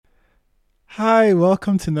Hi,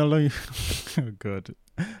 welcome to Nollywood. Oh God,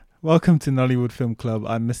 welcome to Nollywood Film Club.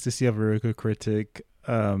 I'm Mr. Siavaruka Critic.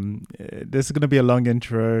 This is gonna be a long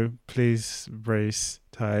intro. Please brace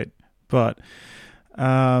tight. But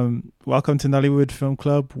welcome to Nollywood Film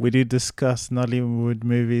Club. We do discuss Nollywood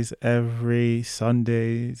movies every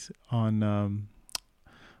Sundays on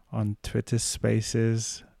Twitter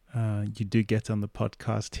Spaces. You do get on the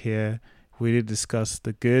podcast here. We do discuss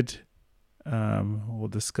the good. We'll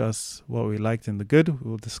discuss what we liked in the good.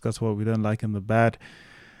 We'll discuss what we don't like in the bad.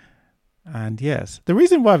 And yes, the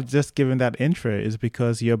reason why I've just given that intro is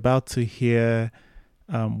because you're about to hear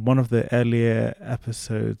one of the earlier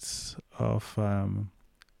episodes of Film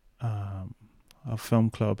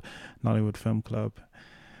Club, Nollywood Film Club,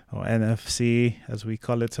 or NFC as we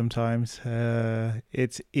call it sometimes.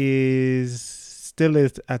 It is still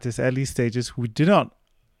is at its early stages. We do not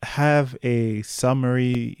have a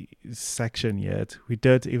summary section yet. We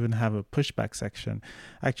don't even have a pushback section.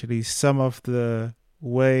 Actually, some of the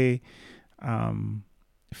way Film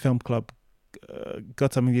Club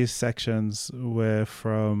got some of these sections were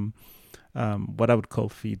from what I would call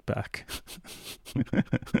feedback.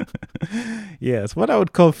 Yes, what I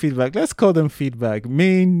would call feedback. Let's call them feedback.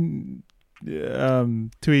 Main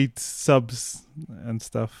tweets, subs, and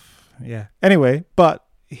stuff. Yeah. Anyway, but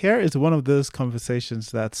here is one of those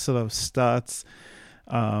conversations that sort of starts.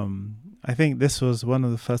 I think this was one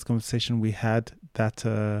of the first conversations we had that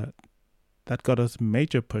got us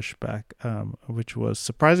major pushback, which was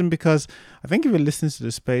surprising because I think if you listen to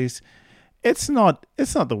the space, it's not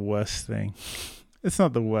the worst thing. It's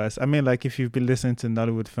not the worst. I mean, like if you've been listening to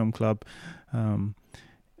Nollywood Film Club,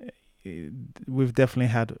 we've definitely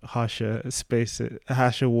had harsher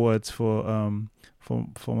words for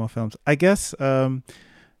more films. I guess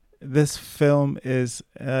this film is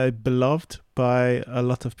beloved by a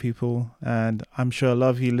lot of people, and I'm sure a lot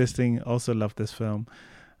of you listening also love this film.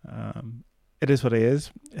 It is what it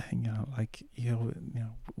is.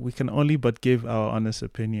 We can only but give our honest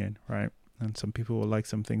opinion, right? And some people will like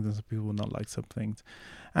some things, and some people will not like some things.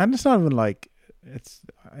 And it's not even like it's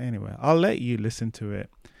anyway. I'll let you listen to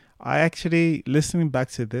it. I actually, listening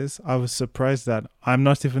back to this, I was surprised that I'm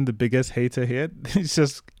not even the biggest hater here. It's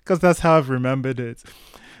just because that's how I've remembered it.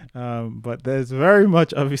 But there's very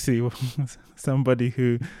much obviously somebody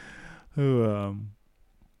who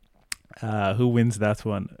wins that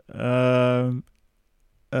one.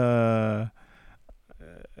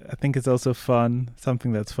 I think it's also fun.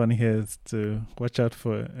 Something that's funny here is to watch out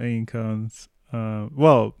for Oyin Khan's.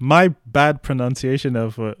 My bad pronunciation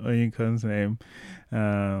of Oyin Khan's name,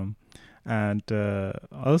 and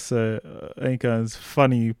also Oyin Khan's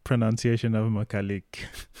funny pronunciation of Makalik.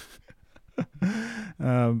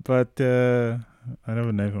 But I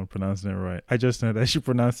never know if I'm pronouncing it right. I just know that she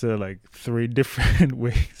pronounced it like 3 different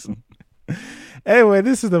ways. Anyway,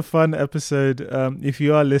 this is a fun episode. If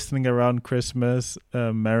you are listening around Christmas,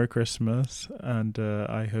 Merry Christmas, and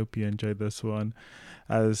I hope you enjoyed this one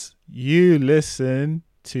as you listen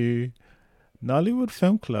to Nollywood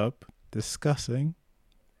Film Club discussing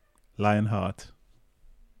Lionheart.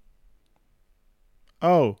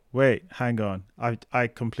 Oh, wait, hang on. I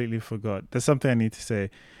completely forgot. There's something I need to say.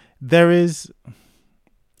 There is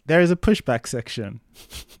a pushback section.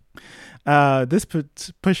 This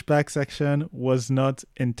pushback section was not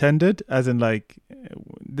intended, as in like,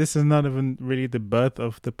 this is not even really the birth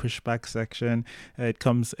of the pushback section. It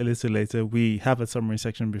comes a little later. We have a summary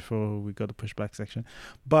section before we got the pushback section.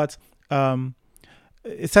 But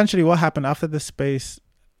essentially what happened after the space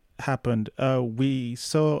happened, we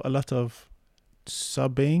saw a lot of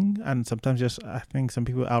subbing, and sometimes just, I think some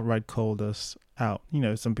people outright called us out.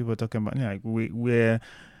 Some people are talking about, like we're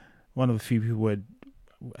one of the few people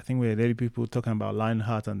I think we're the only people talking about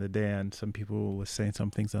Lionheart on the day, and some people were saying some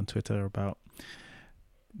things on Twitter about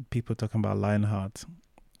people talking about Lionheart.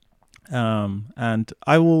 And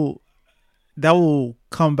that will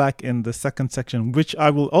come back in the second section, which I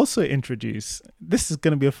will also introduce. This is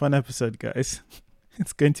going to be a fun episode, guys.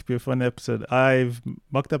 It's going to be a fun episode. I've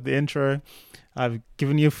mocked up the intro. I've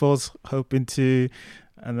given you false hope into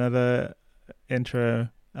another intro,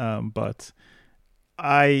 but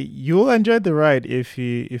you'll enjoy the ride if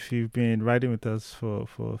you've been riding with us for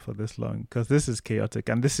this long, because this is chaotic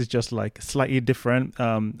and this is just like slightly different.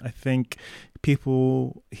 I think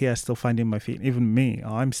people here are still finding my feet. Even me,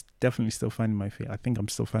 I'm definitely still finding my feet. I think I'm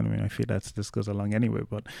still finding my feet as this goes along anyway.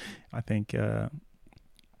 But I think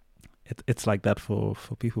it's like that for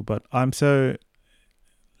people. But I'm so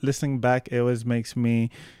listening back, it always makes me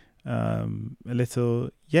a little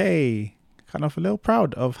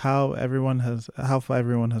proud of how far everyone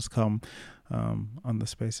has come. on the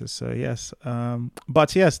spaces. So yes,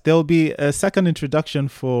 but yes, there'll be a second introduction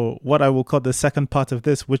for what I will call the second part of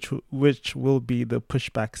this, which will be the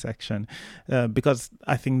pushback section, because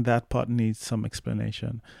I think that part needs some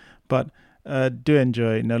explanation. But do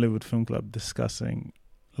enjoy Nollywood Film Club discussing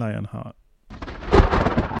Lionheart.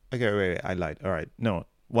 Okay, wait, I lied. All right, no,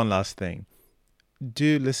 one last thing.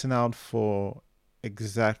 Do listen out for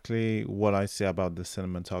exactly what I say about the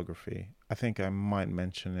cinematography. I think I might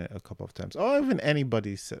mention it a couple of times, or even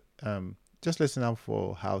anybody. Just listen out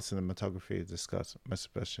for how cinematography is discussed,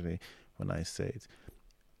 especially when I say it.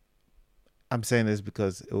 I'm saying this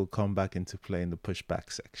because it will come back into play in the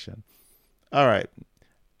pushback section. All right,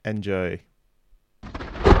 enjoy.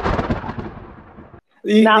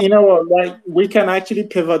 You know what? Like we can actually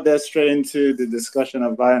pivot there straight into the discussion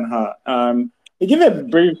of Lionheart. You give a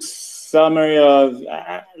brief summary of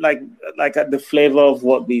the flavor of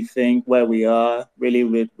what we think, where we are, really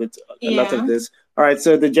with a lot of this. All right.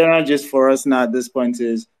 So the general gist for us now at this point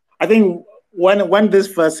is, I think when this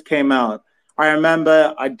first came out, I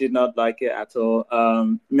remember I did not like it at all.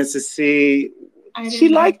 Mrs. C, she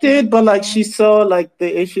liked it, but like she saw like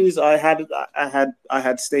the issues I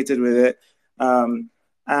had stated with it.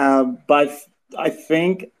 But I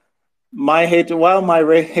think my hate, while my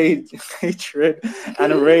hatred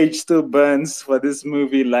and rage still burns for this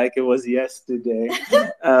movie like it was yesterday.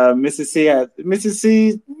 Mrs.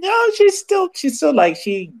 C, no, she's still like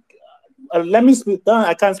she. Let me speak. No,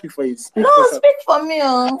 I can't speak for you. Speak speak for me.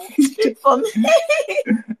 Speak for me.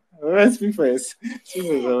 Let's speak for you.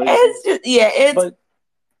 It's just, it's. But,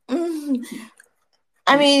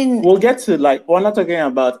 I mean, we'll get to like we're not talking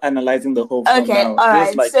about analyzing the whole film okay, now. all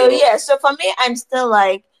right. Like so for me, I'm still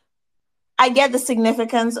like I get the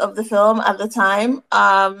significance of the film at the time.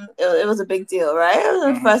 It was a big deal, right? It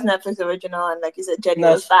was the first Netflix original, and like you said, Jenny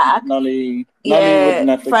was back. Nolly with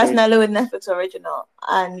Netflix first Nolly with Netflix original,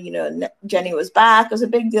 and Jenny was back. It was a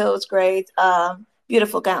big deal. It was great.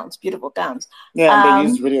 Beautiful gowns. Yeah, and they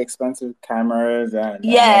used really expensive cameras and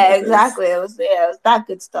exactly. It was that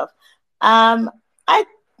good stuff.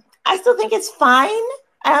 I still think it's fine.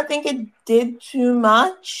 I don't think it did too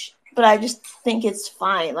much, but I just think it's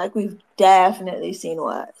fine. Like we've definitely seen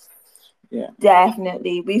worse. Yeah,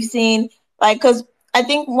 definitely. We've seen because I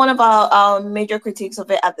think one of our major critiques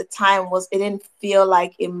of it at the time was it didn't feel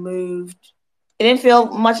like it moved. It didn't feel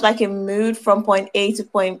much like it moved from point A to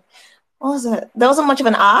point. What was it? There wasn't much of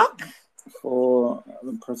an arc for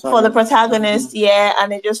the protagonist. Yeah,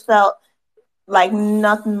 and it just felt like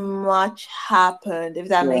not much happened, if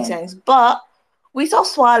that makes sense. But we saw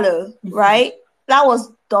Swallow, right? That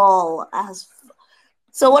was dull as.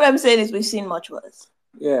 So what I'm saying is we've seen much worse.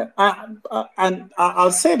 Yeah, and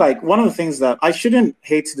I'll say like one of the things that I shouldn't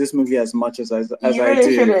hate this movie as much as I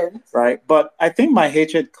do, shouldn't. Right? But I think my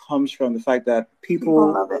hatred comes from the fact that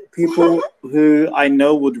people who I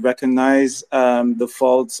know would recognize the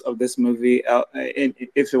faults of this movie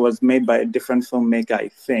if it was made by a different filmmaker, I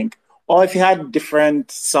think, or if you had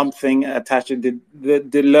different something attached to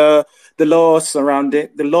the law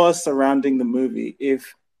surrounding the movie,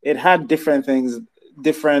 if it had different things,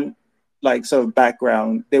 different like sort of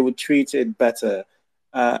background, they would treat it better.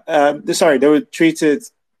 They would treat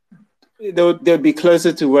it. They'd be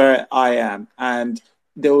closer to where I am, and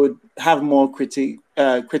they would have more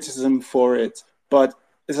criticism for it. But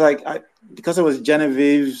it's like because it was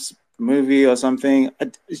Genevieve's movie or something.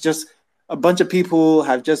 It's just a bunch of people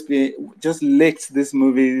have just licked this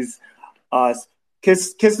movie's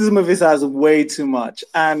kiss this movies as way too much,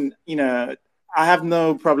 and I have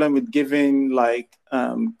no problem with giving like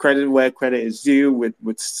credit where credit is due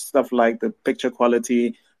with stuff like the picture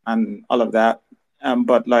quality and all of that.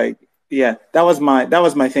 But like, yeah, that was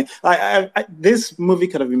my thing. This movie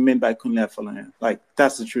could have been made by Kunle Afolayan. Like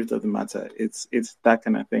that's the truth of the matter. It's that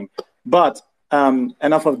kind of thing. But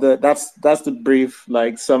enough of that's the brief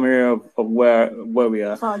like summary of where we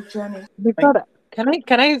are. Our journey. Before that,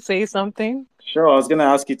 can I say something? Sure, I was gonna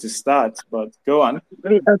ask you to start, but go on.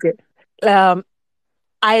 Okay.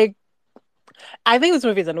 I think this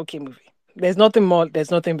movie is an okay movie. There's nothing more,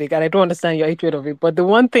 there's nothing big, and I don't understand your hatred of it. But the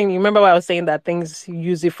one thing, you remember what I was saying that things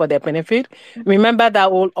use it for their benefit? Remember that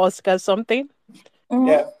old Oscar something? Mm-hmm.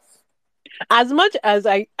 Yeah. As much as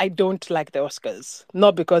I don't like the Oscars,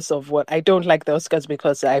 not because of what, I don't like the Oscars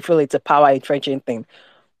because I feel it's a power entrenching thing.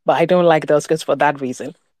 But I don't like the Oscars for that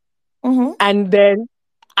reason. Mm-hmm. And then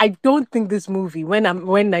I don't think this movie, when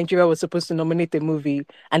Nigeria was supposed to nominate a movie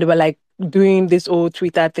and they were like doing this old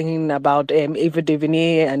Twitter thing about Ava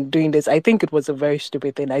DuVernay and doing this, I think it was a very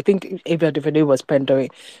stupid thing. I think Ava DuVernay was pandering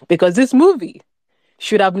because this movie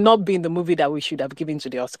should have not been the movie that we should have given to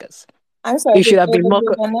the Oscars. I'm sorry, It should have been more.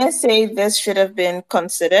 when I say this should have been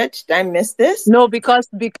considered, did I miss this? No, because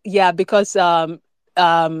we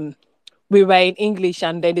were in English,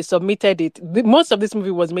 and then they submitted it. Most of this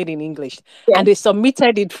movie was made in English, and they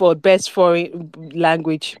submitted it for best foreign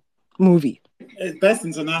language movie. Best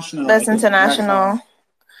international. Best international.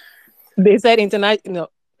 They said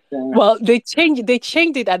international. Well, they changed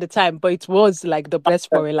it at the time, but it was like the best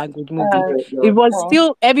foreign language movie. It was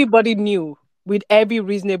still, everybody knew with every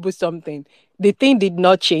reasonable something. The thing did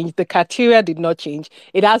not change. The criteria did not change.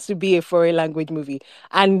 It has to be a foreign language movie.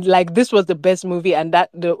 And like this was the best movie, and that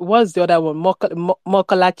was the other one,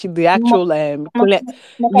 Mokalachi, the actual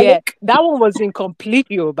yeah, that one was in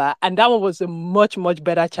complete Yoruba, and that one was a much, much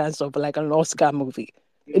better chance of like an Oscar movie.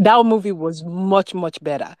 That movie was much, much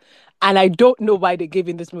better. And I don't know why they gave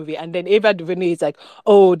in this movie. And then Ava DuVernay is like,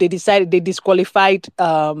 oh, they disqualified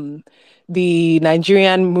the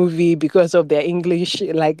Nigerian movie because of their English.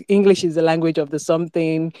 Like English is the language of the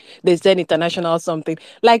something. They said international something.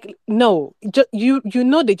 Like, no, you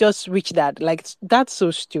know they just reached that. Like, that's so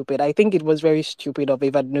stupid. I think it was very stupid of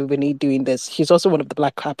Ava DuVernay doing this. She's also one of the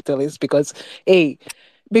black capitalists because it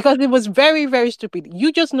was very, very stupid.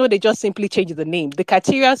 You just know they just simply changed the name. The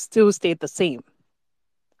criteria still stayed the same.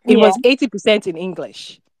 It was 80% in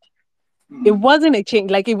English. It wasn't a change.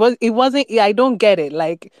 Like it wasn't. I don't get it.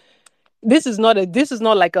 Like this is not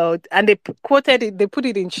like a. And they quoted it. They put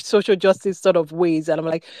it in social justice sort of ways, and I'm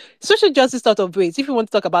like, social justice sort of ways. If you want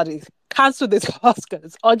to talk about it, cancel this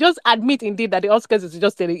Oscars, or just admit indeed that the Oscars is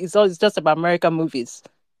just about American movies.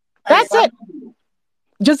 That's it.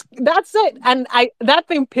 That's it. And that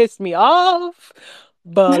thing pissed me off.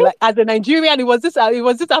 But like as a Nigerian, it was this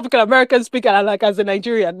African American speaker. And like as a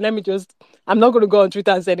Nigerian, I'm not going to go on Twitter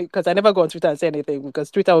and say it because I never go on Twitter and say anything because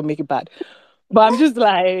Twitter will make it bad. But I'm just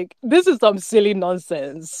like, this is some silly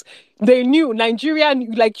nonsense. They knew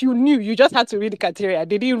Nigerian, like you just had to read the criteria.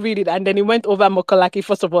 They didn't read it, and then it went over Mokolaki.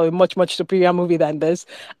 First of all, a much, much superior movie than this.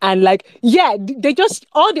 And like, yeah, they just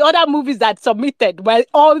all the other movies that submitted were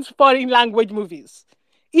all foreign language movies.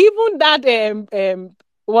 Even that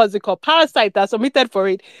what's it called? Parasite that submitted for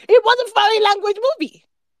it. It was a foreign language movie.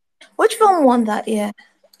 Which film won that year?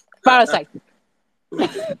 Parasite.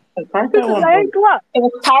 It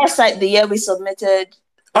was Parasite the year we submitted.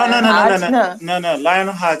 Oh no!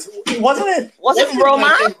 Lionheart, wasn't it? Was it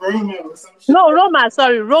Roma? No, Roma.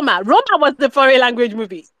 Sorry, Roma. Roma was the foreign language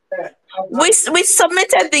movie. We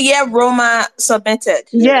submitted the year Roma submitted.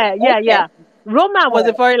 Yeah. Roma was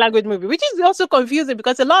a foreign language movie, which is also confusing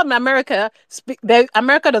because a lot of America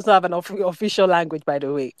does not have an official language, by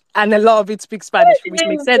the way, and a lot of it speaks Spanish, which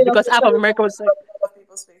makes sense because half of America was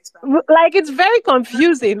like, it's very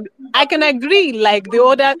confusing. I can agree, like the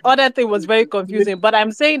other thing was very confusing, but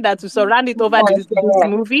I'm saying that to surround it over this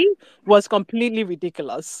movie was completely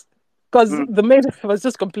ridiculous because the main was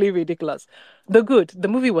just completely ridiculous. The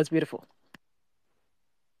movie was beautiful.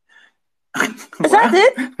 Is that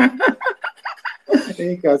it?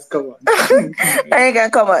 Hey guys, come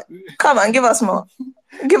on. Come on, give us more.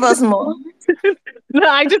 No,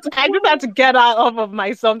 I just had to get out of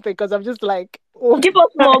my something because I'm just like, oh. Give us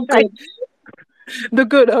more good. The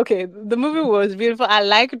good, okay. The movie was beautiful. I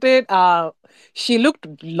liked it. She looked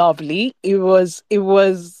lovely. It was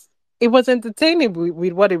entertaining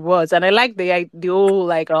with what it was, and I liked the whole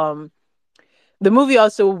like the movie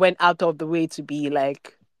also went out of the way to be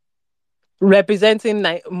like representing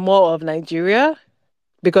more of Nigeria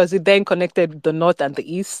because it then connected the North and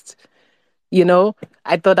the East. You know,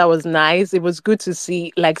 I thought that was nice. It was good to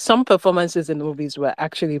see, like, some performances in the movies were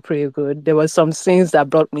actually pretty good. There were some scenes that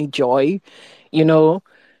brought me joy, you know.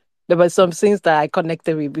 There were some scenes that I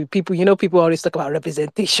connected with people. You know, people always talk about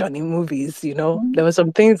representation in movies, you know. There were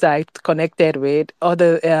some things that I connected with.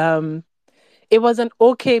 It was an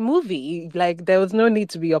okay movie. Like, there was no need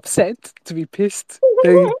to be upset, to be pissed.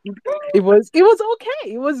 It was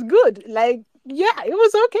okay. It was good. Like, yeah, it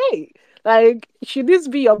was okay. Like, should this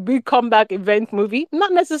be a big comeback event movie?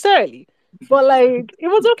 Not necessarily. But like, it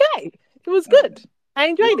was okay. It was good. I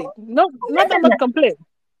enjoyed it. Not that much complaint.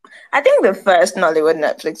 I think the first Nollywood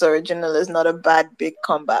Netflix original is not a bad big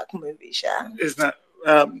comeback movie, Sha. It's not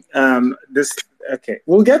this okay.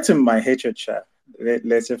 We'll get to my hatred chat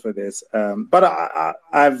later for this. But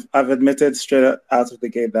I've admitted straight out of the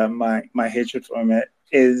gate that my hatred for it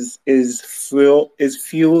is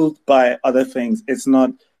fueled by other things. It's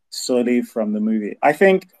not solely from the movie. I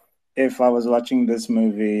think if I was watching this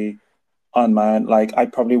movie on my own, like I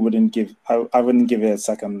probably wouldn't give it a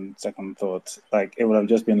second thought. Like it would have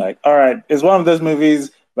just been like, all right, it's one of those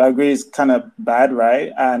movies where I agree it's kind of bad,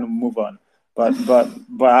 right? And move on. But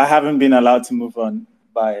I haven't been allowed to move on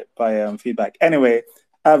by feedback. Anyway,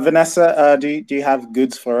 Vanessa, do you have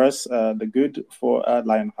goods for us? The good for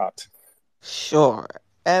Lionheart. Sure.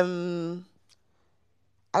 Um,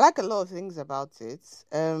 I like a lot of things about it.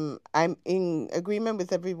 I'm in agreement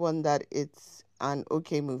with everyone that it's an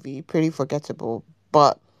okay movie, pretty forgettable,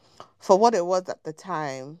 but for what it was at the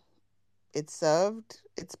time, it served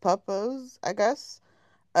its purpose, I guess.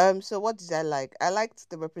 So what did I like? I liked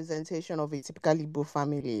the representation of a typical Igbo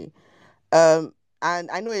family. Um, and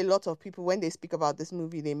I know a lot of people when they speak about this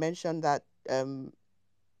movie, they mention that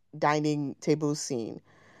dining table scene.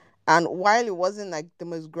 And while it wasn't like the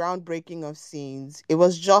most groundbreaking of scenes, it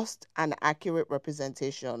was just an accurate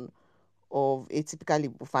representation of a typical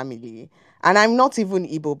Igbo family. And I'm not even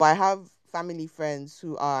Igbo, but I have family friends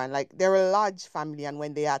who are like they're a large family, and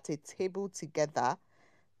when they are at a table together,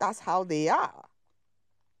 that's how they are.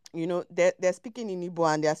 You know, they're speaking in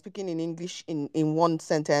Igbo and they're speaking in English in one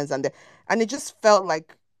sentence, and it just felt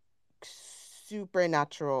like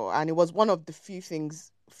supernatural, and it was one of the few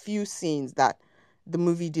scenes that the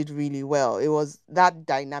movie did really well. It was that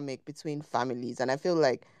dynamic between families, and I feel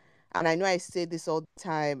like, and I know I say this all the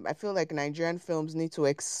time, I feel like Nigerian films need to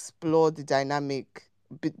explore the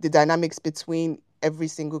dynamics between every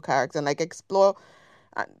single character, and like explore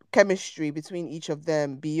chemistry between each of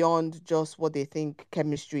them beyond just what they think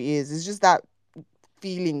chemistry is. It's just that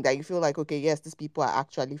feeling that you feel like, okay, yes, these people are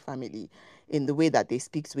actually family in the way that they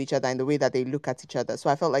speak to each other, in the way that they look at each other. So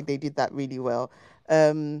I felt like they did that really well.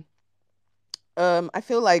 Um, I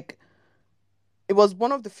feel like it was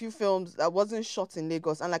one of the few films that wasn't shot in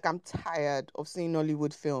Lagos, and like I'm tired of seeing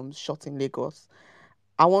Nollywood films shot in Lagos.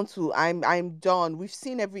 I'm done. We've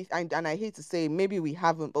seen everything, and I hate to say maybe we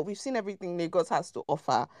haven't, but we've seen everything Lagos has to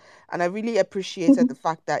offer. And I really appreciated the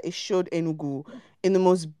fact that it showed Enugu in the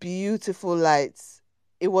most beautiful lights.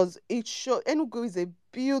 It showed Enugu is a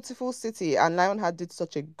beautiful city, and Lionheart did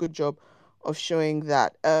such a good job of showing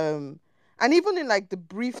that. And even in like the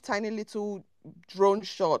brief tiny little drone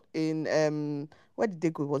shot in where did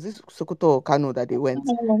they go? Was this Sokoto or Kano that they went?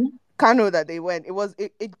 Kano that they went.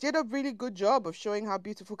 It did a really good job of showing how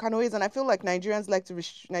beautiful Kano is, and I feel like Nigerian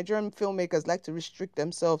filmmakers like to restrict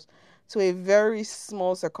themselves to a very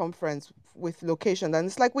small circumference with location. And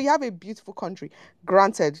it's like we have a beautiful country.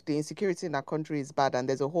 Granted, the insecurity in our country is bad, and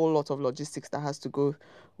there's a whole lot of logistics that has to go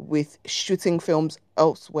with shooting films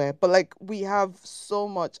elsewhere. But like we have so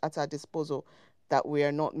much at our disposal that we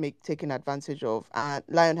are not taking advantage of, and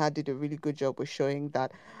Lionheart did a really good job with showing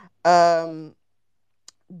that. Um,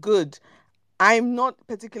 Good. I'm not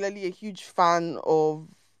particularly a huge fan of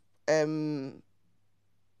um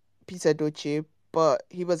Peter Doce, but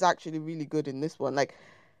he was actually really good in this one. Like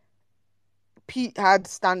Pete had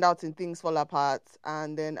standouts in Things Fall Apart,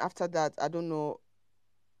 and then after that, I don't know,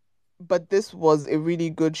 but this was a really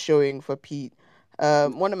good showing for Pete.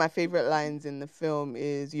 One of my favorite lines in the film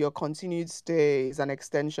is "Your continued stay is an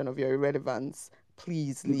extension of your irrelevance.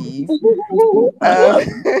 Please leave." Um,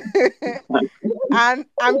 and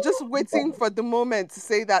I'm just waiting for the moment to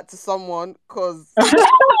say that to someone because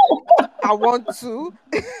I want to.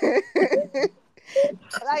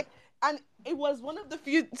 Like, and it was one of the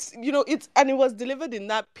few, it was delivered in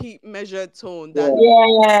that peak measured tone that,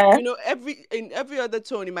 Yeah. in every other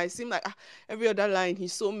tone, it might seem like every other line,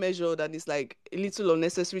 he's so measured and it's like a little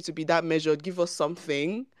unnecessary to be that measured. Give us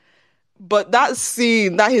something. But that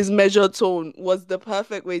scene, that his measured tone was the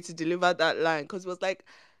perfect way to deliver that line because it was like,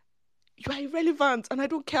 you are irrelevant and I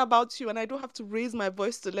don't care about you and I don't have to raise my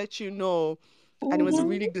voice to let you know. And it was a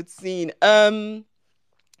really good scene. Nkemo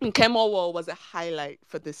was a highlight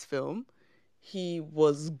for this film. He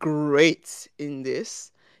was great in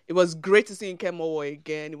this. It was great to see Nkemo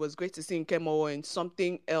again. It was great to see Nkemo in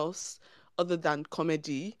something else other than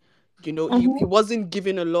comedy. He wasn't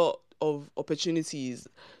given a lot of opportunities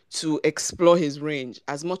to explore his range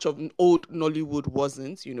as much of old Nollywood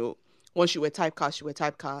wasn't. Once you were typecast, you were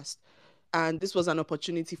typecast. And this was an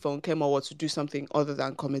opportunity for Nkemawa to do something other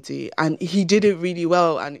than comedy, and he did it really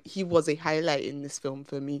well. And he was a highlight in this film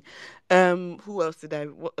for me. What else did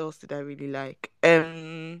I really like?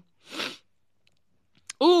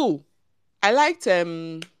 Oh, I liked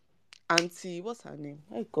Auntie. What's her name?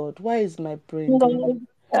 My God, why is my brain going?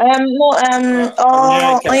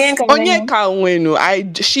 Onyeka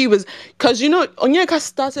Onwenu. She was, because Onyeka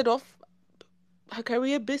started off her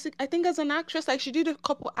career I think as an actress. Like she did a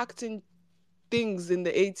couple acting things in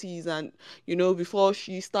the 80s, and before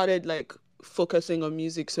she started like focusing on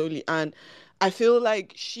music solely. And I feel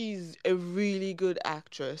like she's a really good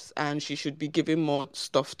actress and she should be given more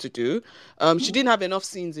stuff to do. She didn't have enough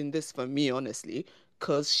scenes in this for me, honestly,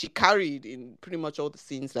 because she carried in pretty much all the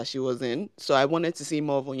scenes that she was in. So I wanted to see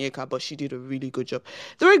more of Onyeka, but she did a really good job.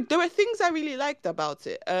 There were things I really liked about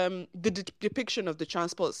it. The depiction of the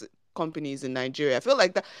transport companies in Nigeria. I feel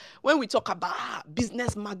like that when we talk about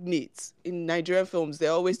business magnates in Nigerian films,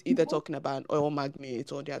 they're always either talking about an oil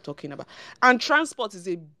magnate or they're talking about, and transport is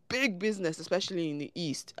a big business, especially in the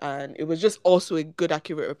East. And it was just also a good,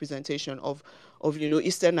 accurate representation of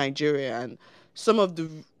Eastern Nigeria. And some of the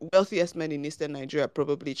wealthiest men in Eastern Nigeria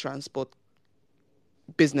probably transport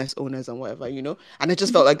business owners and whatever, and I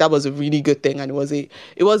just felt like that was a really good thing. And it was a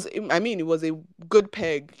good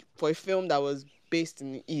peg for a film that was based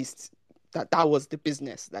in the East, that was the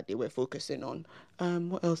business that they were focusing on.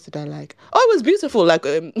 What else did I like? Oh, it was beautiful, like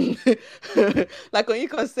like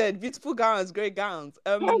Onyeka said, beautiful gowns, great gowns.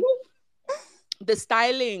 The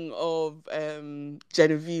styling of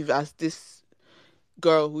Genevieve as this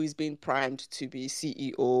girl who is being primed to be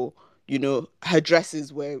CEO, her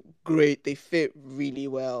dresses were great. They fit really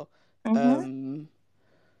well.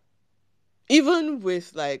 Even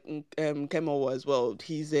with like Kemowo as well,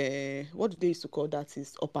 he's a, what do they used to call that?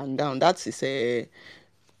 Is up and down. That's his a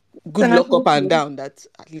good luck up and down. That,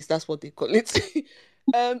 at least that's what they call it.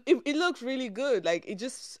 It looked really good. Like, it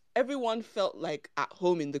just, everyone felt like at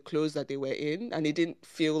home in the clothes that they were in, and it didn't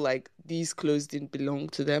feel like these clothes didn't belong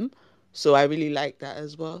to them. So I really like that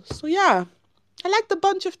as well. So yeah, I liked a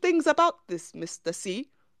bunch of things about this, Mr. C.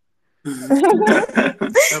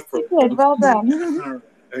 Well done.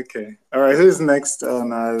 Okay. All right. Who's next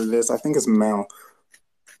on our list? I think it's Mel.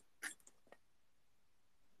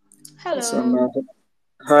 Hello. So, Mel.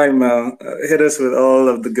 Hi, Mel. Hit us with all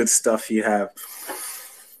of the good stuff you have.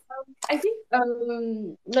 I think,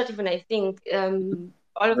 not even I think,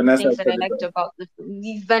 all of the Vanessa things that I said it liked all. about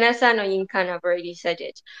Vanessa and Oyinkan have already said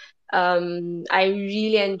it. I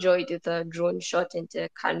really enjoyed the drone shot into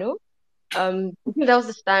Kano. I think that was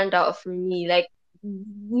the standout for me. Like,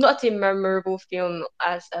 not a memorable film,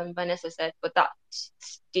 as Vanessa said, but that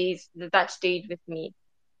stayed with me.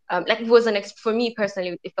 Like, it was for me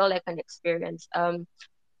personally, it felt like an experience. And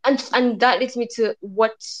that leads me to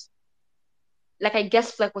what, like, I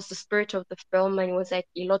guess, like, was the spirit of the film, and it was like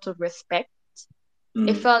a lot of respect.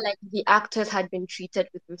 It felt like the actors had been treated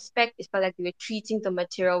with respect. It felt like they were treating the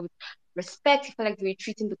material with respect. It felt like they were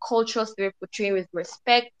treating the cultures they were portraying with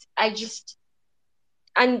respect. And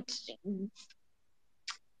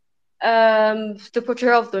the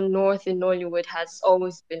portrayal of the North in Nollywood has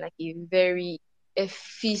always been like a very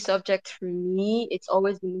iffy subject for me. It's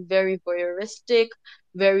always been very voyeuristic,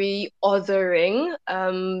 very othering.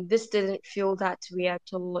 This didn't feel that way at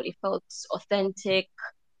all. It felt authentic.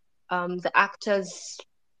 The actors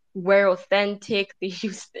were authentic. They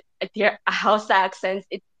used their Hausa accents.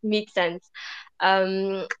 It makes sense.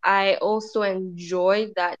 I also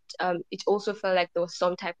enjoyed that. It also felt like there was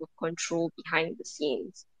some type of control behind the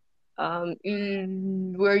scenes.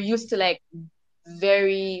 We're used to like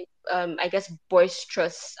very I guess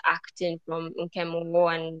boisterous acting from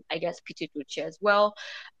Nkemongo and I guess Peter Ducci as well.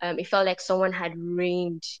 It felt like someone had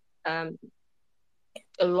reined a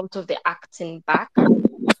lot of the acting back,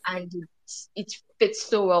 and it fits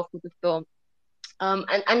so well for the film.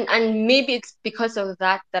 And maybe it's because of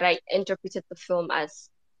that that I interpreted the film as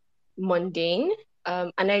mundane.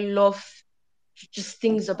 And I love just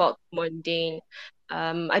things about mundane.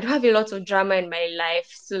 I don't have a lot of drama in my life,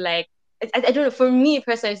 so like I don't know. For me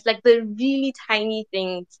personally, it's like the really tiny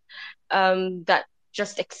things that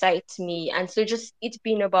just excites me, and so just it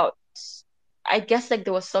being about. I guess like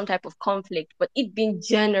there was some type of conflict, but it being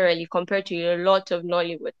generally compared to a lot of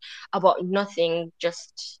Nollywood about nothing.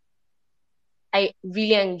 Just I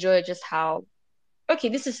really enjoy just how okay,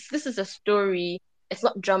 this is a story. It's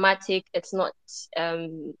not dramatic. It's not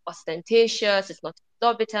ostentatious. It's not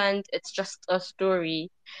exorbitant. It's just a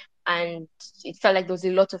story, and it felt like there was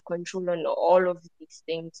a lot of control on all of these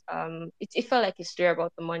things. It felt like a story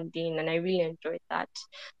about the mundane, and I really enjoyed that.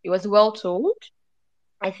 It was well told.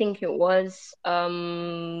 I think it was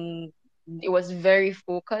very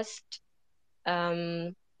focused.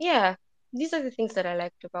 Yeah, these are the things that I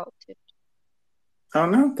liked about it. Oh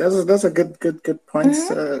no, that's a good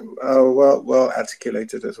points. Well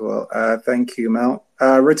articulated as well. Thank you, Mel.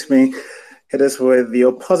 Ritmi, hit us with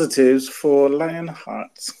your positives for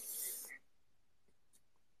Lionheart.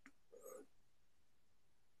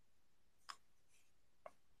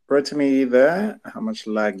 Ritmi, there. How much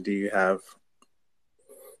lag do you have?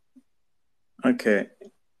 Okay,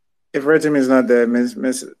 if Ritmi is not there,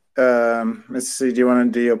 Miss Let's see. Do you want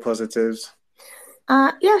to do your positives?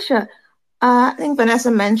 Yeah, sure. I think Vanessa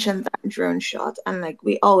mentioned that drone shot, and like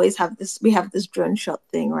we have this drone shot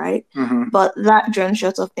thing, right? Mm-hmm. But that drone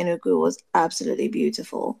shot of Enugu was absolutely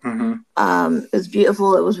beautiful. Mm-hmm. It was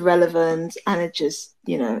beautiful, it was relevant, and it just,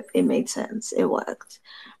 it made sense. It worked.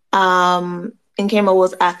 Nkema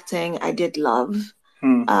was acting, I did love.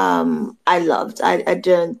 I loved. I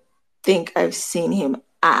don't think I've seen him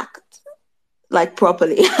act like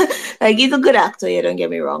properly. Like he's a good actor, yeah, don't get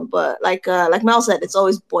me wrong, but like Mel said, it's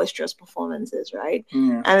always boisterous performances, right?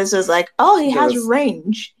 Yeah. And it's just like, oh, he has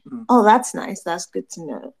range. Oh, that's nice. That's good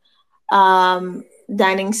to know.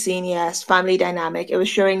 Dining scene, yes, family dynamic. It was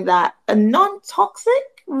showing that a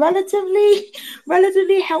non-toxic,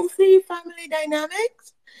 relatively healthy family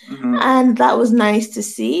dynamics. And that was nice to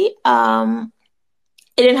see. It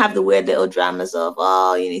didn't have the weird little dramas of,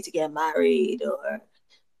 oh, you need to get married, or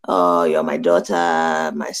oh, you're my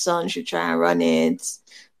daughter, my son should try and run it.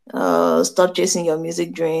 Oh, stop chasing your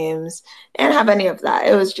music dreams. I didn't have any of that.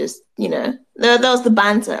 It was just, there was the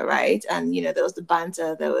banter, right? And there was the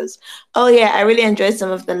banter. There was, oh yeah, I really enjoyed some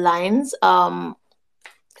of the lines. Some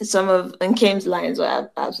of Kim's lines were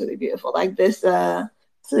absolutely beautiful. Like this,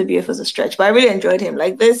 absolutely beautiful is a stretch, but I really enjoyed him.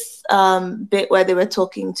 Like this bit where they were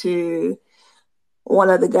talking to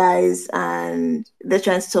one of the guys and they're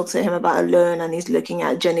trying to talk to him about a loan, and he's looking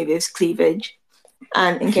at Genevieve's cleavage,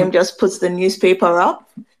 and Kim just puts the newspaper up.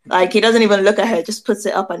 Like he doesn't even look at her, just puts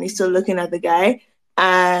it up, and he's still looking at the guy,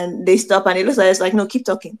 and they stop and he looks at her, it's like, no, keep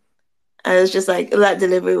talking. And it's just like that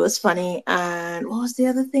delivery was funny. And what was the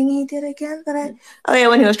other thing he did again oh yeah,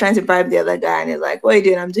 when he was trying to bribe the other guy and he's like, what are you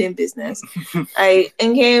doing? I'm doing business. And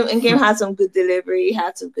Kim had some good delivery, he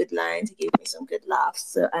had some good lines, he gave me some good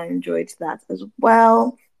laughs. So I enjoyed that as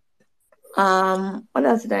well. What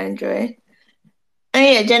else did I enjoy? And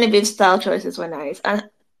yeah, Genevieve's style choices were nice. And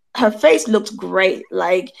her face looked great.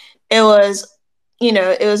 Like it was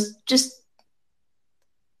just,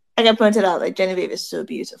 like I pointed out, like Genevieve is so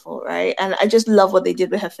beautiful, right? And I just love what they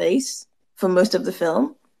did with her face for most of the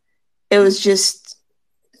film. It was just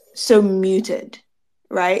so muted,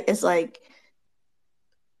 right? It's like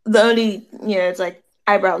the only, it's like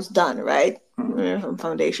eyebrows done, right? From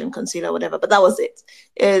foundation, concealer, whatever. But that was it.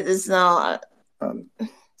 It is not. Did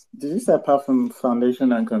you say apart from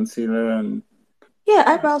foundation and concealer and? Yeah,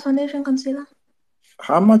 eyebrows, foundation, concealer.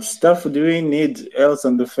 How much stuff do we need else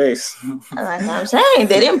on the face? Like I'm saying,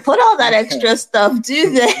 they didn't put all that extra stuff, do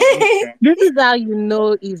they? This is how you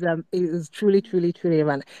know is truly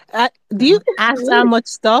man. Do you ask how much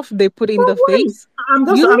stuff they put in the face?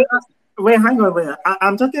 Wait, hang on, wait.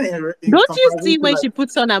 I'm talking don't you see when she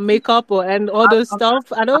puts on her makeup and all those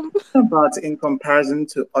stuff? I don't. About in comparison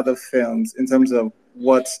to other films in terms of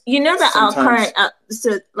what that our current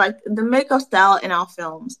so like the makeup style in our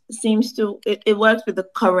films seems to it works with the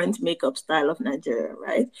current makeup style of Nigeria,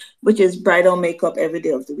 right? Which is bridal makeup every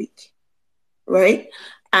day of the week, right?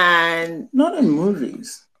 And not in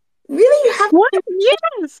movies. Really, you have what?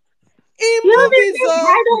 Yes. In movies,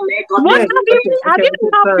 bridal makeup. What have you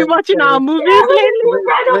not been watching our movies lately?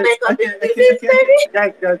 Bridal makeup.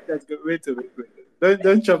 Guys, wait.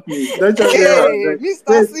 Don't chop me. Don't chop me. Hey,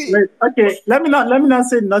 Mr. C. Wait. Okay, let me not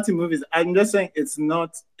say not in movies. I'm just saying it's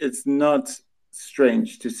not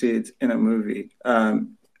strange to see it in a movie.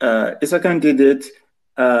 Isakan did it.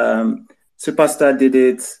 Superstar did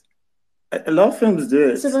it. A lot of films do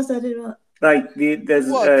it. Superstar did what? Like there's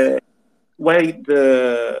where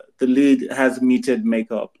the lead has muted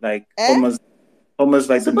makeup, like almost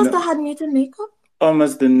like Superstar had muted makeup.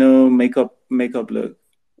 Almost the no makeup look.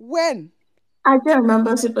 When? I don't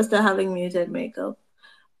remember Superstar having muted makeup.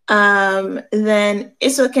 Then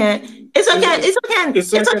Isoken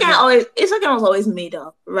was always made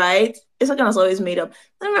up, right? Isoken was always made up.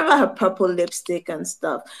 I remember her purple lipstick and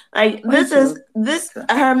stuff. Like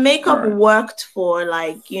her makeup worked for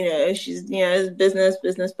she's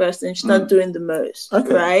business person. She's not doing the most,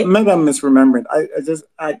 right? Maybe I'm misremembering.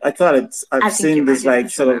 I thought I've seen this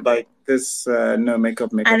sort of like this no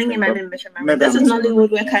makeup. I think you might be misremembering. This is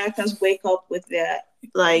Nollywood where characters wake up with their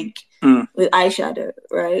with eyeshadow,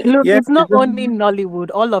 right? Look, it's not only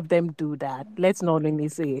Nollywood. All of them do that. Let's not only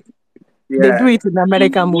say it. Yeah. They do it in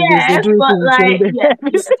American movies. They do it in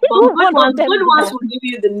But good ones will give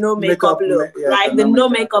you the no makeup look, right? The no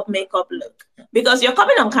makeup look. Because you're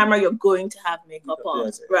coming on camera, you're going to have makeup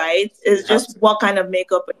on, right? It's just what kind of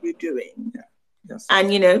makeup are you doing? Yeah. Yes. And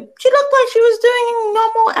she looked like she was doing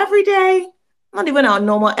normal everyday. Not even our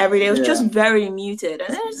normal everyday. It was just very muted,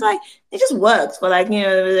 and it's like it just works for a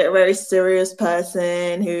very serious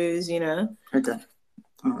person who's Okay.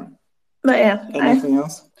 All right. But yeah. Anything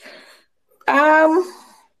else?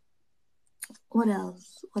 What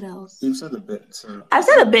else? What else? You've said a bit. So. I've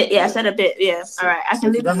said a bit. Yeah, I said a bit. Yeah. So, all right. I so can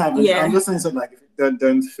if you leave. don't have Yeah. I'm just saying something like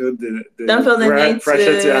don't feel the don't feel the need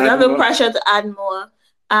pressure to add don't more. feel pressure to add more.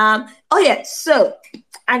 Oh yeah. So,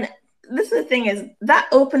 and this is the thing is that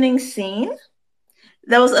opening scene.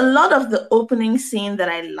 There was a lot of the opening scene that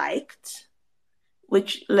I liked,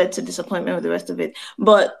 which led to disappointment with the rest of it.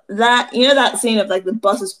 But that, that scene of like the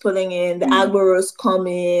buses pulling in, the Agboros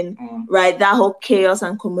coming, right? That whole chaos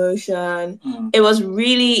and commotion. It was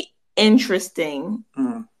really interesting. I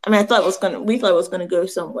mean, we thought it was gonna go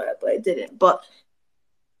somewhere, but it didn't. But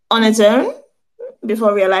on its own,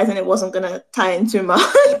 before realizing it wasn't gonna tie in too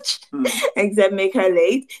much, except make her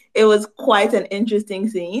late, it was quite an interesting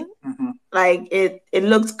scene. Like it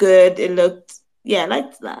looked good. I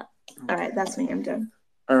liked that. All right, that's me. I'm done.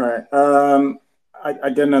 All right. I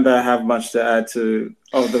don't know that I have much to add to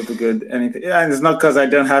all of the good anything. And it's not because I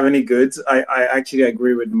don't have any goods. I actually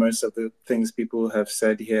agree with most of the things people have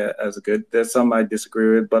said here as good. There's some I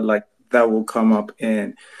disagree with, but like that will come up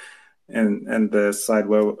in the side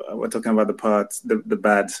where we're talking about the parts, the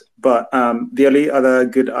bads. But the only other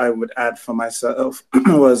good I would add for myself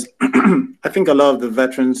was I think a lot of the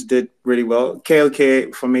veterans did really well.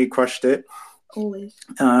 KLK for me crushed it. Always.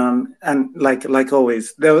 And like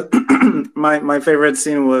always, there was my favorite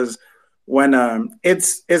scene was when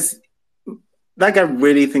it's that guy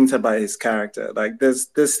really thinks about his character. Like there's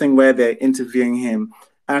this thing where they're interviewing him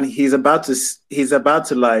and he's about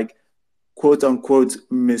to like quote unquote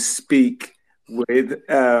misspeak with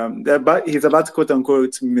but he's about to quote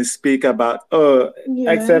unquote misspeak about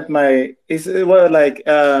except my it's like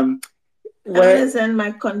I send my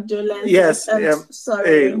condolences. Yes, sorry.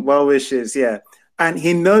 Hey, well wishes, yeah. And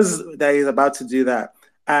he knows that he's about to do that.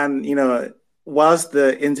 And whilst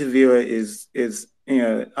the interviewer is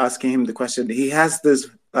asking him the question, he has this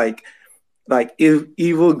like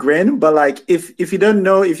evil grin. But like if you don't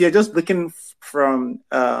know, if you're just looking from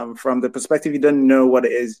the perspective, you don't know what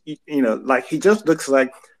it is. Like he just looks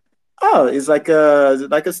like it's like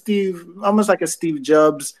a Steve, almost like a Steve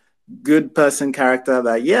Jobs good person character.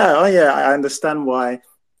 That I understand why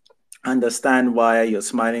you're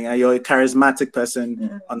smiling and you're a charismatic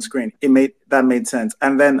person on screen. That made sense.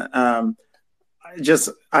 And then I'm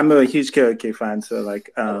a huge KOK fan, so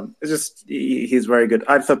like it's just he's very good.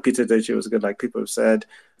 I thought Peter Doce was good, like people have said.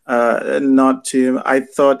 Not too. I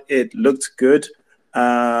thought it looked good.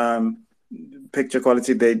 Picture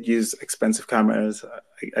quality, they'd use expensive cameras,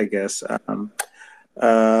 I guess.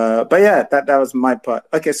 But yeah, that was my part.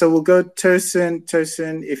 Okay, so we'll go Tosin.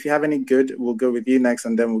 Tosin, if you have any good, we'll go with you next,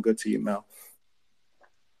 and then we'll go to you, Mel.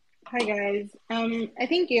 Hi guys. I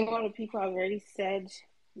think a lot of people have already said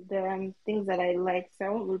the things that I like, so I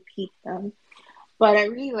won't repeat them. But I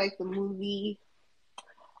really like the movie.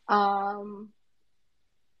 I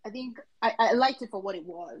think I liked it for what it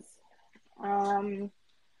was.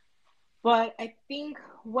 But I think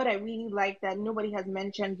what I really liked that nobody has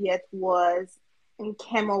mentioned yet was in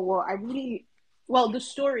War. The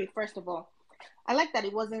story, first of all. I like that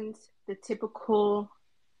it wasn't the typical.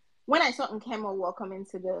 When I saw Nkema War come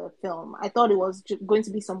into the film, I thought it was going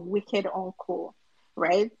to be some wicked uncle,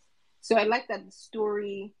 right? So I like that the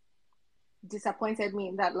story disappointed me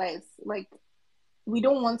in that light. Like, we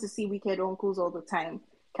don't want to see wicked uncles all the time.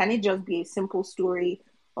 Can it just be a simple story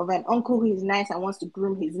of an uncle who is nice and wants to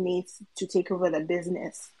groom his mates to take over the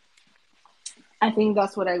business? I think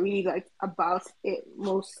that's what I really liked about it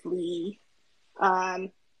mostly.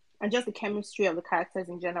 And just the chemistry of the characters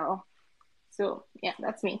in general. So yeah,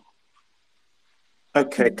 that's me.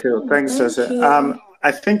 Okay, cool. Thanks, Joseph.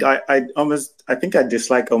 I think I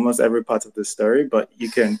dislike almost every part of the story, but you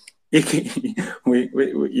can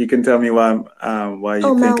you can tell me why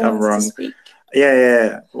you think I'm wrong.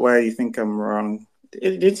 Yeah, why you think I'm wrong.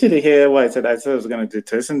 Did you hear what I said? I said I was going to do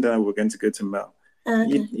Tosin, then we're going to go to Mel.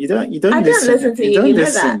 Okay. You don't I listen. Don't listen to you. Don't You know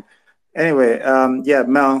listen. that. Anyway,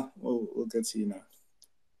 Mel, we'll go to you now.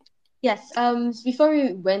 Yes. Before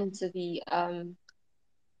we went to the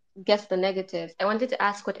guess the negatives, I wanted to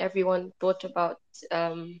ask what everyone thought about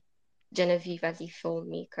Genevieve as a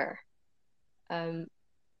filmmaker.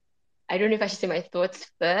 I don't know if I should say my thoughts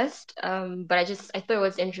first, but I thought it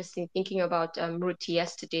was interesting thinking about Ruth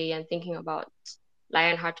yesterday and thinking about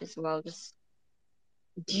Lionheart as well. Just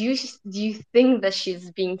do you think that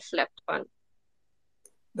she's being slept on?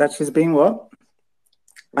 That she's being what?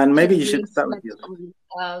 And maybe you should start with you.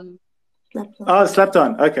 Slept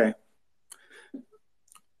on. Okay.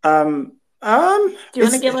 Do you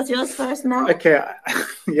want to give us yours first now? Okay.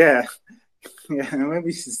 Yeah. Maybe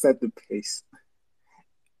you should set the pace.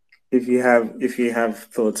 If you have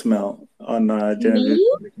thoughts, Mel, on Genevieve.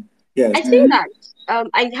 Yes. I'd say that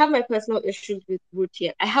I have my personal issues with Root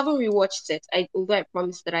yet. I haven't rewatched it. Although I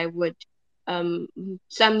promised that I would. Um,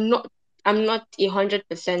 so I'm not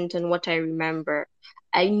 100% on what I remember.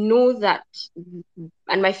 I know that,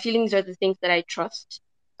 and my feelings are the things that I trust.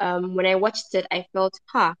 When I watched it, I felt,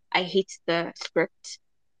 I hate the script.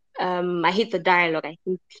 I hate the dialogue, I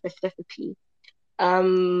think specifically.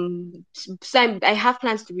 So I have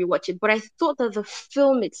plans to rewatch it, but I thought that the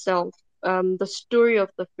film itself, the story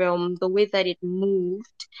of the film, the way that it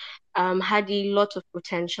moved, had a lot of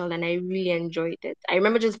potential, and I really enjoyed it. I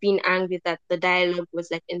remember just being angry that the dialogue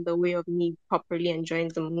was like in the way of me properly enjoying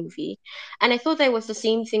the movie, and I thought that was the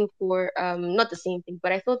same thing for not the same thing,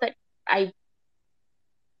 but I thought that I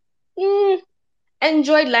mm,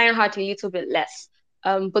 enjoyed Lionheart a little bit less.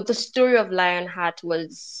 But the story of Lionheart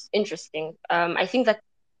was interesting. I think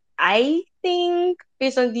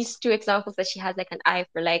based on these two examples that she has like an eye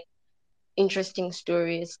for like interesting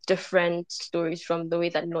stories, different stories from the way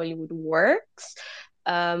that Nollywood works.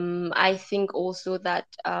 I think also that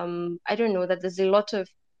I don't know that there's a lot of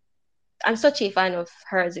I'm such a fan of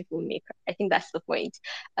her as a filmmaker. I think that's the point.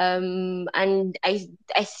 And I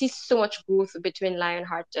see so much growth between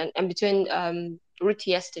Lionheart and between Ruth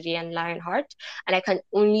Yesterday and Lionheart, and I can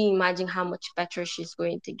only imagine how much better she's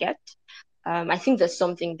going to get. I think there's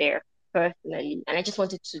something there personally, and I just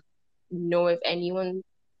wanted to know if anyone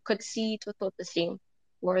could see it or thought the same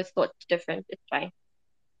or thought different. It's fine.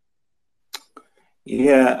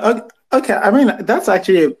 Yeah. Okay. I mean, that's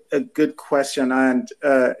actually a good question, and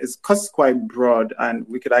it's cause it's quite broad, and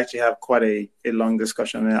we could actually have quite a long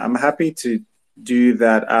discussion. And I'm happy to do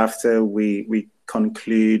that after we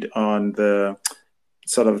conclude on the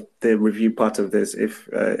sort of the review part of this, if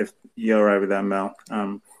you're all right with that, Mel.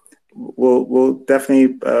 We'll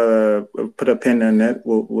definitely put a pin in it.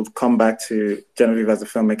 We'll come back to Genevieve as a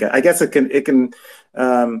filmmaker. I guess it can.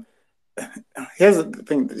 Here's the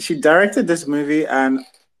thing: she directed this movie, and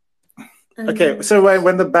okay, so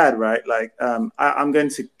when the bad, right? Like, I'm going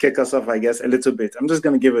to kick us off, I guess, a little bit. I'm just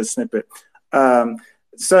going to give a snippet.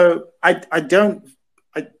 So I don't.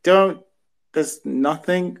 There's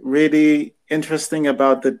nothing really interesting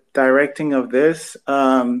about the directing of this,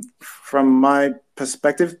 from my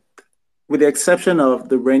perspective, with the exception of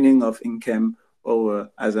the reigning of Inkem over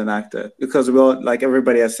as an actor, because we all, like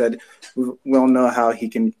everybody has said, we all know how he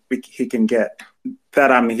can get.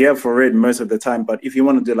 That I'm here for it most of the time, but if you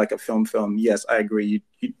want to do like a film, yes, I agree.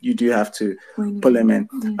 You do have to pull him in.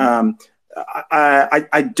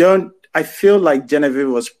 I don't. I feel like Genevieve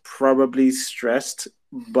was probably stressed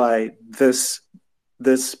by this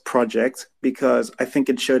project because I think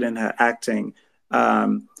it showed in her acting.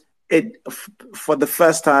 For the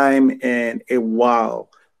first time in a while,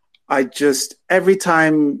 I just every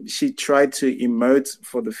time she tried to emote,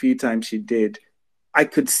 for the few times she did, I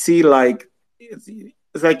could see like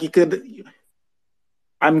it's like you could.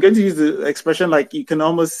 I'm going to use the expression like you can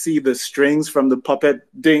almost see the strings from the puppet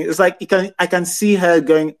doing. It's like I can see her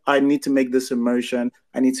going. I need to make this emotion.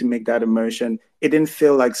 I need to make that emotion. It didn't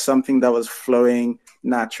feel like something that was flowing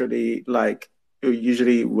naturally like it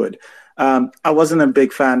usually would. I wasn't a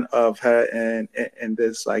big fan of her in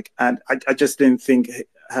this, like, and I just didn't think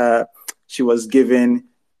her she was given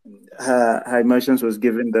her emotions was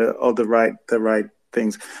given the right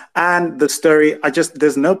things. And the story,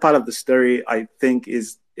 there's no part of the story I think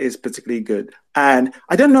is particularly good. And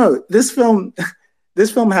I don't know, this film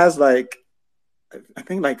has like I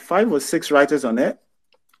think like 5 or 6 writers on it,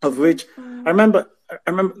 of which I remember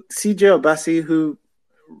CJ Obasi, who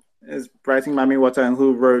is writing Mami Water and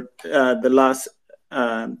who wrote the last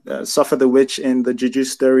Suffer the Witch in the Juju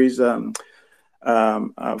Stories film,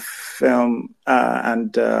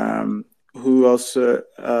 and who also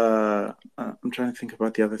I'm trying to think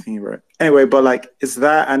about the other thing he wrote. Anyway, but like it's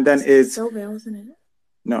that, and then it's Sylvia, wasn't it?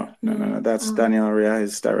 No. That's Daniel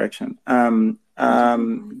Arias' direction. The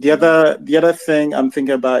other thing I'm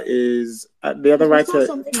thinking about is the other writer,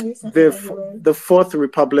 the Fourth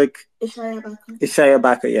Republic, Ishaya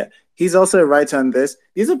Baka. Yeah, he's also a writer on this.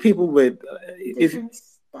 These are people with different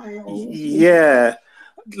styles. Yeah,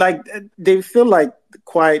 like they feel like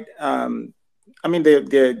quite. I mean,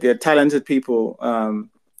 they're talented people.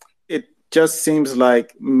 It just seems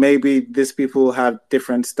like maybe these people have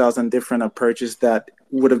different styles and different approaches that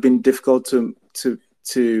would have been difficult to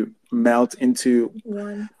melt into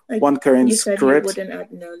one current you said script. You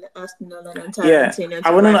wouldn't ask Nolan and Tarantino. Yeah,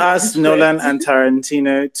 I wouldn't ask Nolan and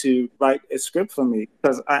Tarantino to write a script for me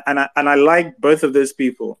because I like both of those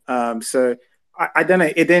people. So I don't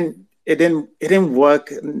know. It didn't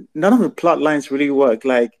work. None of the plot lines really work.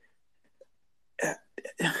 Like,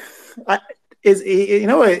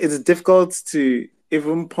 it's difficult to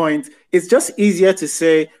even point. It's just easier to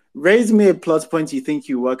say, raise me a plot point you think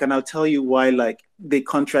you work, and I'll tell you why. Like they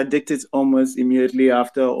contradict it almost immediately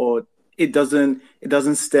after, or it doesn't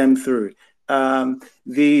stem through. The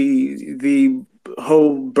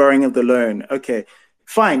whole burying of the loan. Okay,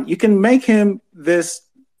 fine. You can make him this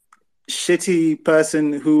shitty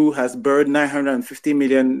person who has buried 950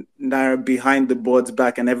 million naira behind the board's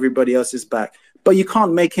back and everybody else's back. But you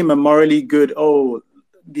can't make him a morally good,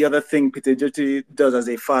 the other thing Peter Joti does as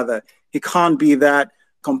a father. He can't be that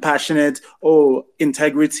compassionate,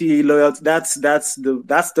 integrity, loyalty. That's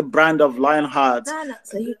the brand of Lionheart. No,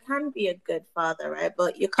 so you can be a good father, right?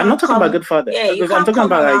 But you I'm can't not talking about good father. Yeah, you I'm can't talking come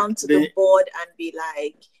about around like to the board and be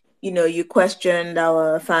like, you questioned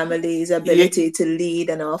our family's ability to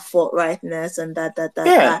lead and our forthrightness and that.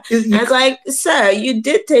 And it's like, sir, you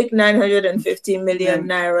did take 950 million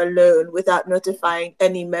naira loan without notifying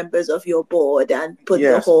any members of your board and put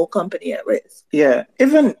the whole company at risk. Yeah,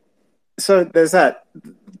 even so, there's that.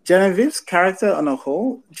 Genevieve's character on a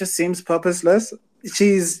whole just seems purposeless.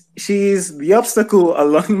 She's the obstacle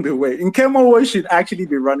along the way. Nkemo should actually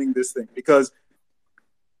be running this thing because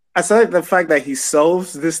aside the fact that he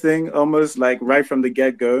solves this thing almost like right from the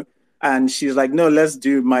get-go, and she's like, no, let's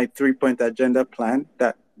do my 3-point agenda plan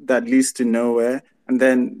that leads to nowhere. And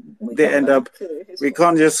then they end up, we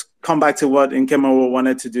can't just come back to what Nkemo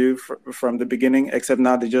wanted to do from the beginning, except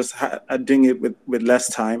now they just are doing it with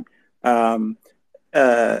less time.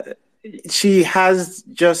 She has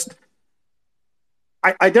just,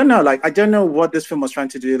 I don't know, like, I don't know what this film was trying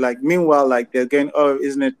to do. Like, meanwhile, like, they're going, oh,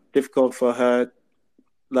 isn't it difficult for her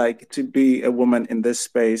like to be a woman in this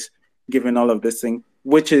space, given all of this thing,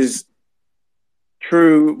 which is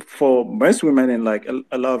true for most women in like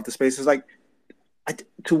a lot of the spaces. Like,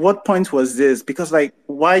 to what point was this? Because like,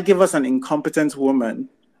 why give us an incompetent woman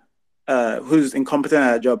who's incompetent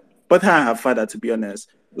at her job? But her and her father, to be honest.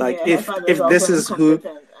 Like, if this is who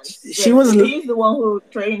she was, she's the one who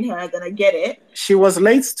trained her, then I get it. She was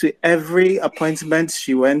late to every appointment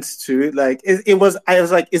she went to. Like, it was. I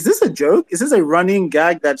was like, is this a joke? Is this a running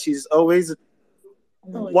gag that she's always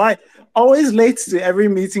late to every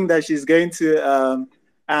meeting that she's going to?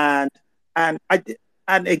 And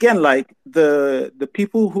again, like the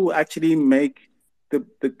people who actually make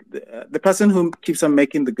the person who keeps on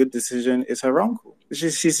making the good decision is her uncle.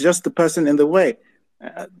 She's just the person in the way.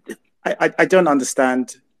 I don't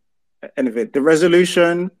understand any of it. The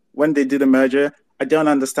resolution when they do the merger, I don't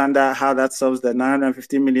understand how that solves the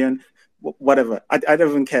 950 million, whatever. I don't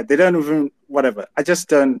even care. They don't even, whatever. I just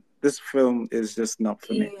don't. This film is just not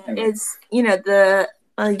for me. Anyway. It's,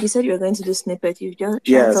 you said you were going to do snippet. You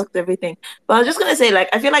just talked everything. But I was just going to say, like,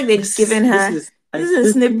 I feel like they've given her... This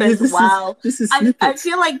is snippets. Wow. This is snippets. I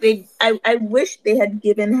feel like I wish they had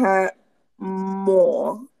given her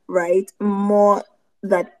more, right? More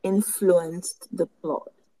that influenced the plot,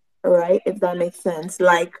 right? If that makes sense.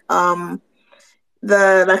 Like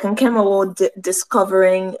Nkemo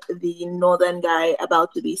discovering the northern guy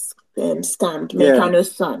about to be scammed,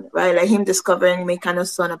 Meikano's son, right? Like him discovering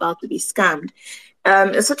Meikano's son about to be scammed.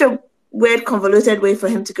 It's such a weird, convoluted way for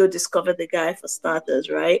him to go discover the guy, for starters,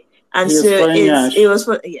 right? And so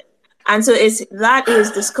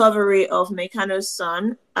his discovery of Meikano's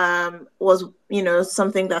son was,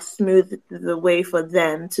 something that smoothed the way for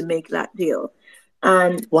them to make that deal.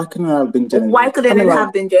 And why couldn't it have been Genevieve? Why couldn't it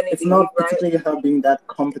have been Genevieve? It's not particularly her being that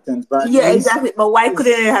competent, but exactly. But why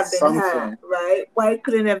couldn't it have been her? Right? Why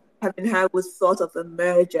couldn't it have been her with thought of a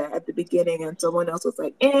merger at the beginning, and someone else was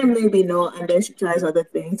like, maybe not, and then she tries other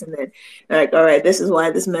things, and then like, all right, this is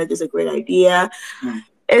why this merger is a great idea.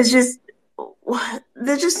 It's just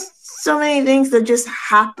there's just so many things that just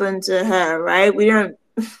happen to her, right? We don't.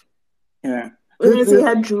 We don't see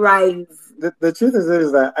her drive. The truth is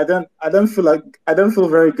that I don't feel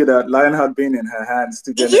very good at Lionheart being in her hands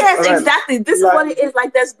to get Yes, exactly. This is what it is.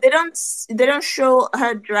 Like they don't show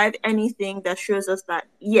her drive anything that shows us that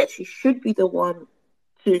she should be the one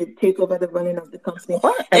to take over the running of the company.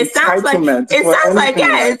 It sounds like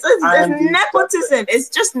it's nepotism. It's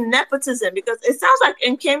just nepotism because it sounds like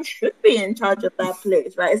Nkem should be in charge of that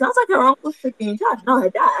place, right? It sounds like her uncle should be in charge, not her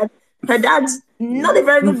dad. Her dad's not a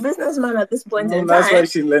very good businessman at this point in time. That's why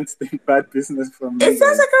she learned the bad business from me. It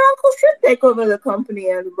sounds like her uncle should take over the company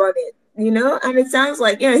and run it, And it sounds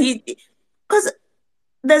like, because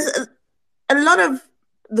there's a lot of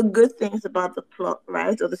the good things about the plot,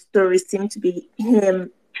 right? Or the story seem to be him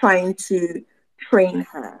trying to train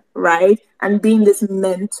her, right? And being this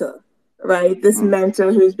mentor, right? This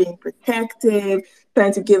mentor who's being protective,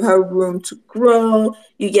 trying to give her room to grow.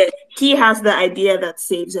 He has the idea that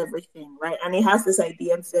saves everything, right? And he has this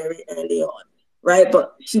idea very early on. right?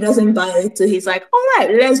 But she doesn't buy it. So he's like, all right,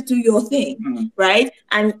 let's do your thing, right?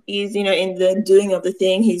 And he's, in the doing of the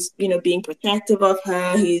thing, he's, being protective of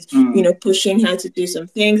her. He's, pushing her to do some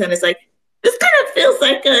things. And it's like, this kind of feels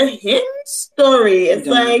like a him story. It's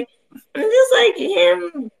like, just like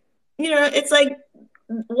him, it's like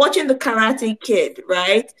watching the Karate Kid,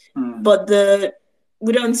 right? But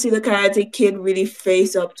we don't see the Karate Kid really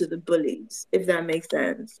face up to the bullies, if that makes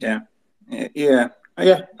sense. Yeah.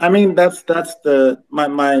 I mean, that's the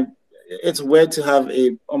my. It's weird to have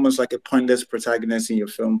almost like a pointless protagonist in your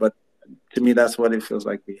film, but to me, that's what it feels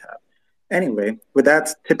like we have. Anyway, with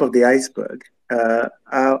that tip of the iceberg,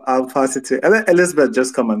 I'll pass it to Elizabeth.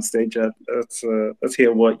 Just come on stage. Let's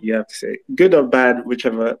hear what you have to say, good or bad,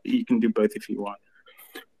 whichever. You can do both if you want.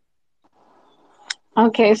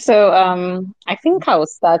 Okay, so I think I will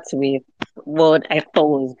start with what I thought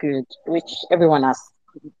was good, which everyone has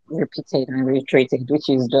repeated and reiterated, which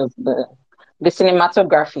is just the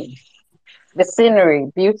cinematography, the scenery,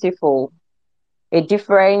 beautiful, a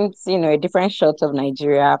different shot of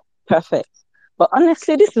Nigeria, perfect. But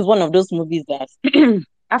honestly, this is one of those movies that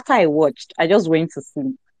after I watched, I just went to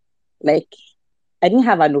sleep. Like, I didn't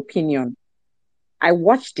have an opinion. I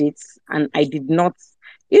watched it and I did not.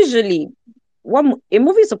 Usually, a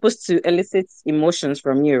movie is supposed to elicit emotions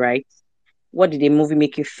from you, right? What did a movie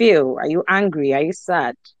make you feel? Are you angry? Are you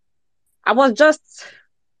sad? I was just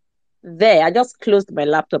there. I just closed my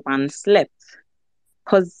laptop and slept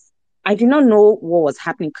because I did not know what was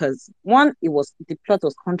happening. Because one, the plot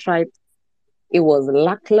was contrived. It was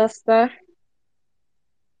lackluster.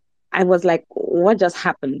 I was like, what just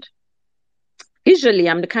happened? Usually,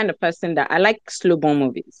 I'm the kind of person that I like slow burn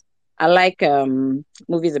movies. I like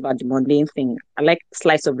movies about the mundane thing. I like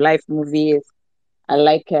slice of life movies. I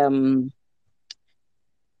like this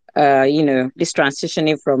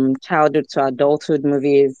transitioning from childhood to adulthood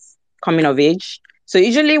movies, coming of age. So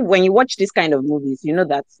usually when you watch this kind of movies, you know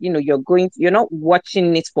that, you're not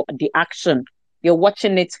watching it for the action. You're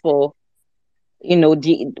watching it for,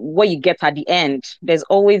 the what you get at the end. There's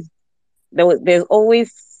always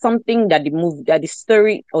something that the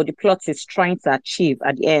story or the plot is trying to achieve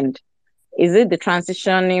at the end. Is it the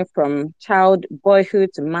transitioning from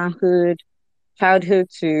boyhood to manhood, childhood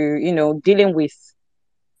to, dealing with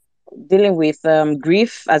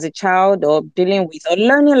grief as a child, or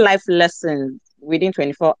learning life lessons within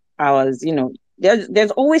 24 hours?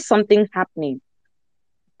 There's always something happening.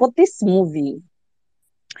 But this movie,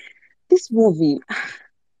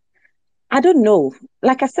 I don't know.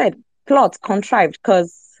 Like I said, plot contrived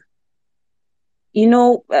because,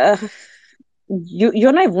 you're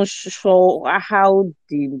not even sure how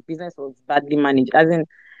the business was badly managed. As in,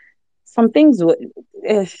 some things were,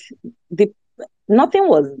 uh, the nothing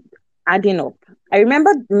was adding up. I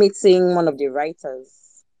remember meeting one of the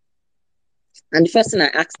writers, and the first thing I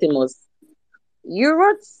asked him was,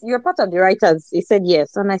 you're part of the writers. He said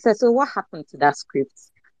yes. And I said, so what happened to that script?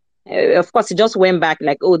 Of course, he just went back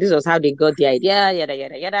like, oh, this was how they got the idea, yada,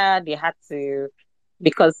 yada, yada. They had to,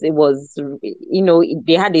 because it was,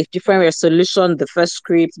 they had a different resolution, the first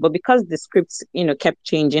script, but because the script, kept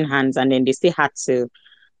changing hands, and then they still had to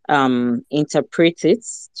interpret it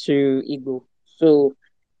to Igbo. So,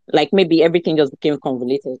 like, maybe everything just became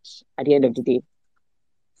convoluted at the end of the day.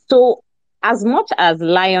 So, as much as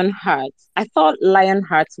Lionheart, I thought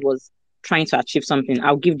Lionheart was trying to achieve something.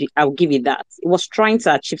 I'll give it that. It was trying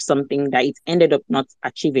to achieve something that it ended up not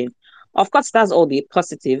achieving. Of course, that's all the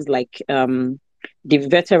positives, like the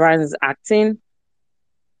veterans acting,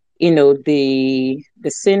 the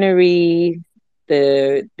scenery,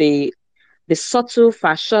 the subtle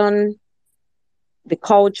fashion, the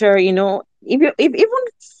culture, if even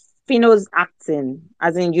Fino's acting,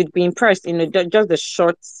 as in, you'd be impressed, just the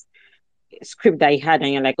short script that he had,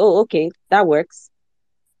 and you're like, oh, okay, that works.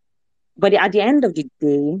 But at the end of the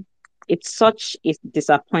day, it's such a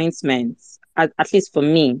disappointment, at least for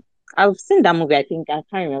me. I've seen that movie, I think, I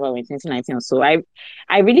can't remember, when 2019 or so.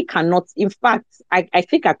 I really cannot, in fact, I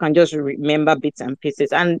think I can just remember bits and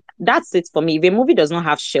pieces. And that's it for me. If a movie does not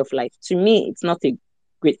have shelf life, to me, it's not a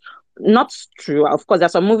great, not true. Of course,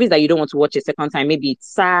 there's some movies that you don't want to watch a second time. Maybe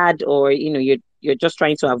it's sad, or, you're just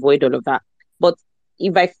trying to avoid all of that. But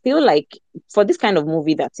if I feel like, for this kind of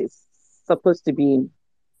movie that is supposed to be,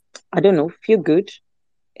 I don't know, feel good,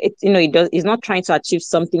 it's not trying to achieve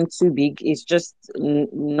something too big. It's just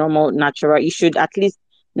normal, natural. You should at least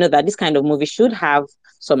know that this kind of movie should have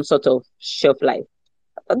some sort of shelf life.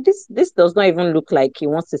 But this does not even look like he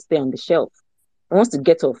wants to stay on the shelf. He wants to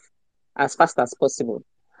get off as fast as possible.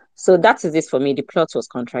 So that is it for me. The plot was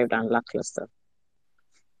contrived and lackluster.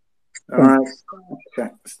 All right.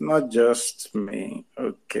 Okay. It's not just me.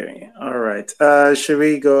 Okay. All right. Should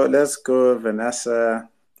we go? Let's go Vanessa,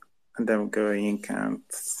 and then go Incant,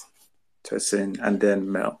 Tosin, and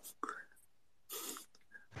then Mel.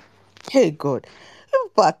 Hey God,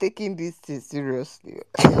 people are taking this thing seriously.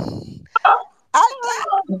 I,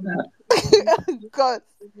 God,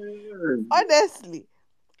 honestly,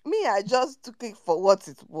 me, I just took it for what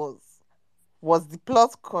it was. Was the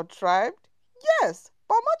plot contrived? Yes,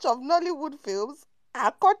 but much of Nollywood films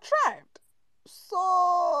are contrived.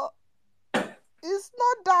 So it's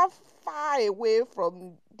not that far away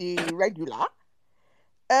from the regular.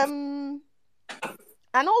 Um,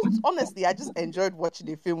 and also, honestly, I just enjoyed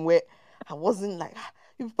watching a film where I wasn't like, "Ah,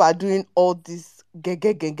 people are doing all this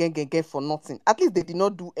gen for nothing." At least they did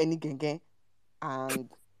not do any gen, and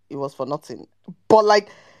it was for nothing. But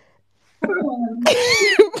like, but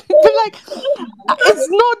like, it's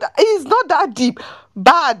not that deep.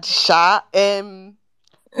 Bad, Sha. Peter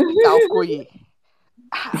Okoye.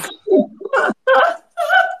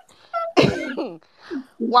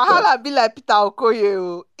 Wahala be like Peter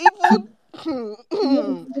Okoye. Oh.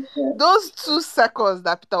 Even those 2 seconds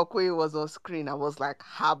that Peter Okoye was on screen, I was like,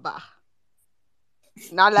 Haba.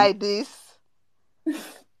 Not like this.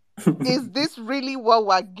 Is this really what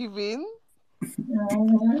we're giving?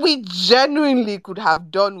 We genuinely could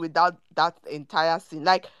have done without that entire scene.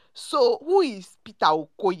 Like, so who is Peter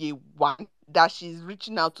Okoye one that she's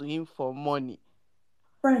reaching out to him for money?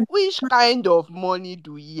 Which kind of money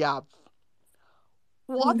do he have?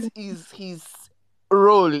 What is his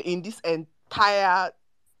role in this entire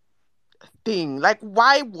thing? Like,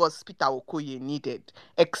 why was Peter Okoye needed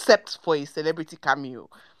except for a celebrity cameo?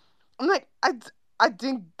 I'm like, I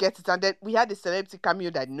didn't get it. And then we had a celebrity cameo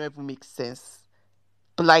that did not even make sense.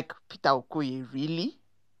 But like, Peter Okoye, really?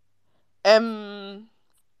 Bad.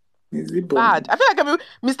 I feel like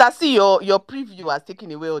Mr. C, your preview has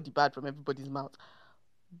taken away all the bad from everybody's mouth.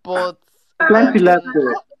 But Plenty left.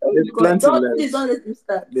 There's plenty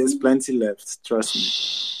left. There's plenty left. Trust me.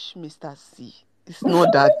 Shh, Mr. C. It's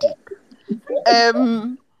not that deep.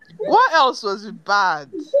 What else was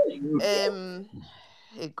bad?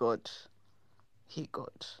 Hey God. Hey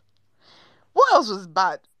God. What else was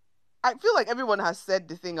bad? I feel like everyone has said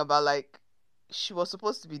the thing about like she was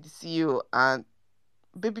supposed to be the CEO and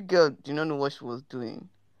baby girl do not know what she was doing.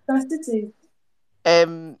 I can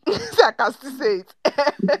still say it.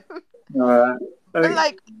 But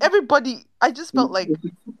like everybody, I just felt like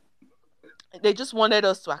they just wanted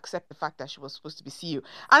us to accept the fact that she was supposed to be CEO.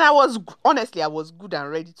 And honestly, I was good and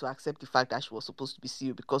ready to accept the fact that she was supposed to be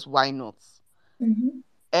CEO because why not?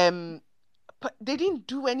 But they didn't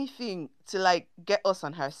do anything to like get us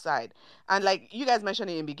on her side. And like you guys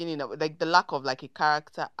mentioned in the beginning, of like the lack of like a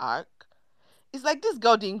character arc. It's like this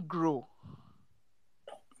girl didn't grow.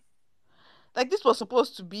 Like this was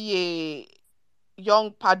supposed to be a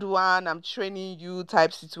young Paduan, I'm training you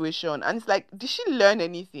type situation. And it's like, did she learn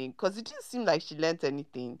anything? Because it didn't seem like she learned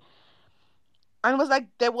anything. And it was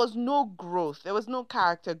like there was no growth. There was no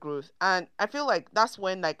character growth. And I feel like that's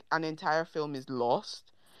when like an entire film is lost.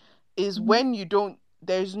 Is when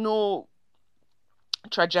there's no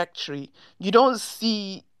trajectory. You don't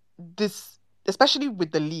see this, especially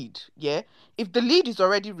with the lead. Yeah. If the lead is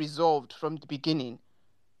already resolved from the beginning,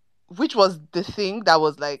 which was the thing that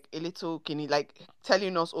was like a little kinny, like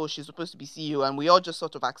telling us, oh, she's supposed to be CEO, and we all just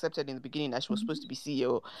sort of accepted in the beginning that she was supposed to be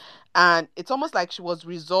CEO. And it's almost like she was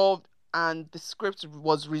resolved and the script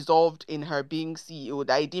was resolved in her being CEO,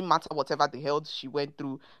 that it didn't matter whatever the hell she went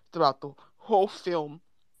through throughout the whole film,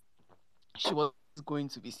 she was going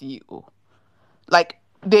to be CEO. Like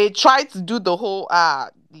they tried to do the whole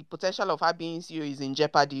the potential of her being CEO is in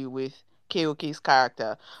jeopardy with KOK's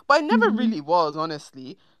character, but it never really was,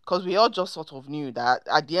 honestly, because we all just sort of knew that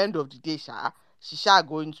at the end of the day, she's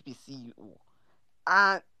going to be CEO,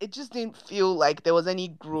 and it just didn't feel like there was any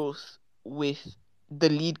growth with the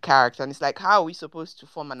lead character. And it's like, how are we supposed to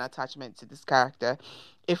form an attachment to this character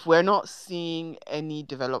if we're not seeing any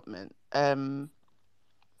development?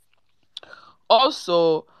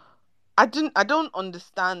 Also, I don't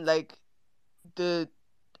understand like the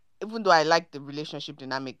even though I like the relationship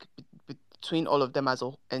dynamic between all of them as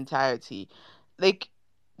a entirety, like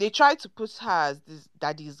they tried to put her as this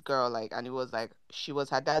daddy's girl, like, and it was like she was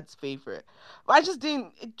her dad's favorite, but I just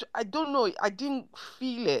didn't. I don't know. I didn't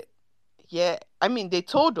feel it. Yeah, I mean they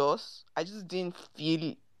told us. I just didn't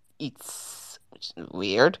feel it's which is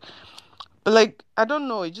weird, but like I don't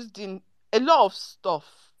know. It just didn't. A lot of stuff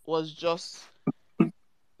was just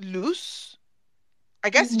loose. I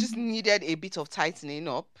guess it just needed a bit of tightening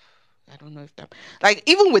up. I don't know if that like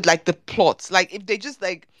even with like the plots, like if they just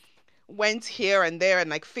like went here and there and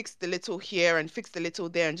like fixed a little here and fixed a little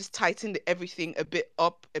there and just tightened everything a bit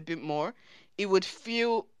up a bit more, it would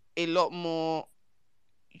feel a lot more,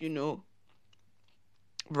 you know,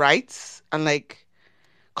 right and like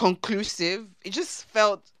conclusive. It just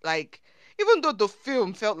felt like, even though the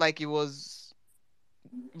film felt like it was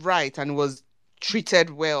right and was treated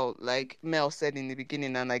well, like Mel said in the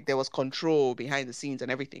beginning, and like there was control behind the scenes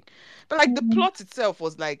and everything, but like the plot itself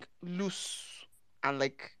was like loose and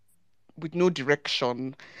like with no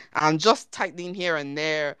direction, and just tightening here and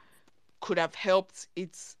there could have helped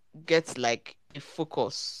it get like a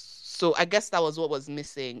focus. So I guess that was what was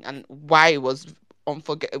missing and why it was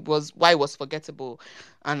why it was forgettable.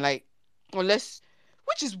 And like, unless,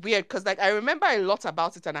 which is weird because like I remember a lot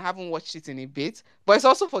about it and I haven't watched it in a bit, but it's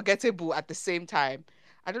also forgettable at the same time.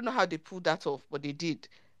 I don't know how they pulled that off, but they did.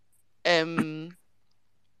 Um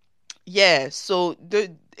yeah, so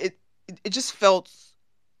it just felt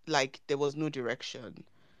like there was no direction.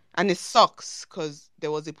 And it sucks because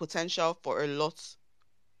there was a potential for a lot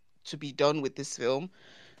to be done with this film.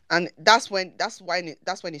 And that's when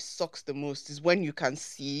it sucks the most, is when you can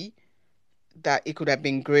see that it could have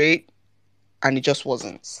been great and it just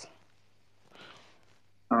wasn't.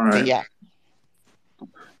 All But right. yeah.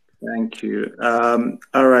 Thank you.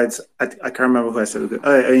 All right. I can't remember who I said it.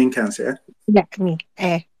 Oh, in cancer. Yeah, me.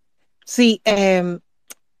 See,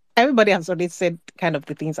 everybody has already said kind of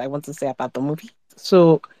the things I want to say about the movie.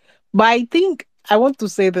 So, but I think I want to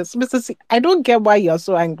say this, Mr. C. I don't get why you're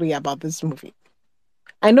so angry about this movie.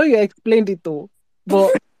 I know you explained it though,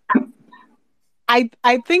 but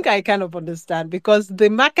I think I kind of understand, because the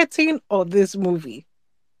marketing of this movie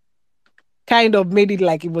kind of made it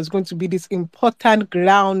like it was going to be this important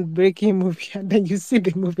groundbreaking movie, and then you see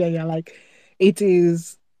the movie and you're like, it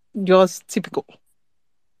is just typical.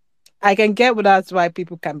 I can get that's why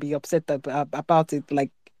people can be upset about it,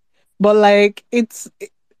 like, but like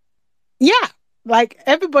yeah, like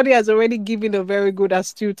everybody has already given a very good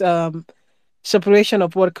astute separation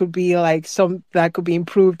of what could be like some that could be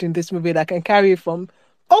improved in this movie, that can carry from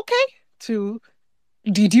okay to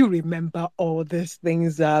did you remember all these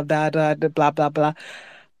things that the blah blah blah.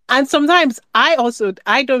 And sometimes I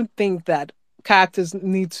don't think that characters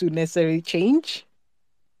need to necessarily change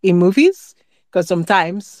in movies, because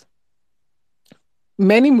sometimes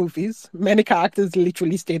many characters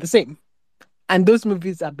literally stay the same, and those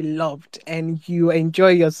movies are beloved and you enjoy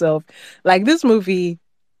yourself. Like this movie,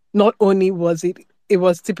 not only was it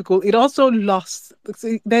was typical, it also lost.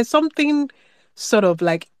 See, there's something sort of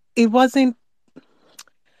like, it wasn't,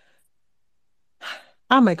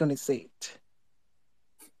 how am I going to say it?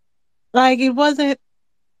 Like it wasn't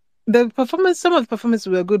the performance. Some of the performances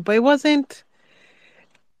were good, but it wasn't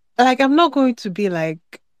like, I'm not going to be like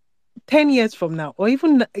 10 years from now, or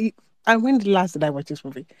even I when the last did I watch this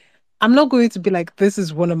movie? I'm not going to be like, this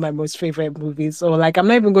is one of my most favorite movies, or like I'm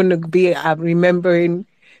not even going to be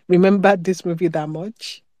remember this movie that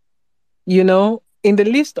much. You know, in the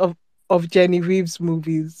list of Jenny Reeves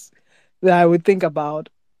movies that I would think about,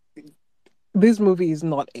 this movie is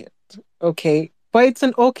not it. Okay. But it's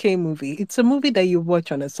an okay movie. It's a movie that you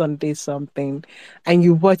watch on a Sunday something, and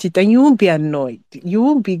you watch it and you won't be annoyed. You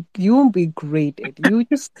won't be graded. You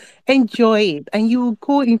just enjoy it, and you will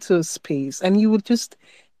go into a space and you will just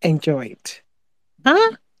enjoy it.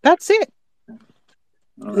 Huh? That's it.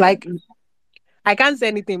 All right. Like, I can't say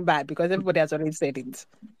anything bad because everybody has already said it.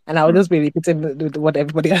 And I'll just be repeating what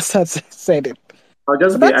everybody else has said it. I'll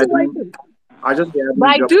just But be that's what I adding. think. I'll just be But adding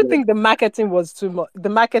I do dropping. think the marketing was too much. The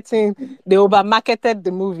marketing, they over marketed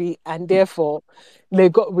the movie, and therefore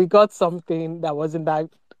we got something that wasn't that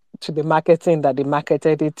to the marketing that they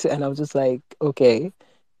marketed it. And I was just like, okay.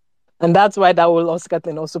 And that's why that whole Oscar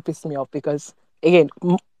thing also pissed me off, because again,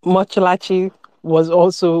 Mochalachi was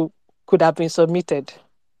also could have been submitted.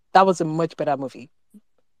 That was a much better movie.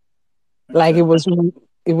 Like Okay.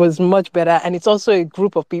 it was much better, and it's also a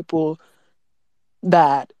group of people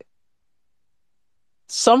that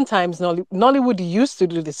sometimes Nollywood used to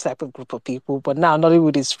do this type of group of people, but now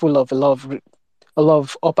Nollywood is full of a lot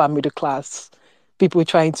of upper middle class people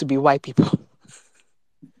trying to be white people.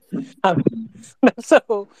 Um,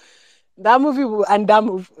 so that movie and that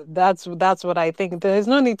move that's what I think. There is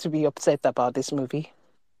no need to be upset about this movie.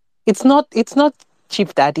 It's not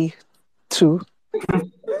Chief Daddy 2.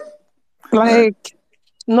 All right. Like,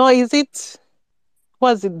 no, is it?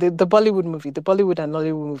 Was it the Bollywood movie, the Bollywood and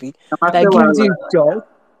Nollywood movie that gives you joy?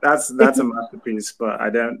 That's a masterpiece, but I Yeah,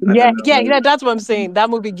 don't know. yeah, yeah. That's what I'm saying. That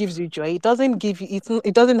movie gives you joy. It doesn't give you.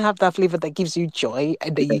 It doesn't have that flavor that gives you joy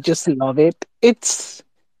and that you just love it. It's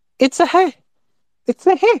a hey. It's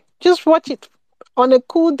a hey. Just watch it on a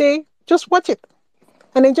cool day. Just watch it.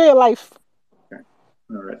 and enjoy your life. Okay.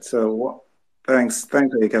 All right. So thanks,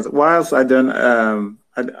 because whilst I don't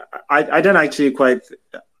I don't actually quite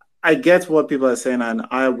I get what people are saying, and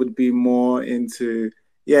I would be more into,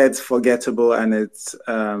 yeah, it's forgettable, and I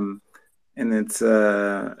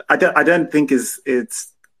don't think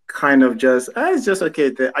it's kind of just it's just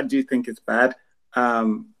okay. I do think it's bad,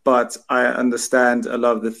 but I understand a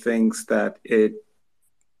lot of the things that it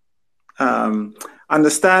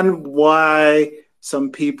understand why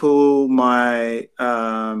some people might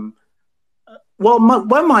what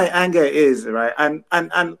my anger is, right, and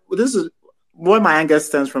this is where my anger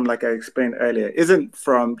stems from, like I explained earlier, isn't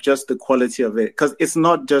from just the quality of it, because it's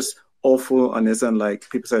not just awful on its own, like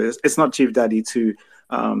people say. It's not Chief Daddy 2,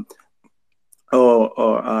 um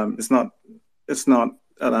or it's not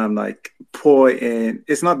like poor in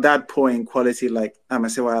it's not that poor in quality like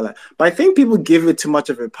Amasewala. But I think people give it too much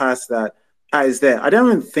of a pass that is there. I don't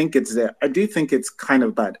even think it's there. I do think it's kind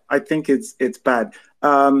of bad. I think it's bad.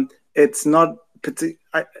 It's not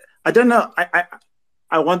I don't know.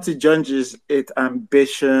 I want to judge it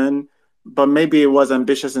ambition, but maybe it was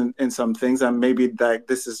ambitious in some things, and maybe that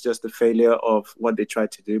this is just a failure of what they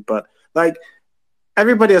tried to do. But like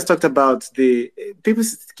everybody has talked about the people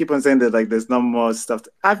keep on saying that like there's no more stuff.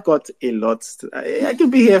 I've got a lot. I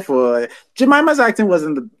could be here for Jemima's acting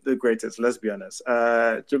wasn't the greatest. Let's be honest.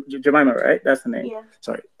 Jemima, right? That's the name. Yeah.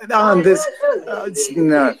 Sorry. On this,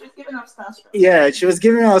 no. She was giving off starstruck. Yeah, she was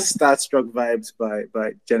giving us starstruck vibes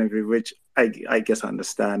by Genevieve, which I guess I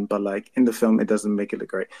understand, but like in the film, it doesn't make it look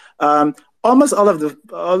great. Almost all of the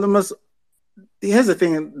almost here's the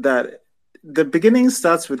thing that the beginning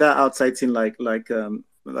starts with that outside scene, like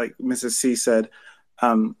Mrs. C said,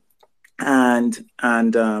 um, and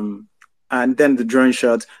then the drone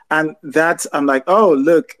shot, and that's I'm like, oh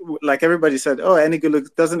look, like everybody said, oh Enigo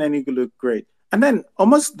look doesn't Enigo look great, and then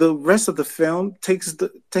almost the rest of the film takes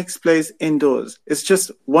place indoors. It's just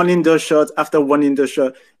one indoor shot after one indoor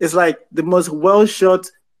shot. It's like the most well shot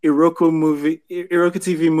Iroko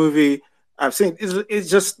TV movie I've seen. It's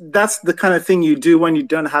just that's the kind of thing you do when you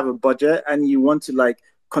don't have a budget and you want to like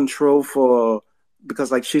control for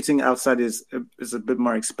because like shooting outside is a bit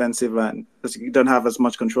more expensive and because you don't have as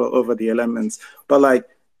much control over the elements. But like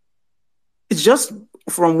it's just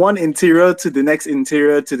from one interior to the next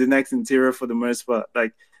interior to the next interior for the most part.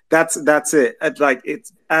 Like that's it. Like it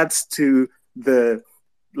adds to the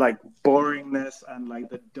like boringness and like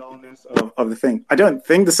the dullness of the thing. I don't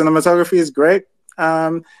think the cinematography is great.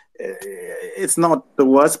 It's not the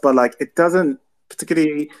worst, but like it doesn't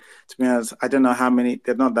particularly. To be honest, I don't know how many.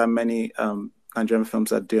 There's not that many Nigerian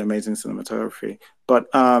films that do amazing cinematography. But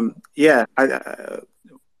yeah.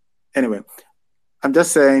 Anyway, I'm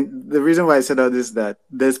just saying the reason why I said all this is that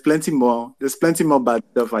there's plenty more. There's plenty more bad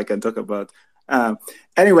stuff I can talk about.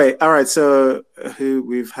 Anyway, all right. So who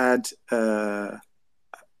we've had.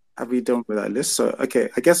 Have we done with that list? So okay,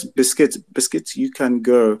 I guess biscuit, you can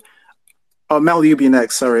go. Oh, Mel, you be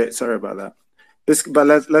next. Sorry about that.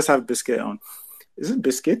 But let's have biscuit on. Is it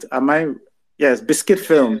biscuit? Am I? Yes, biscuit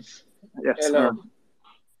film. Yes. Yes. Hello.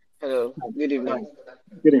 Hello. Good evening.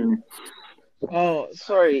 Good evening. Oh,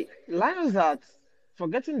 sorry. Lionheart,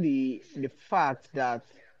 forgetting the fact that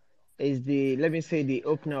is the let me say the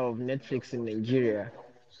opener of Netflix in Nigeria.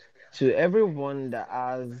 To everyone that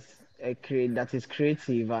has a create that is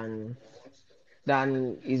creative and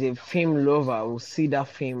then is a film lover will see that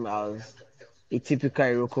film as a typical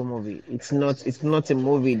Iroko movie. It's not a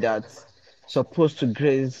movie that's supposed to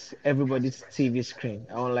grace everybody's TV screen.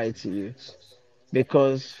 I won't lie to you.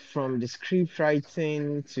 Because from the script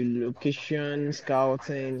writing to location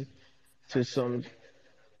scouting to some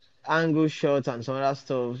angle shots and some other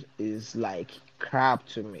stuff is like crap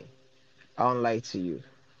to me. I won't lie to you.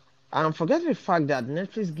 And forget the fact that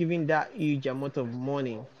Netflix giving that huge amount of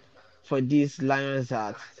money for these Lions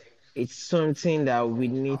that it's something that we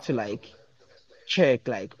need to like check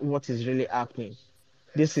like what is really happening.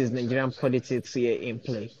 This is Nigerian politics here in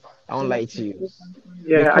play. I won't lie to you.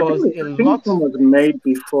 Yeah, Because a I think lot. the film was made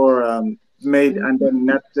before made and then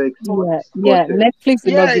Netflix Yeah, bought yeah. it. Netflix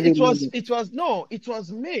did not Yeah, give it it was money. it was no, it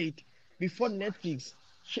was made before Netflix.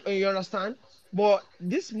 You understand? But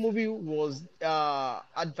this movie was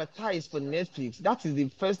advertised for Netflix. That is the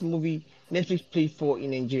first movie Netflix played for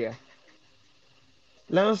in Nigeria.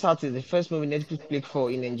 Lionheart is the first movie Netflix played for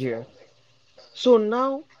in Nigeria. So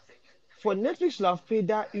now for Netflix to have paid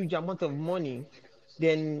that huge amount of money,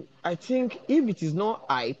 then I think if it is not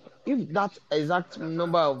hype, if that exact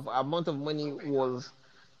number of amount of money was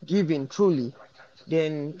given truly,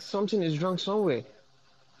 then something is wrong somewhere.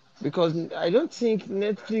 Because I don't think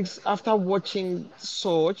Netflix, after watching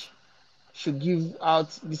such, should give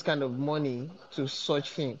out this kind of money to such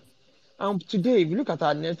film. Today, if you look at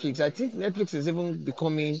our Netflix, I think Netflix is even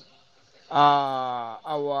becoming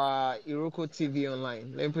our Iroko TV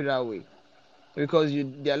online. Let me put it that way. Because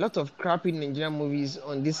there are a lot of crappy Nigerian movies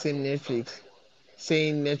on this same Netflix,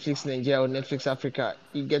 saying Netflix Nigeria or Netflix Africa.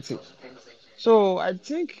 You get it. So I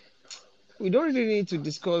think we don't really need to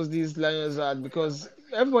discuss these Lions Art because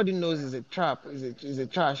everybody knows it's a trap, is a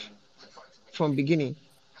trash from beginning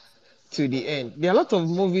to the end. There are a lot of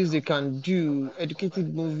movies they can do,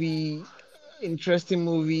 educated movie, interesting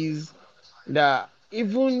movies that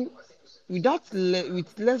even with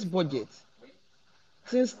less budget,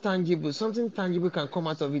 something tangible can come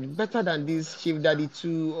out of it better than this Chief Daddy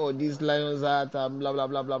 2 or this Lions Art, blah blah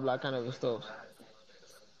blah blah blah kind of stuff.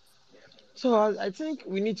 So I think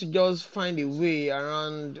we need to just find a way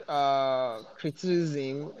around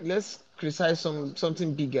criticism. Let's criticize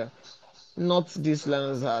something bigger, not this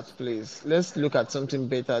Lions Art, please. Let's look at something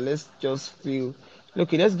better. Let's just feel,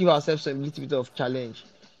 okay, let's give ourselves a little bit of challenge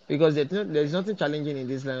because there's nothing challenging in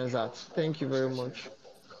this Lions Art. Thank you very much.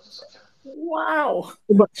 Wow.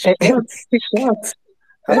 But, Shots. Shots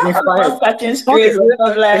have been fired.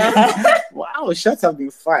 Wow, shots have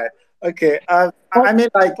been fired. Okay. I mean,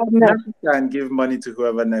 like, Netflix can give money to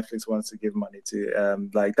whoever Netflix wants to give money to.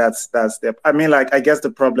 Like that's the. I mean, like, I guess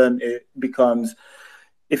the problem it becomes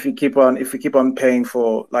if you keep on paying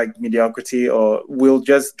for like mediocrity, or we'll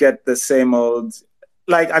just get the same old.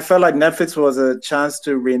 Like, I felt like Netflix was a chance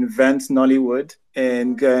to reinvent Nollywood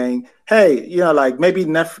and going, hey, like maybe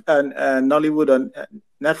Nollywood on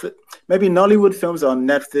Netflix, maybe Nollywood films on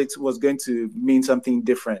Netflix was going to mean something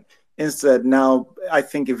different. Instead, now I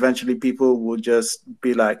think eventually people will just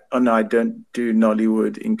be like, oh no, I don't do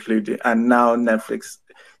Nollywood included, and now Netflix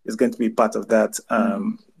is going to be part of that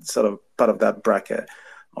sort of part of that bracket.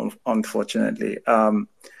 Unfortunately,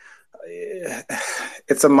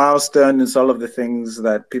 it's a milestone. It's all of the things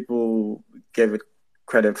that people gave it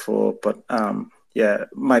credit for, but yeah,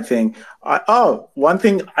 my thing. One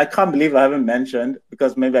thing I can't believe I haven't mentioned,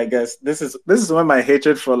 because maybe I guess this is when my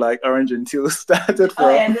hatred for like Orange and Teal started.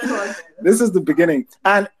 This is the beginning,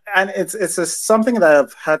 and it's something that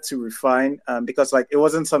I've had to refine because like it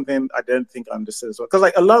wasn't something I didn't think I understood as well. Because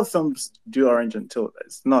like a lot of films do Orange and Teal.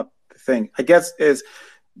 It's not the thing. I guess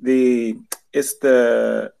the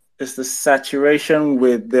it's the saturation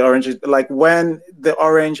with the orange, like when the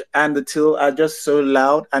orange and the teal are just so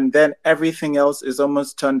loud, and then everything else is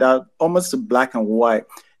almost turned out almost to black and white.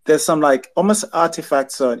 There's some like almost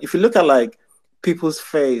artifacts on. If you look at like people's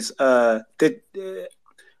face, I'm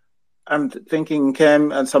thinking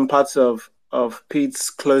Kem and some parts of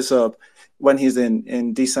Pete's close up when he's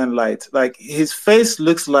in decent light. Like his face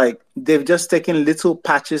looks like they've just taken little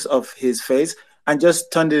patches of his face and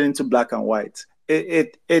just turned it into black and white.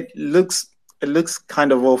 It looks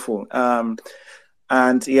kind of awful.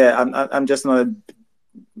 And yeah, I'm just not a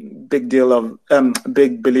big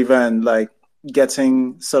believer in like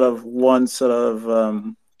getting sort of one sort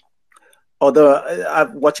of although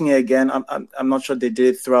I'm watching it again, I'm not sure they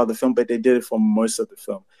did it throughout the film, but they did it for most of the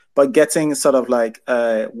film. But getting sort of like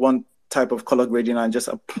one type of color grading and just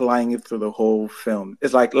applying it through the whole film,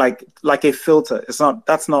 it's like a filter.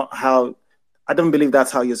 That's not how. I don't believe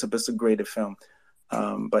that's how you're supposed to grade a film.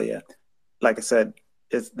 But yeah, like I said,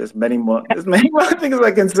 there's many more things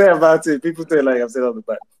I can say about it. People say like I've said all the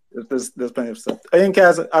bad. There's plenty of stuff.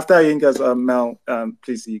 After Yinka's Mel,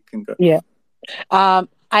 please you can go. Yeah.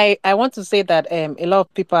 I want to say that a lot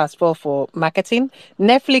of people ask for marketing.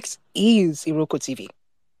 Netflix is Iroko TV.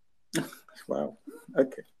 Wow.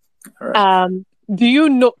 Okay. All right. Do you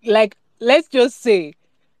know? Like, let's just say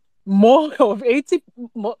more of 80%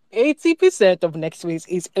 of Netflix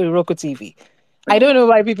is Iroko TV. I don't know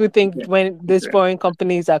why people think when these foreign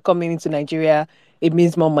companies are coming into Nigeria, it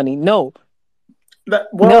means more money. No. Okay,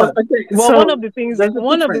 well, one of the things, there's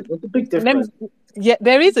a big difference. Yeah,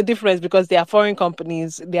 there is a difference because they are foreign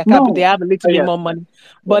companies. They have a little bit more money.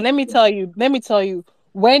 But let me tell you,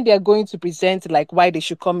 when they're going to present like why they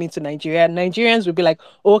should come into Nigeria, Nigerians will be like,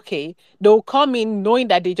 okay, they'll come in knowing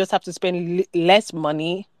that they just have to spend less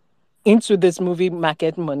money into this movie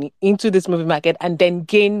market, and then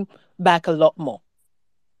gain back a lot more.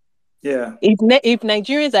 Yeah. If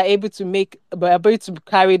Nigerians are able to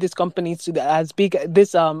carry this company to as big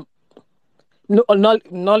this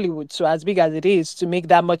Nollywood, so as big as it is, to make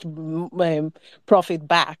that much profit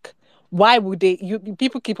back, why would they?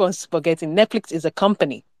 People keep on forgetting Netflix is a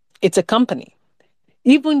company. It's a company.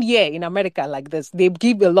 Even here in America, like this, they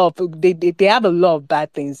give a lot of they have a lot of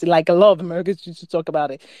bad things. Like a lot of Americans used to talk about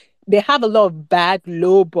it. They have a lot of bad,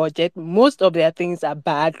 low budget. Most of their things are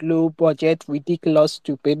bad, low budget, ridiculous,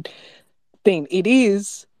 stupid. thing. It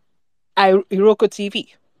is Iroko TV.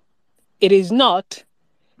 It is not.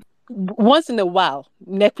 Once in a while,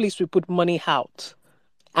 Netflix will put money out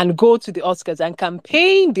and go to the Oscars and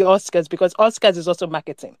campaign the Oscars, because Oscars is also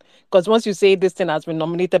marketing. Because once you say this thing has been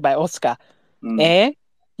nominated by Oscar,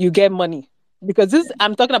 you get money. Because this,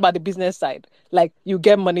 I'm talking about the business side. Like, you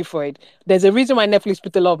get money for it. There's a reason why Netflix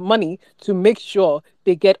put a lot of money to make sure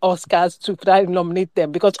they get Oscars to try to nominate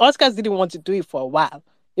them. Because Oscars didn't want to do it for a while.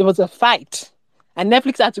 It was a fight. And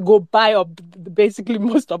Netflix had to go buy up basically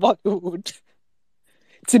most of Hollywood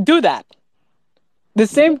to do that. The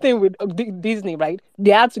same thing with Disney, right?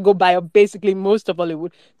 They had to go buy up basically most of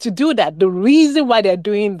Hollywood to do that. The reason why they're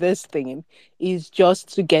doing this thing is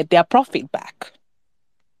just to get their profit back.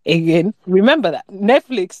 Again, remember that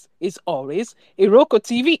Netflix is always Iroko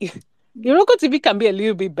TV. Iroko TV can be a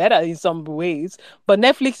little bit better in some ways, but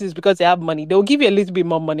Netflix is because they have money. They'll give you a little bit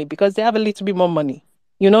more money because they have a little bit more money.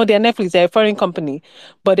 You know, they're Netflix, they're a foreign company,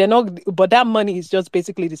 but they're not. But that money is just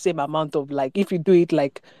basically the same amount of, like, if you do it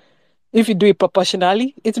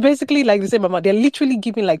proportionally, it's basically like the same amount. They're literally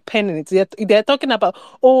giving like pennies. They're talking about,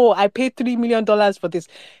 oh, I paid $3 million for this.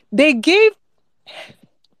 They gave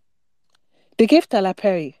Tyler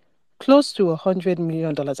Perry close to $100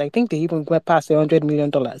 million. I think they even went past $100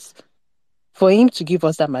 million for him to give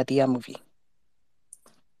us that Madea movie.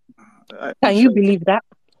 Can you believe that?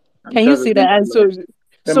 Can you see that?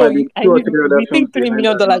 And so might be two or three other we films think $3 behind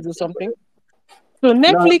million that. or something. So No,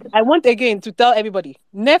 Netflix, I want again to tell everybody,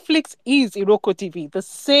 Netflix is Iroko TV, the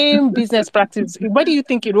same business practice. Where do you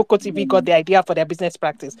think Iroko TV got the idea for their business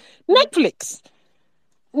practice? Netflix.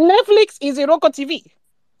 Netflix is Iroko TV.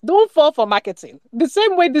 Don't fall for marketing. The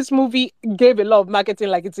same way this movie gave a lot of marketing,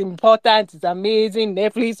 like it's important, it's amazing,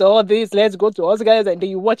 Netflix, all this, let's go to Oscars, and then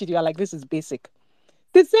you watch it, you're like, this is basic.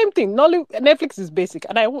 The same thing. Netflix is basic,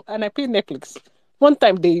 and I pay Netflix. One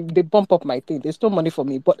time they bump up my thing. There's no money for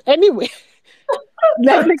me, but anyway,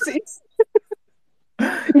 Netflix is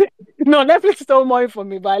no, Netflix stole money from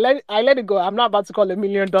me, but I let it go. I'm not about to call $1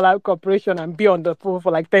 million corporation and be on the phone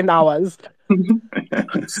for like 10 hours.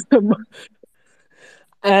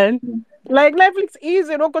 And like, Netflix is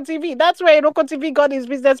Iroko TV. That's where Iroko TV got his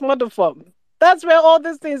business model from. That's where all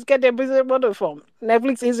these things get their business model from.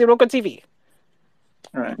 Netflix is Iroko TV.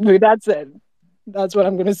 all right. With that said, that's what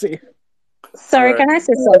I'm gonna say. Sorry, All right. can I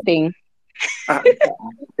say something? I,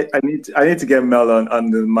 I need to get Mel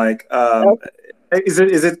on the mic. Is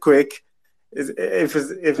it quick? If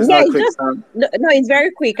it's Yeah, not it's quick, just no, it's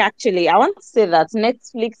very quick actually. I want to say that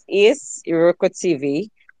Netflix is Iroko TV,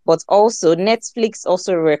 but also Netflix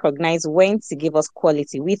also recognize when to give us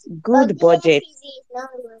quality with good budget.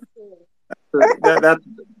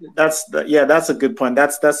 that yeah, that's a good point.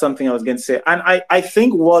 That's something I was going to say, and I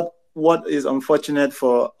think what is unfortunate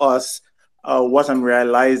for us, what I'm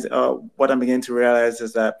beginning to realize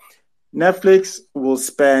is that Netflix will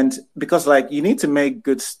spend, because like you need to make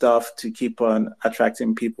good stuff to keep on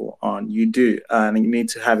attracting people on. You do, and you need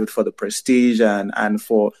to have it for the prestige and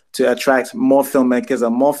for to attract more filmmakers,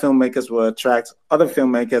 and more filmmakers will attract other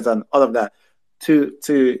filmmakers and all of that. To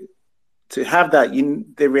have that,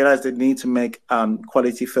 they realize they need to make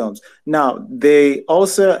quality films. Now, they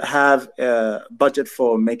also have a budget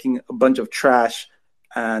for making a bunch of trash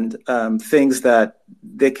and things that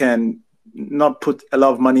they can not put a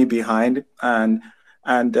lot of money behind, and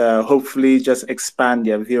hopefully just expand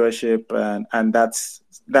their viewership, and that's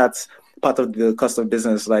part of the cost of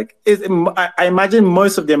business. Like, I imagine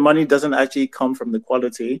most of their money doesn't actually come from the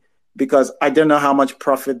quality, because I don't know how much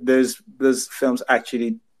profit those films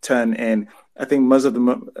actually turn in. I think most of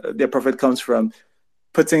their profit comes from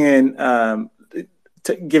putting in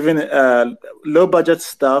giving low budget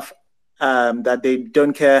stuff that they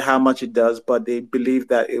don't care how much it does, but they believe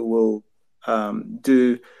that it will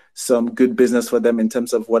do some good business for them in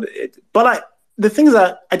terms of what it. But the things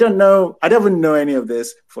that I don't know, I don't even know any of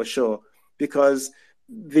this for sure, because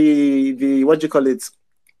the what do you call it?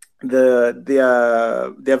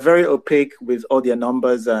 They're very opaque with all their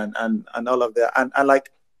numbers and all of that, and like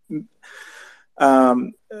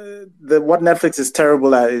what Netflix is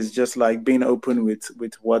terrible at is just like being open with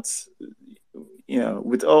what's,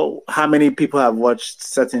 with how many people have watched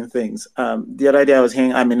certain things. The other day I was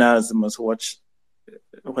hearing Amina is the most watched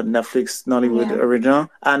Netflix Nollywood original,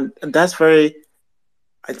 and it's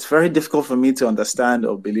very difficult for me to understand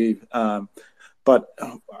or believe. But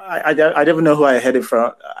I don't even know who I heard it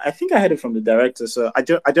from. I think I heard it from the director, so I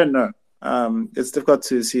don't know. It's difficult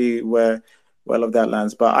to see where all of that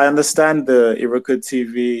lands, but I understand the Iroko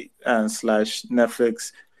TV /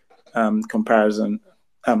 Netflix comparison.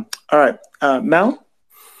 All right, Mel.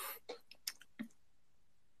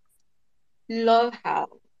 Love how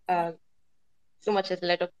so much has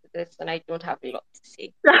led up to this, and I don't have a lot to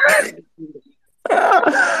say.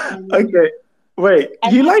 Um, Okay, wait. I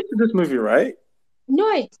You liked this movie, right?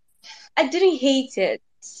 no, I didn't hate it.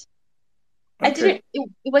 I Okay. didn't.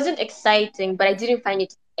 It wasn't exciting, but I didn't find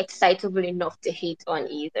it excitable enough to hate on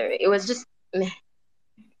either. It was just meh.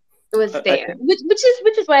 It was I there,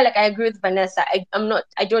 which is why, like, I agree with Vanessa. I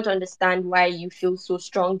don't understand why you feel so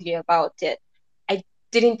strongly about it. I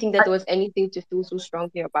didn't think that there was anything to feel so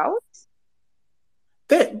strongly about.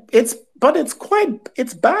 It's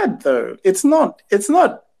bad though. It's not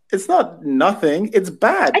nothing. It's I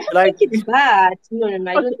bad. don't Like think it's bad. No, I don't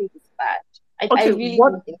okay, think it's bad. I okay, really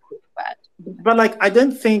what don't think it's bad. but like I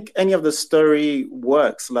don't think any of the story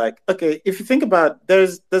works. Like, okay, if you think about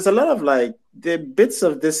there's a lot of like the bits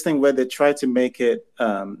of this thing where they try to make it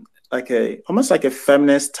like a almost like a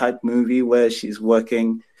feminist type movie where she's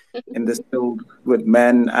working in this field with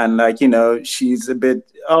men and like, she's a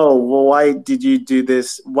bit, oh, well, why did you do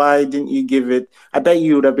this? Why didn't you give it? I bet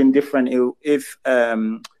you would have been different if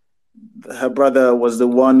her brother was the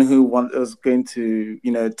one who was going to,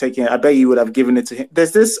 take it. I bet you would have given it to him.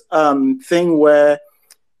 There's this thing where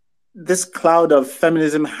this cloud of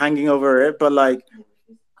feminism hanging over it, but like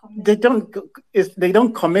they don't they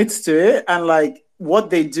don't commit to it, and like what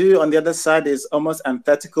they do on the other side is almost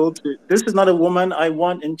antithetical to this is not a woman I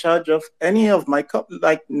want in charge of any of my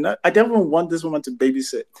like no, I don't even want this woman to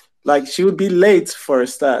babysit. Like she would be late for a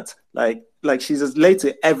start. Like she's as late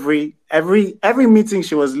to every meeting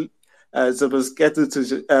she was supposed scheduled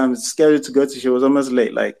to go to. She was almost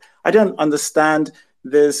late. Like I don't understand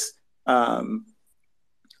this. I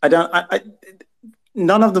don't.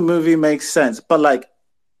 None of the movie makes sense. But like,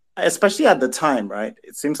 especially at the time, right?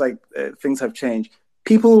 It seems like things have changed.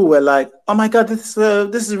 People were like, "Oh my god, this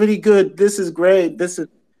is really good. This is great. This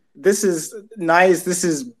is nice. This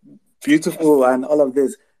is beautiful, and all of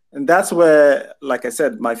this." And that's where, like I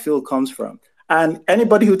said, my feel comes from. And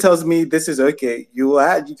anybody who tells me this is okay,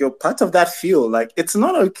 you're part of that feel. Like it's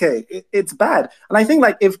not okay. It's bad. And I think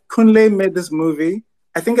like if Kunle made this movie,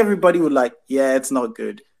 I think everybody would like, yeah, it's not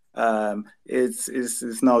good.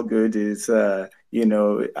 It's not good.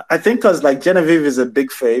 I think because like Genevieve is a big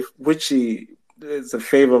fave, which she is a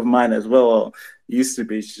fave of mine as well. Or used to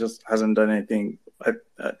be. She just hasn't done anything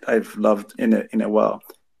I've loved in a while.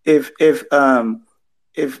 If if um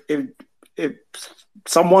if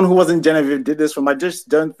someone who wasn't Genevieve did this film, I just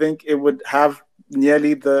don't think it would have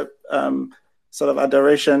nearly the sort of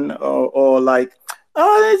adoration or like,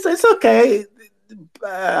 oh, it's okay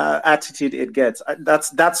attitude it gets.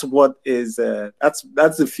 That's what is that's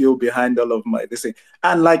the fuel behind all of my this thing.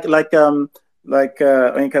 And like Onika's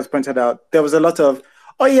pointed out, there was a lot of,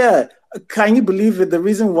 oh yeah, can you believe it? The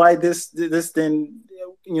reason why this thing,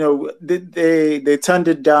 they turned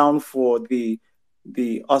it down for the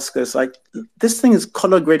Oscars. Like this thing is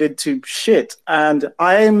color graded to shit, and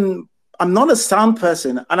I'm not a sound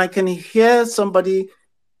person, and I can hear somebody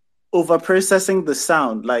over processing the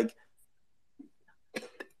sound. Like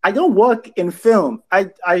I don't work in film.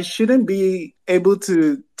 I shouldn't be able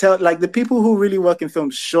to tell, like the people who really work in film,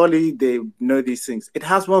 surely they know these things. It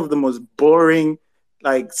has one of the most boring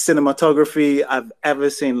like cinematography I've ever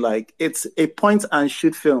seen. Like it's a point and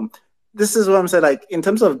shoot film. This is what I'm saying. Like in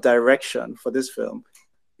terms of direction for this film,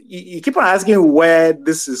 you keep on asking where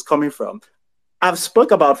this is coming from. I've spoke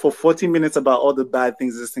about for 40 minutes about all the bad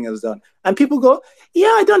things this thing has done. And people go, yeah,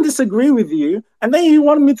 I don't disagree with you. And then you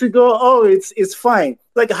want me to go, oh, it's fine.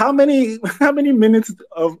 Like how many how many minutes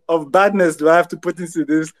of badness do I have to put into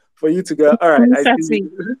this for you to go, all right, I see.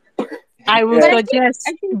 Sassy. I will But Yeah. I suggest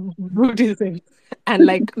think Buddhism and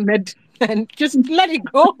like and just let it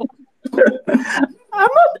go.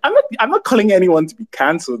 I'm not calling anyone to be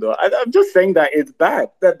cancelled though. I'm just saying that it's bad.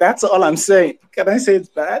 That's all I'm saying. Can I say it's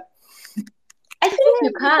bad? I think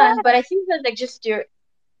you can, but I think that like just your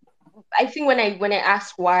I think when I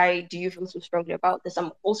ask why do you feel so strongly about this,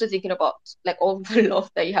 I'm also thinking about like all the love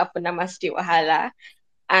that you have for Namaste Wahala.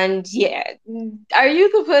 And yeah, are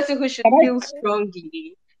you the person who should feel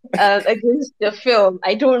strongly against the film?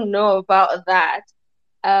 I don't know about that.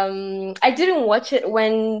 I didn't watch it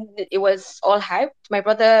when it was all hyped. My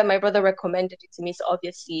brother recommended it to me, so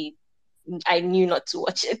obviously I knew not to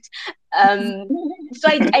watch it. So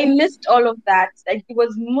I missed all of that. Like it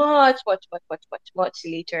was much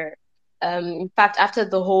later. In fact, after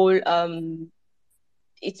the whole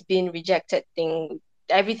it's been rejected thing,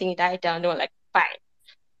 everything died down. They were like,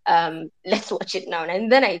 fine, let's watch it now.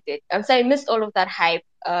 And then I did. So I missed all of that hype.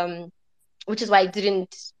 Which is why I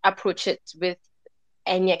didn't approach it with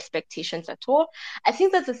any expectations at all. I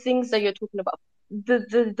think that the things that you're talking about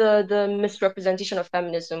the misrepresentation of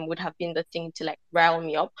feminism would have been the thing to like rile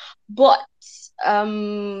me up. But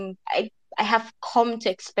I have come to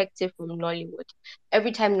expect it from Nollywood.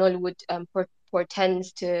 Every time Nollywood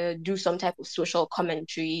portends to do some type of social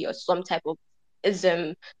commentary or some type of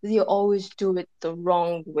ism, they always do it the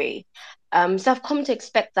wrong way. So I've come to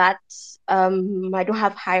expect that. I don't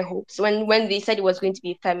have high hopes. When they said it was going to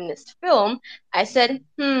be a feminist film, I said,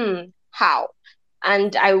 how?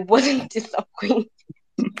 And I wasn't disappointed.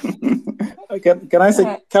 Can I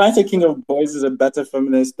say King of Boys is a better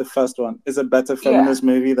feminist? The first one is a better feminist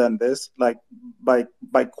movie than this, like by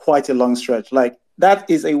quite a long stretch. Like that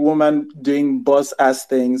is a woman doing boss ass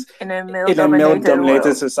things in a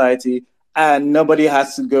male-dominated society, and nobody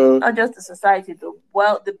has to go. Not just the society, the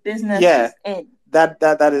business is in.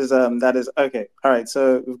 That is okay. All right,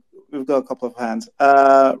 so we've got a couple of hands.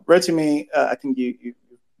 Rotimi, I think you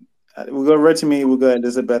we'll go Rotimi, we'll go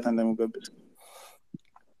Elizabeth, and then we'll go.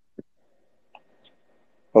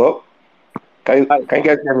 Hello? Can you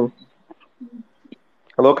guys hear me?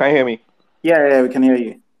 Hello, can you hear me? Yeah, we can hear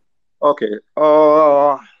you. Okay.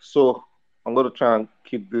 So I'm gonna try and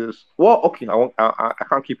keep this. Well, okay. I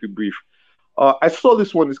can't keep it brief. I saw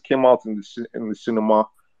this when this came out in the cinema,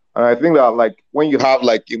 and I think that like when you have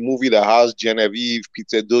like a movie that has Genevieve,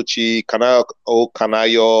 Peter Dochi,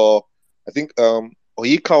 Kanayo, I think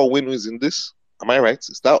Oyinka Onwenu is in this. Am I right?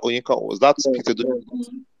 Is that Oyinka? Was that Peter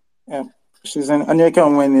Dochi? Yeah. She's in Anyeka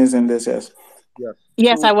Onwenu is in this, yes.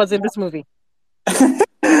 Yes, I was in this movie.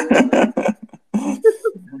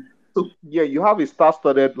 So yeah, you have a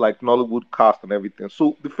star-studded like Nollywood cast and everything.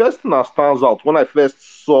 So the first thing that stands out when I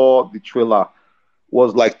first saw the trailer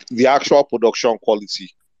was like the actual production quality,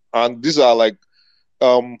 and these are like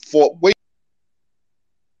for when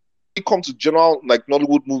it comes to general like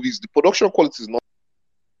Nollywood movies, the production quality is not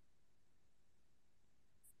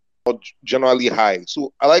generally high.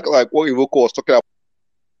 So I like what Iroko was talking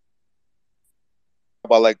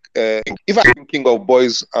about like if I think King of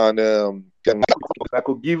Boys and I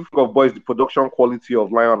could give King of Boys the production quality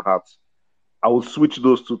of Lionheart, I would switch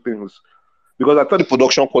those two things because I thought the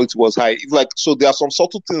production quality was high. It's like so there are some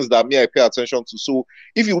subtle things that I pay attention to. So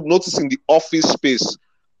if you notice in the office space,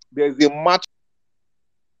 there's a match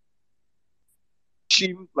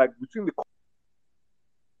like between the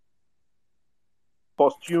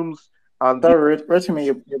costumes and sorry, Rotimi,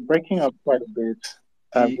 you're breaking up quite a bit.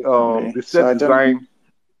 The set design.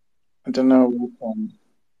 I don't know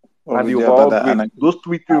what and we the do overall about that. grade. Those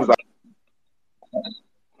three things are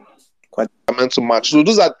quite meant to match. So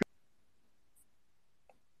those are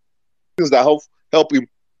things that help him.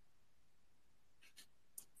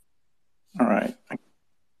 All right.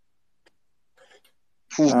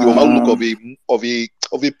 Improve the overall look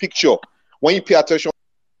of a picture. When you pay attention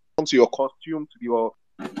to your costume, to your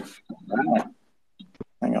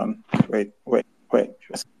hang on. Wait.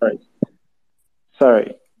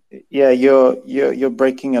 Sorry. Yeah, you're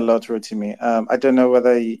breaking a lot, Rotimi. I don't know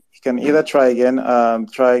whether you can either try again,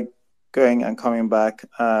 try going and coming back,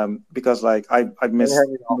 because like I missed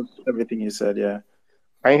everything you said. Yeah.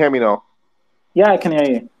 Can you hear me now? Yeah, I can hear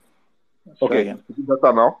you. Okay. Is it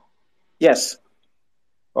better now? Yes.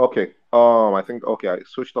 Okay. I think I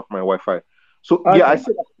switched off my Wi-Fi. So okay. I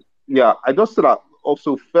just said that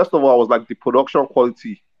also. First of all, I was like the production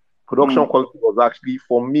quality. Production quality was actually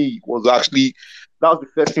for me that was the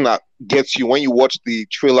first thing that gets you when you watch the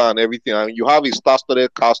trailer and everything, and you have a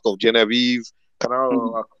star-studded cast of Genevieve,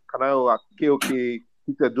 Kanayo, KOK,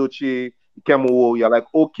 Peter Doche, Ikemo. You're like,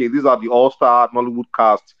 okay, these are the all-star Nollywood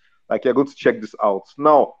cast. Like you're going to check this out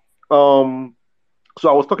now. So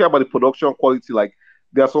I was talking about the production quality. Like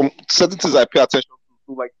there are some certain things I pay attention to.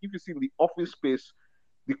 So like if you see in the office space,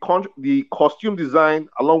 the costume design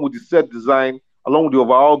along with the set design, along with the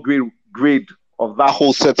overall grade of that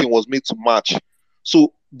whole setting was made to match.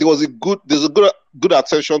 So there's a good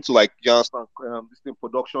attention to like you understand this thing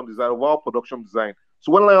production design, overall production design.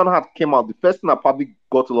 So when Lionheart came out, the first thing that probably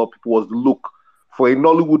got a lot of people was the look for a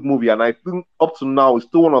Nollywood movie, and I think up to now it's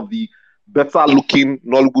still one of the better looking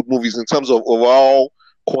Nollywood movies in terms of overall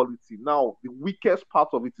quality. Now the weakest part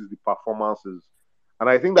of it is the performances, and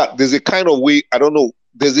I think that there's a kind of way I don't know.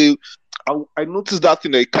 I noticed that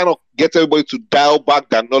thing. It kind of gets everybody to dial back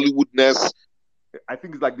that Nollywoodness. I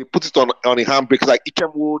think it's like they put it on a handbrake. It's like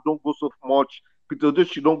Ikemwo don't go so much, Peter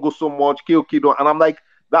Odochi don't go so much, KOK don't, and I'm like,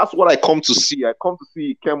 that's what I come to see. I come to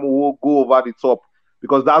see Ikemwo go over the top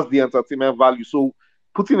because that's the entertainment value. So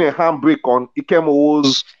putting a handbrake on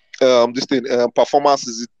Ikemwo's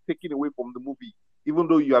performances is taking away from the movie. Even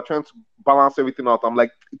though you are trying to balance everything out, I'm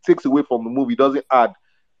like, it takes away from the movie, it doesn't add.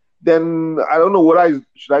 Then I don't know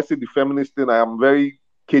should I say the feminist thing. I am very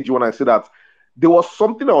cagey when I say that there was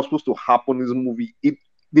something that was supposed to happen in this movie.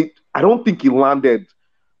 I don't think it landed.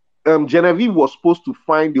 Genevieve was supposed to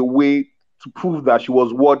find a way to prove that she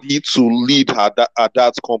was worthy to lead her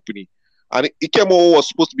dad's company. And Ikemo was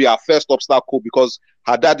supposed to be her first obstacle because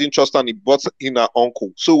her dad didn't trust her and he brought in her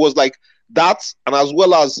uncle. So it was like that, and as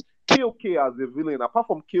well as KOK as a villain, apart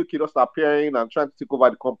from KOK just appearing and trying to take over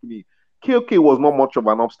the company, KOK was not much of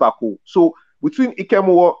an obstacle. So between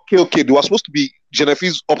Ikemo and KOK, there were supposed to be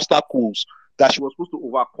Genevieve's obstacles that she was supposed to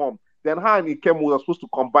overcome. Then her and Ikemo were supposed to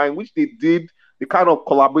combine, which they did. They kind of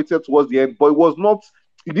collaborated towards the end, but it was not,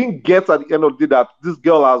 you didn't get at the end of the day that this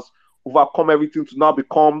girl has overcome everything to now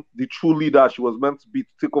become the true leader she was meant to be to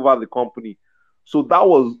take over the company. So that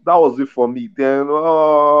was it for me. Then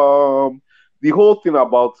the whole thing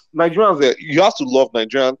about Nigerians, you have to love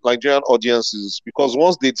Nigerian audiences, because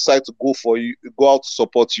once they decide to go for you, go out to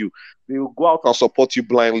support you, they will go out and support you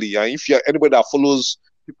blindly. And if you're anybody that follows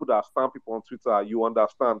people that stamp people on Twitter, you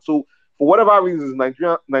understand. So for whatever reasons,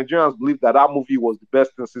 Nigerians believe that movie was the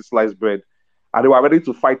best thing since sliced bread. And they were ready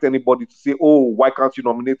to fight anybody to say, oh, why can't you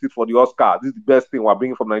nominate it for the Oscar? This is the best thing we're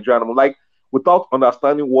bringing from Nigeria. And I'm like, without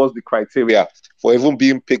understanding what's the criteria for even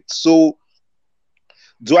being picked. So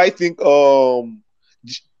do I think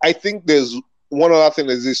I think there's one other thing.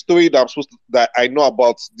 There's a story that I know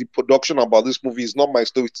about the production about this movie. Is not my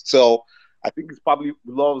story to tell. I think it's probably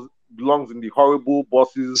belongs in the horrible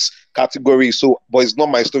bosses category. So, but it's not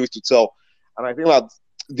my story to tell. And I think that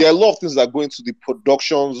there are a lot of things that go into the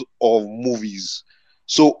productions of movies.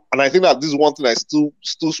 So, and I think that this is one thing I still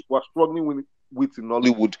was struggling with in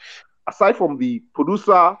Hollywood. Aside from the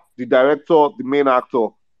producer, the director, the main actor,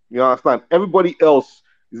 you understand, everybody else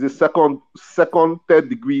is a second, third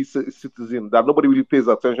degree citizen that nobody really pays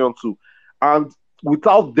attention to. And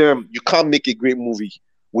without them, you can't make a great movie.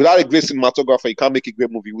 Without a great cinematographer, you can't make a great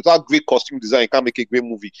movie. Without great costume design, you can't make a great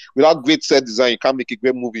movie. Without great set design, you can't make a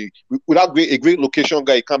great movie. Without a great location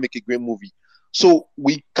guy, you can't make a great movie. So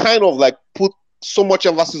we kind of like put so much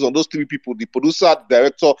emphasis on those three people, the producer, the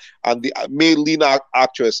director, and the main lead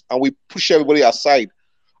actress, and we push everybody aside.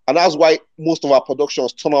 And that's why most of our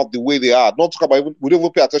productions turn out the way they are. Not talk about we don't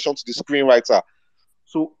even pay attention to the screenwriter.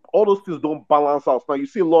 So all those things don't balance out. Now you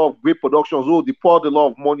see a lot of great productions. Oh, they poured a lot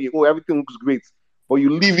of money. Oh, everything looks great. But you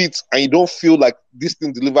leave it and you don't feel like this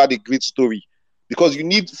thing delivered a great story. Because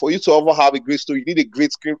for you to ever have a great story, you need a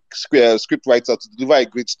great script writer to deliver a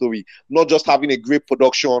great story, not just having a great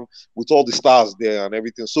production with all the stars there and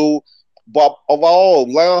everything. So, but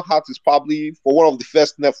overall, Lionheart is probably for one of the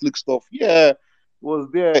first Netflix stuff. Yeah, it was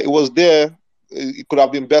there. It was there. It could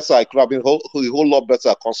have been better. It could have been a whole lot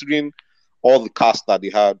better considering all the cast that they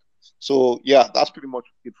had. So yeah, that's pretty much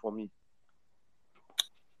it for me.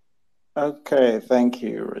 Okay, thank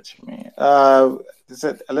you, Richie. Is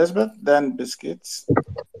it Elizabeth? Then Biscuits.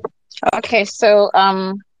 Okay, so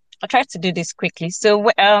I'll try to do this quickly. So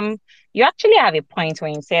you actually have a point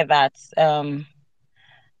when you say that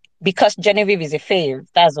because Genevieve is a fave,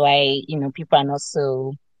 that's why people are not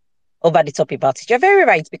so over the top about it. You're very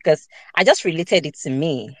right, because I just related it to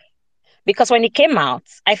me. Because when it came out,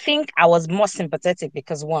 I think I was more sympathetic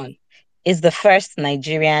because one, it's the first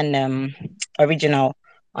Nigerian original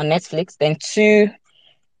on Netflix. Then two,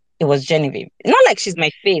 it was Genevieve. Not like she's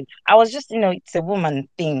my fave. I was just, it's a woman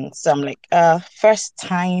thing. So I'm like, first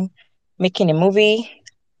time making a movie.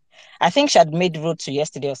 I think she had made Road to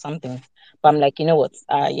Yesterday or something. But I'm like, you know what?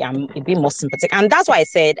 Yeah, I'm a bit more sympathetic. And that's why I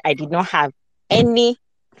said I did not have any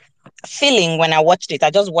feeling when I watched it.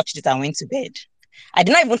 I just watched it and went to bed. I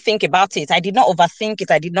did not even think about it. I did not overthink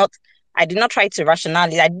it. I did not try to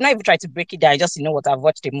rationalize. I did not even try to break it down. I just, what, I've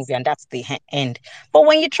watched the movie and that's the end. But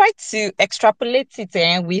when you try to extrapolate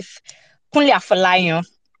it with Kunle Afolayan,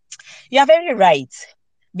 you are very right.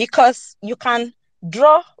 Because you can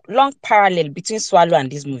draw long parallel between Swallow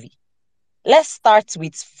and this movie. Let's start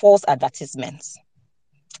with false advertisements.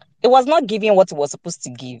 It was not giving what it was supposed to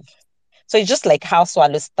give. So it's just like how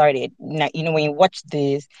Swallow started. When you watch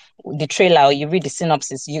the trailer or you read the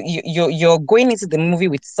synopsis, you're going into the movie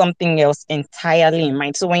with something else entirely in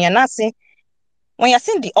mind. So when you're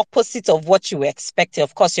seeing the opposite of what you were expecting,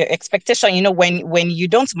 of course, your expectation, when you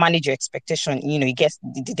don't manage your expectation, it gets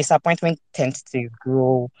the disappointment tends to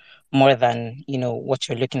grow more than what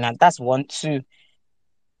you're looking at. That's one. Two.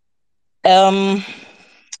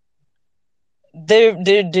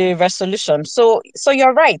 The resolution. So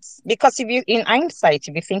you're right, because if you, in hindsight,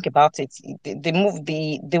 if you think about it,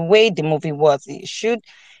 the way the movie was, it should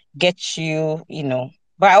get you,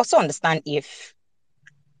 but I also understand if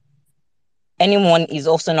anyone is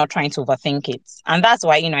also not trying to overthink it, and that's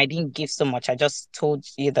why I didn't give so much. I just told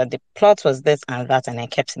you that the plot was this and that, and I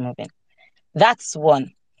kept moving. That's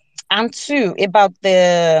one. And two, about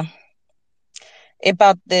the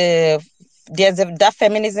that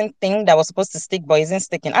feminism thing that was supposed to stick but isn't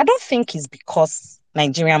sticking. I don't think it's because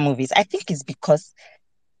Nigerian movies. I think it's because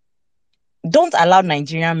don't allow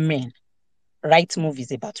Nigerian men write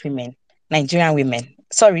movies about women, Nigerian women.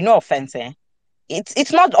 Sorry, no offense, eh?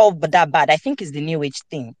 It's not all but that bad. I think it's the new age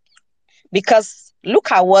thing. Because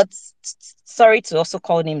look at what, sorry to also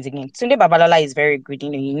call names again. Tunde Babalola is very good.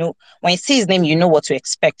 When you see his name, you know what to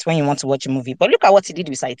expect when you want to watch a movie. But look at what he did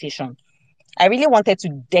with Citation. I really wanted to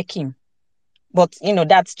deck him. But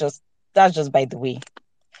that's just by the way.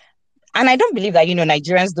 And I don't believe that,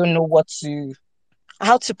 Nigerians don't know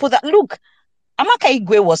how to put that. Look, Amaka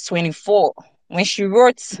Igwe was 24 when she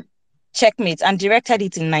wrote Checkmate and directed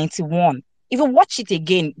it in 91. If you watch it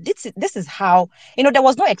again, this is how, there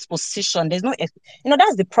was no exposition. There's no,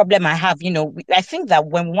 that's the problem I have. I think that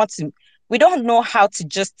when we don't know how to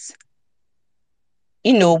just,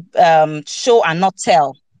 show and not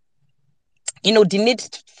tell. The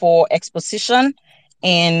need for exposition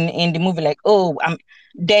in the movie, like,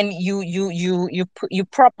 then you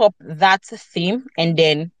prop up that theme, and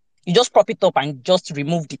then you just prop it up and just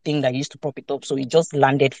remove the thing that used to prop it up, so it just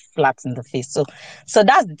landed flat in the face. So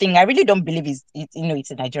that's the thing. I really don't believe it's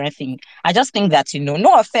a Nigerian thing. I just think that,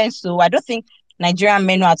 no offense, so I don't think Nigerian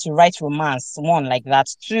men know how to write romance, one, like that.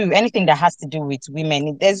 Two, anything that has to do with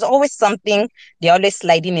women, there's always something they're always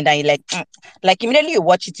sliding in that you like. Like immediately you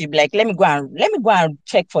watch it, you be like, let me go and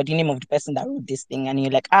check for the name of the person that wrote this thing, and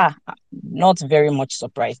you're like, not very much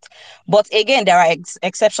surprised. But again, there are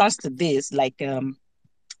exceptions to this. Like,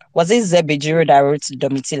 was it Zebejiro that wrote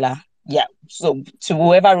Domitila? Yeah. So to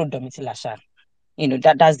whoever wrote Domitila,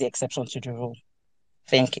 that's the exception to the rule.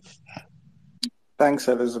 Thank you. Thanks,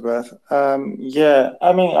 Elizabeth. Yeah,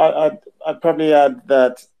 I mean, I'd probably add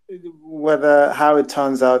that how it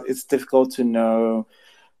turns out, it's difficult to know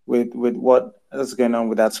with what is going on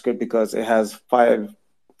with that script, because it has five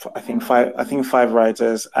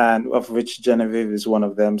writers, and of which Genevieve is one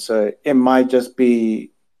of them. So it might just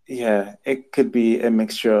be, it could be a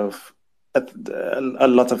mixture of a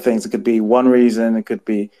lot of things. It could be one reason, it could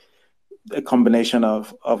be a combination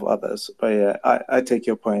of others. But yeah, I take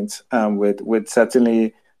your point, with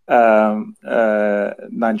certainly Nigerian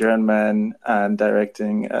men and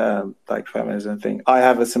directing, like feminism thing. I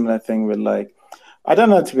have a similar thing with, like, I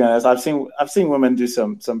don't know, to be honest. I've seen women do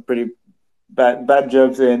some pretty bad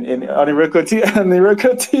jobs on Iroko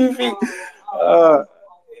TV.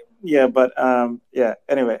 Yeah, but yeah.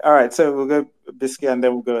 Anyway, all right. So we'll go Biscuit and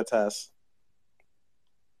then we'll go to Tass.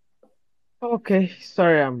 Okay,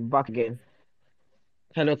 sorry, I'm back again.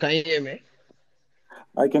 Hello, can you hear me?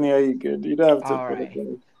 I can hear you good. You don't have to All right.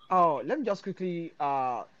 apologize. Oh, let me just quickly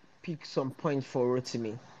pick some points for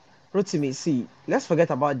Rotimi. Rotimi, see, let's forget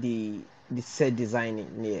about the set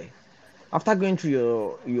designing here. After going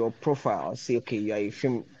through your profile, say, okay, you are a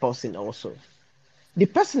film person also. The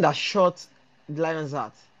person that shot the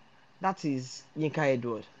Lionheart, that is Yinka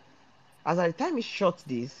Edward. As at the time he shot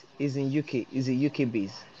this, is in UK, is a UK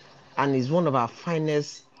base, and is one of our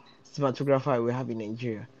finest cinematographer we have in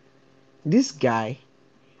Nigeria. This guy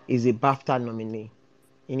is a BAFTA nominee.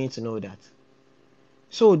 You need to know that.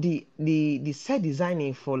 So the set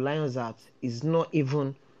designing for Lionheart is not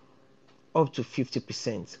even up to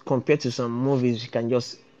 50% compared to some movies you can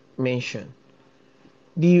just mention.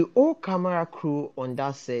 The whole camera crew on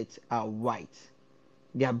that set are white.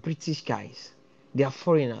 They are British guys. They are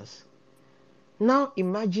foreigners. Now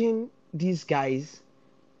imagine these guys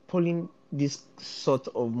pulling this sort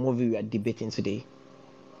of movie we are debating today.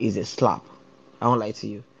 Is a slap. I won't lie to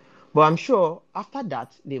you. But I'm sure after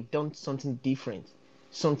that, they've done something different,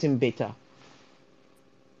 something better.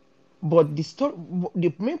 But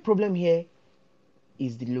the main problem here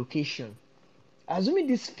is the location. Assuming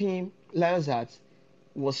this film, Lionheart,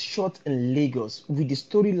 was shot in Lagos with the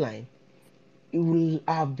storyline, it will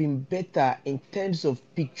have been better in terms of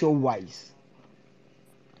picture-wise.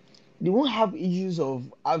 They won't have issues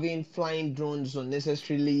of having flying drones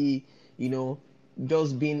unnecessarily,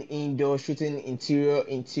 just being indoor, shooting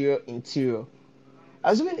interior.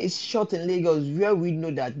 Assuming it's shot in Lagos, where we know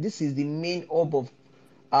that this is the main hub of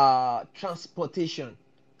transportation,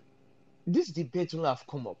 this debate will have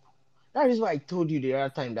come up. That is why I told you the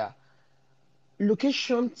other time that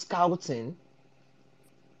location scouting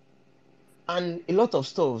and a lot of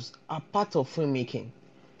stuffs are part of filmmaking.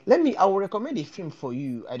 I will recommend a film for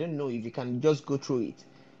you. I don't know if you can just go through it.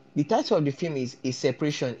 The title of the film is A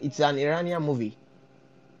Separation. It's an Iranian movie.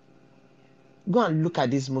 Go and look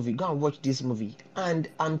at this movie. Go and watch this movie. And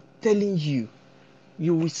I'm telling you,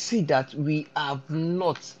 you will see that we have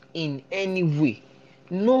not in any way,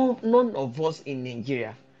 none of us in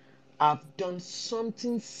Nigeria have done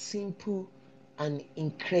something simple and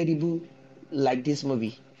incredible like this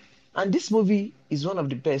movie. And this movie is one of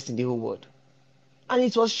the best in the whole world. And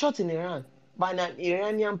it was shot in Iran by an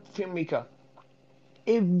Iranian filmmaker.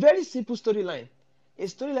 A very simple storyline. A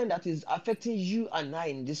storyline that is affecting you and I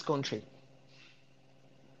in this country.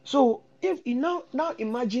 So if you now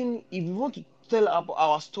imagine if we want to tell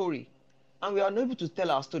our story and we are not able to tell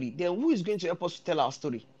our story, then who is going to help us to tell our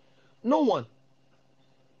story? No one.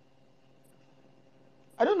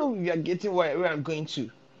 I don't know if you are getting where I'm going to.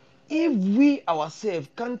 If we ourselves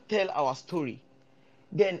can't tell our story,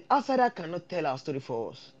 then outsider cannot tell our story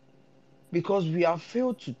for us because we have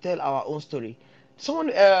failed to tell our own story. Someone,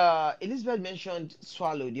 Elizabeth mentioned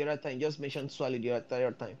Swallow the other time. Just mentioned Swallow the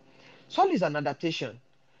other time. Swallow is an adaptation.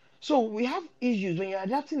 So we have issues when you're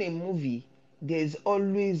adapting a movie. There's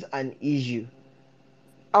always an issue.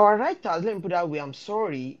 Our writers, let me put that way. I'm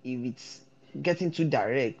sorry if it's getting too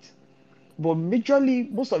direct, but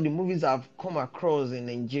majorly most of the movies I've come across in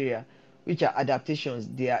Nigeria, which are adaptations,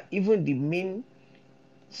 they are even the main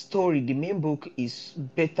story, the main book is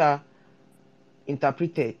better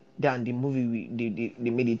interpreted than the movie they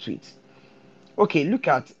made it with. Okay, look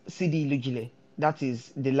at CD Lujile. That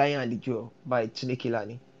is The Lion and the Jewel by Tunde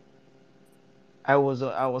Lani. I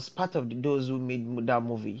was part of those who made that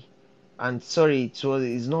movie, and sorry, it's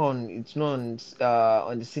not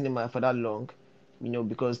on the cinema for that long,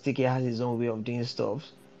 because TK has his own way of doing stuff.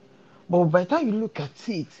 But by the time you look at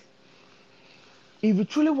it, if you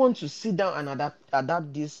truly want to sit down and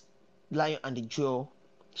adapt this Lion and the Jewel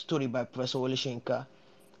story by Professor Wole Soyinka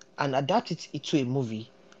and adapt it into a movie,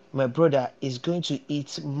 my brother is going to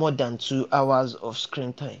eat more than 2 hours of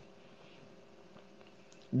screen time.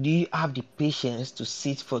 Do you have the patience to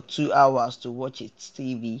sit for 2 hours to watch it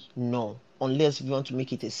TV? No, unless you want to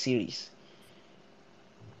make it a series.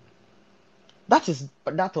 Let's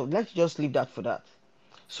just leave that for that.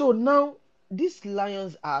 So now, this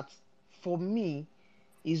Lionheart, for me,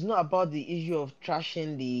 is not about the issue of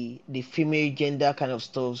trashing the female gender kind of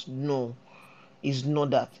stuff. No, it's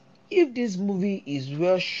not that. If this movie is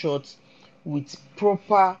well shot with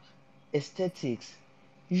proper aesthetics,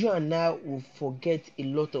 you and I will forget a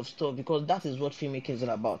lot of stuff because that is what filmmaking is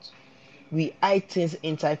all about. We hide things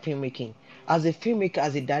inside filmmaking. As a filmmaker,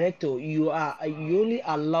 as a director, you only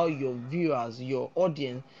allow your viewers, your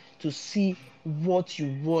audience, to see what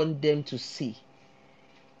you want them to see.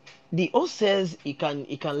 The host says he can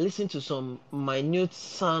listen to some minute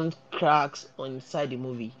sound cracks inside the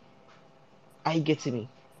movie. Are you getting me?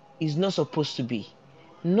 It's not supposed to be.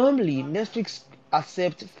 Normally, Netflix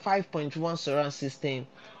accept 5.1 surround system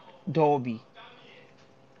Dolby.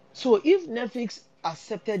 So if Netflix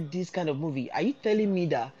accepted this kind of movie, are you telling me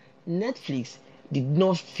that Netflix did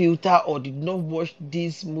not filter or did not watch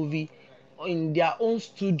this movie in their own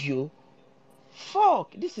studio?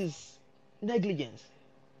 Fuck, this is negligence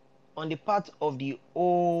on the part of the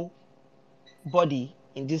whole body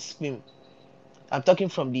in this film. I'm talking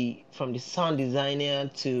from the sound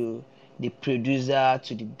designer to the producer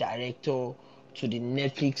to the director to the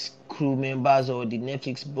Netflix crew members or the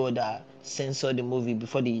Netflix board that censor the movie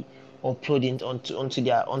before they upload it onto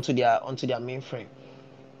their mainframe.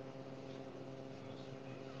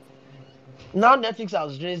 Now Netflix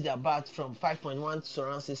has raised their bat from 5.1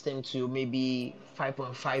 surround system to maybe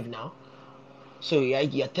 5.5 now. So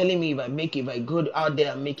you're telling me if I go out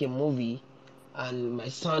there and make a movie and my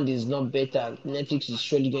sound is not better, Netflix is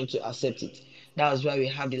surely going to accept it. That's why we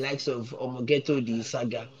have the likes of Omogeto the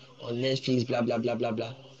Saga on Netflix, blah blah blah blah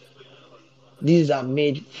blah. These are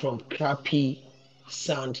made from crappy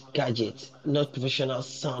sound gadgets, not professional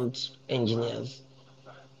sound engineers.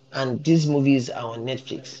 And these movies are on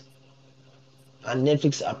Netflix. And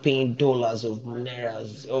Netflix are paying dollars of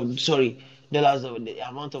nairas, dollars of the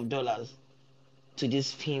amount of dollars to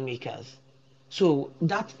these filmmakers. So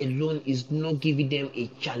that alone is not giving them a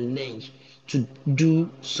challenge to do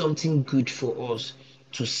something good for us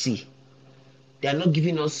to see. They are not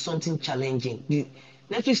giving us something challenging.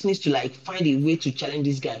 Netflix needs to find a way to challenge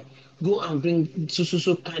this guy. Go and bring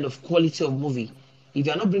so kind of quality of movie. If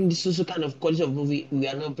you are not bringing this so kind of quality of movie, we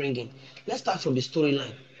are not bringing. Let's start from the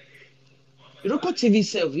storyline. Local TV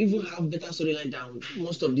itself even have better storyline than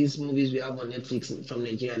most of these movies we have on Netflix from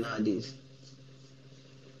Nigeria nowadays.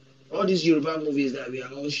 All these Yoruba movies that we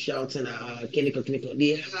are all shouting at, Keniko,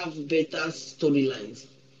 they have better storylines.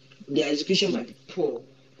 Their execution might be poor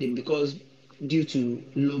because due to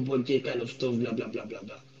low budget kind of stuff, blah blah blah blah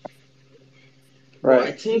blah. Right. But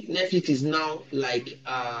I think Netflix is now like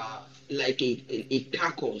a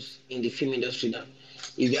carcass in the film industry now.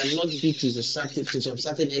 If you are not big to some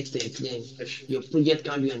certain extent, then your project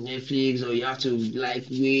can be on Netflix, or you have to like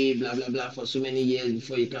wait, blah blah blah, for so many years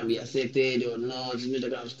before you can be accepted or not, that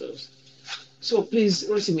kind of stuff. So please,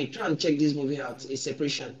 Rosimi, try and check this movie out. It's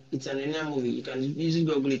Separation. It's an Indian movie. You can easily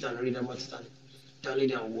Google it and read about it and download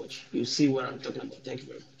it and watch. You'll see what I'm talking about. Thank you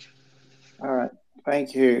very much. All right.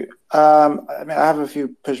 Thank you. I mean, I have a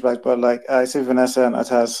few pushbacks, but like I see Vanessa and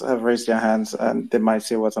Atas have raised their hands and they might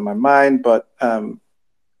say what's on my mind, but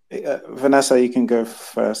Vanessa, you can go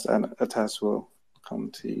first and Atas will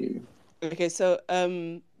come to you. Okay, so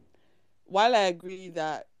while I agree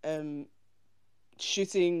that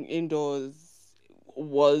shooting indoors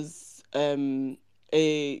was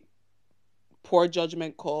a poor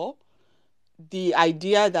judgment call, the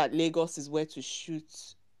idea that Lagos is where to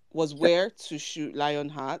shoot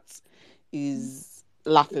Lionheart is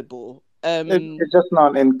laughable. It's just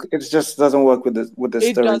not in. It just doesn't work with the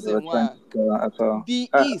It story doesn't work. at all. The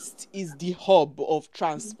East is the hub of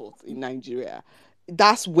transport in Nigeria.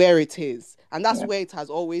 That's where it is, and that's where it has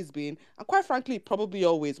always been, and quite frankly, probably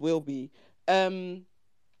always will be.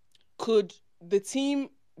 Could the team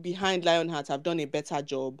behind Lionheart have done a better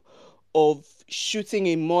job of shooting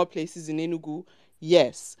in more places in Enugu?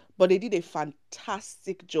 Yes, but they did a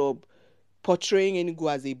fantastic job portraying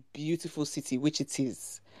Enugu as a beautiful city, which it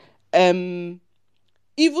is.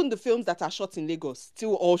 Even the films that are shot in Lagos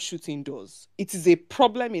still all shoot indoors. It is a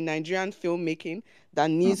problem in Nigerian filmmaking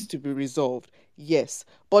that needs to be resolved. Yes,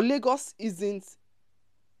 but Lagos isn't.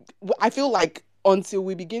 I feel like until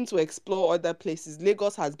we begin to explore other places,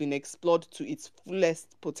 Lagos has been explored to its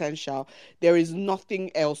fullest potential. There is nothing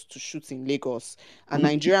else to shoot in Lagos, and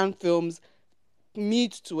Nigerian films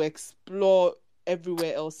need to explore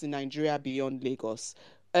everywhere else in Nigeria beyond Lagos.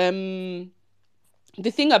 The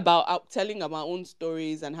thing about telling our own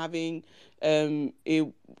stories and having a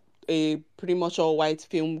pretty much all white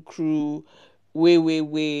film crew, I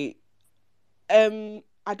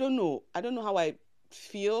don't know how I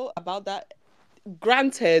feel about that.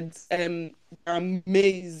 Granted,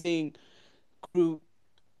 amazing crew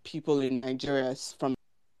people in Nigeria, from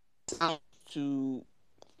sound to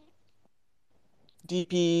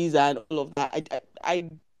DPs and all of that. I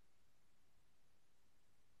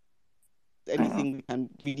anything we can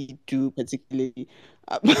really do particularly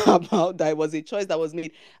about that. It was a choice that was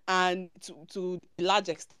made, and to a large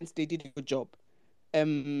extent they did a good job.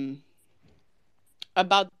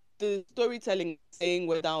 About the storytelling, saying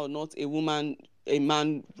whether or not a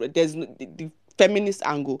man, there's the feminist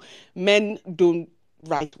angle. Men don't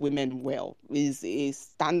write women well is a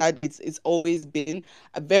standard. It's always been.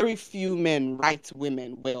 A very few men write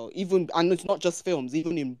women well, even, and it's not just films,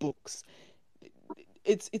 even in books.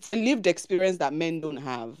 It's a lived experience that men don't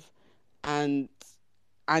have, and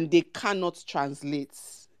they cannot translate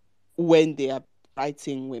when they are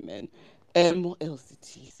writing women. What else did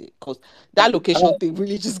he say? Because that location thing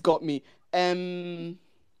really just got me. I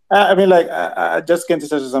mean, like, I just came to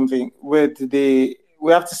touch on something with we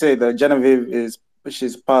have to say that Genevieve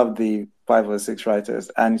she's part of the 5 or 6 writers,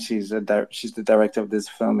 and she's the director of this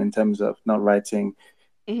film in terms of not writing.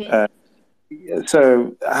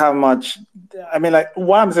 So how much? I mean, like,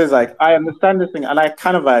 what I'm saying is, like, I understand this thing, and I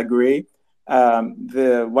kind of agree.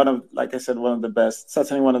 Like I said, one of the best,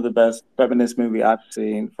 certainly one of the best feminist movie I've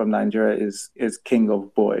seen from Nigeria is King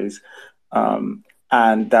of Boys, and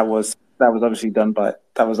that was obviously done by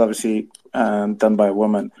a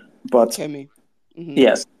woman, but Kemi.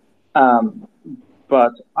 Yes,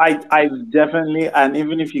 but I definitely, and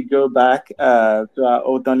even if you go back to our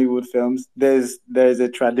old Nollywood films, there's a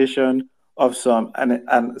tradition of some, and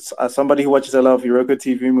as somebody who watches a lot of Iroko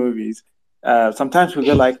TV movies, sometimes we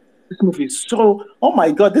go like, this movie is so, oh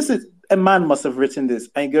my god, this is, a man must have written this,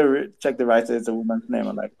 and you go check the writer, it's a woman's name.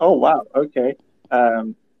 I'm like, oh wow, okay.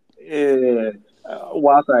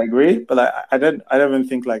 Whilst I agree, but I don't even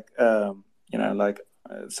think like like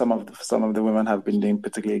some of the women have been doing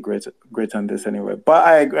particularly great on this anyway. But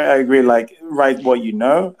I agree. Like, write what you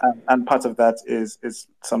know, and part of that is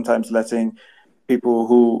sometimes letting people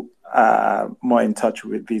who are more in touch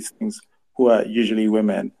with these things, who are usually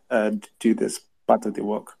women, do this part of the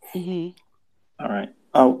work. All right.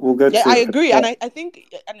 We'll go to. I agree, and I think,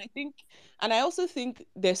 and I also think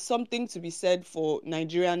there's something to be said for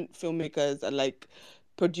Nigerian filmmakers and like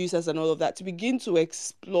producers and all of that to begin to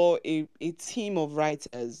explore a team of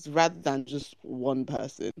writers rather than just one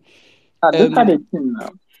person. This had a team now.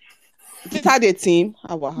 This had a team.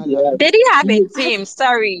 They didn't have a team.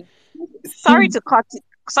 Sorry to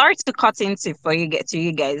cut into for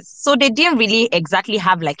you guys. So they didn't really exactly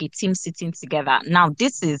have like a team sitting together. Now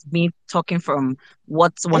this is me talking from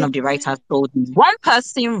what one of the writers told me. One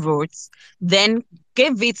person wrote, then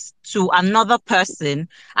gave it to another person,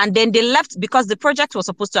 and then they left because the project was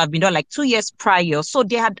supposed to have been done like 2 years prior. So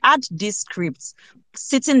they had these scripts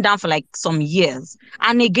sitting down for like some years.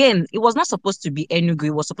 And again, it was not supposed to be Enugu.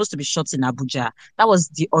 It was supposed to be shot in Abuja. That was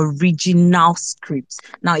the original script.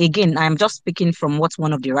 Now, again, I'm just speaking from what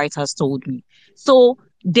one of the writers told me. So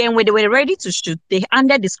then when they were ready to shoot, they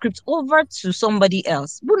handed the script over to somebody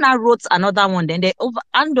else who now wrote another one. Then they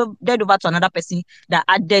handed over to another person that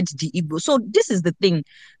added the Igbo. So this is the thing.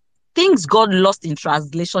 Things got lost in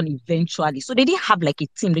translation eventually. So they didn't have like a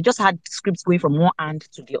team. They just had scripts going from one hand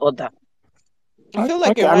to the other. I feel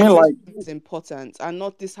like Okay, a I mean, writer's like, room is important and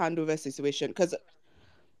not this handover situation. Because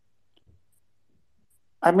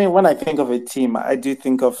I mean, when I think of a team, I do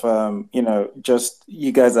think of just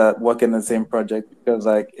you guys are working on the same project, because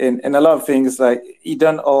like in a lot of things, like you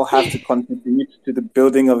don't all have to contribute to the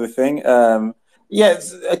building of the thing.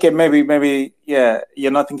 Yes, okay, maybe yeah,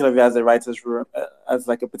 you're not thinking of it as a writer's room, as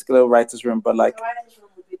like a particular writer's room, but like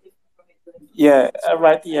yeah,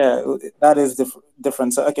 right, yeah, that is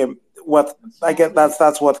different. So okay, what I get,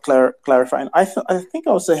 that's what clarifying. I think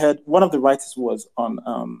I also heard one of the writers was on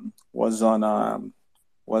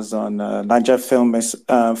Niger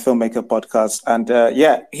filmmaker podcast, and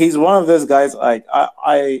yeah, he's one of those guys. Like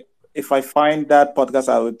I if I find that podcast,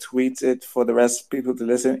 I would tweet it for the rest of people to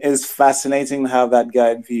listen. It's fascinating how that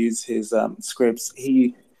guy views his scripts.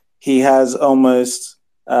 He has almost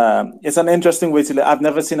it's an interesting way to live. I've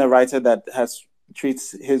never seen a writer that has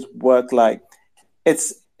treats his work like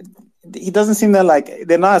it's. He doesn't seem that like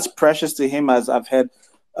they're not as precious to him as I've had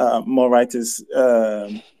more writers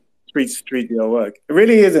treat your work. It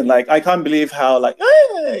really isn't. Like I can't believe how like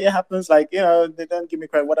it happens. Like they don't give me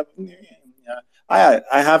credit. Whatever. Yeah,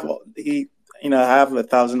 I have I have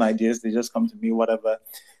 1,000 ideas. They just come to me. Whatever.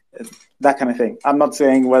 That kind of thing. I'm not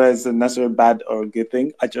saying whether it's a necessarily bad or a good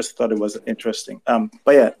thing. I just thought it was interesting.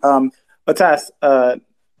 But yeah. Otas, we'll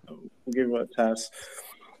give it Otas,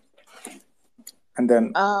 and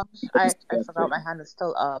then I forgot my hand is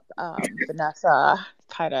still up. Vanessa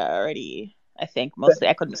kind of already. I think mostly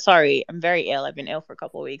I couldn't. Sorry, I'm very ill. I've been ill for a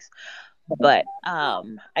couple of weeks, but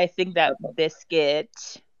I think that Biscuit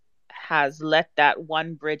has let that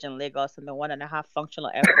one bridge in Lagos and the 1.5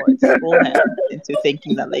 functional airports fool him into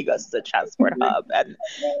thinking that Lagos is a transport hub, and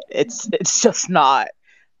it's just not.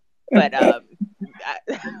 But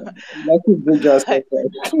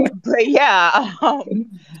but yeah,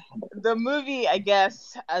 the movie, I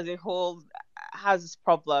guess, as a whole, has its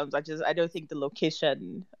problems. I don't think the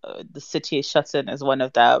location, the city is shut in is one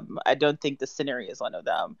of them. I don't think the scenery is one of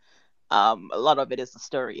them. A lot of it is the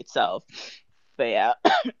story itself. But yeah.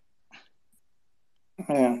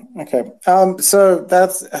 Yeah. Okay. So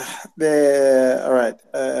that's the all right.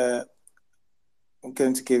 I'm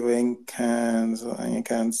going to give Inkans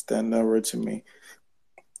stand over to me.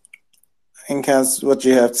 Inkans, what do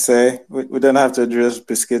you have to say? We don't have to address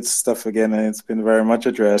Biscuit's stuff again, and it's been very much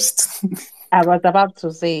addressed. I was about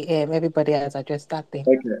to say everybody has addressed that thing.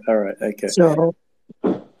 Okay. All right. Okay. So,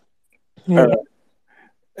 yeah. All right.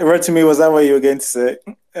 Right to me, was that what you were going to say?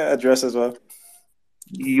 Address as well.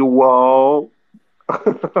 You will.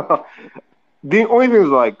 The only thing is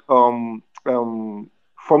like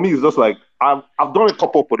for me it's just like I've done a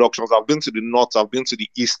couple of productions. I've been to the north, I've been to the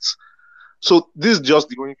east. So this is just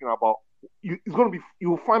the only thing about it's gonna be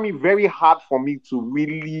you'll find me very hard for me to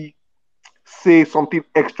really say something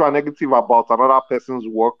extra negative about another person's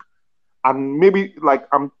work. And maybe like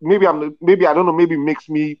maybe I don't know, maybe it makes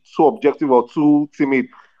me so objective or too timid.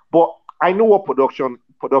 But I know what productions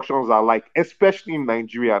are like, especially in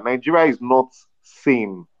Nigeria. Nigeria is not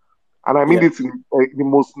sane. And I mean this in the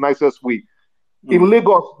most nicest way. In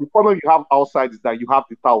Lagos, the problem you have outside is that you have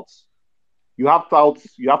the touts. You have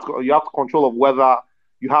touts, you have control of weather,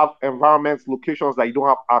 you have environments, locations that you don't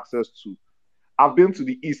have access to. I've been to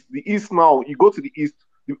the east. The east now, you go to the east,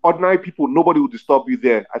 the ordinary people, nobody will disturb you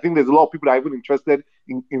there. I think there's a lot of people that are even interested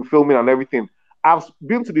in filming and everything. I've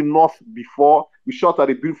been to the north before. We shot at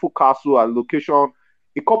a beautiful castle at a location.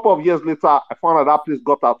 A couple of years later, I found out that place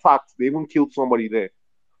got attacked. They even killed somebody there.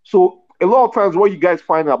 So a lot of times what you guys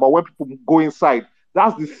find out about when people go inside,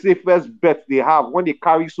 that's the safest bet they have when they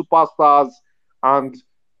carry superstars, and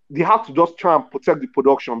they have to just try and protect the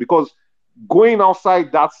production, because going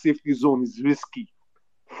outside that safety zone is risky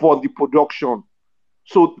for the production.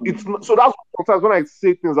 So it's so that's sometimes when I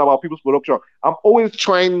say things about people's production, I'm always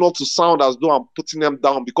trying not to sound as though I'm putting them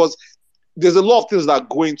down, because there's a lot of things that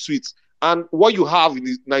go into it. And what you have in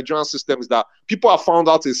the Nigerian system is that people have found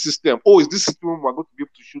out a system. Oh, is this sitting room we're going to be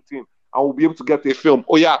able to shoot in, and we'll be able to get a film?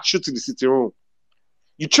 Oh yeah, shoot in the sitting room.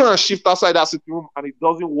 You try and shift outside that sitting room and it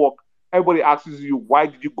doesn't work. everybody asks you, why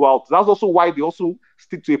did you go out? That's also why they also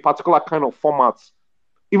stick to a particular kind of format.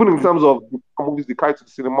 Even in terms of the movies they carry to the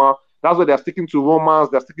cinema, that's why they're sticking to romance,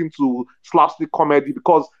 they're sticking to slapstick comedy,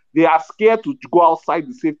 because they are scared to go outside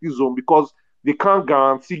the safety zone, because they can't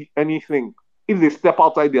guarantee anything if they step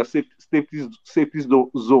outside their safety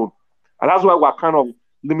zone. And that's why we're kind of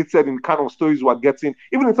limited in kind of stories we're getting,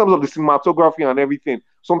 even in terms of the cinematography and everything.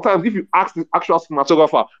 Sometimes if you ask the actual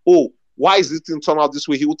cinematographer, oh, why is this thing turn out this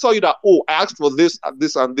way? He will tell you that, oh, I asked for this and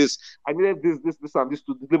this and this. I needed this, and this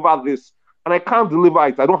to deliver this. And I can't deliver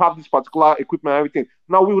it. I don't have this particular equipment and everything.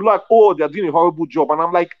 Now we were like, oh, they're doing a horrible job. And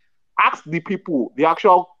I'm like, ask the people the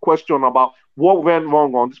actual question about what went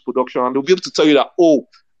wrong on this production. And they'll be able to tell you that, oh,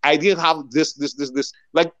 I didn't have this.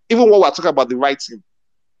 Like, even when we're talking about the writing,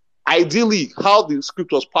 ideally, how the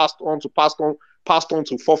script was passed on to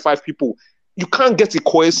 4-5 people, you can't get a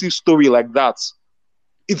cohesive story like that.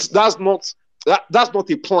 That's not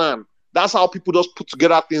a plan. That's how people just put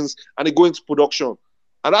together things and they go into production.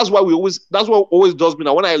 And that's what always does me.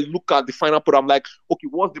 Now, when I look at the final product, I'm like, okay,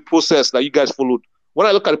 what's the process that you guys followed? When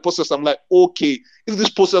I look at the process, I'm like, okay, if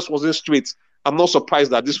this process wasn't straight, I'm not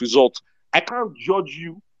surprised at this result. I can't judge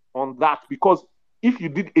you on that, because if you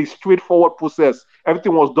did a straightforward process,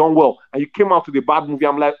 everything was done well, and you came out with a bad movie,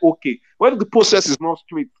 I'm like, okay. When the process is not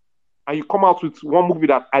straight, and you come out with one movie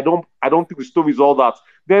that I don't think the story is all that,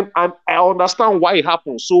 then I understand why it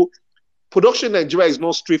happens. So production in Nigeria is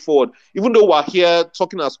not straightforward. Even though we're here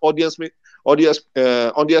talking as audience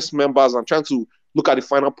members and trying to look at the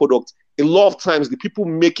final product, a lot of times the people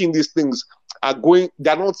making these things everything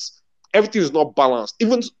is not balanced.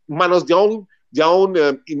 Even minus their own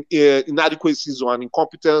inadequacies or an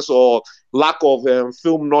incompetence or lack of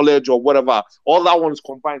film knowledge or whatever. All that one is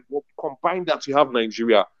combined. But combine that, you have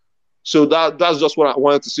Nigeria. So that's just what I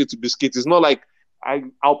wanted to say to Biscuit. It's not like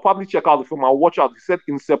I'll probably check out the film. I'll watch out. He said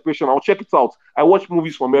In Separation. I'll check it out. I watch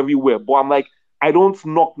movies from everywhere, but I'm like, I don't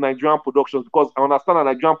knock Nigerian productions, because I understand that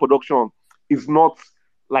Nigerian production is not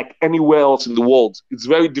like anywhere else in the world. It's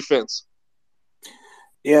very different.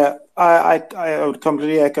 Yeah, I would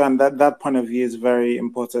completely echo, and that point of view is very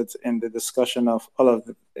important in the discussion of all of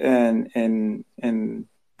in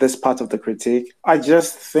this part of the critique. I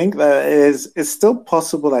just think that it's still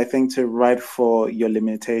possible, I think, to write for your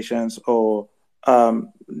limitations, or write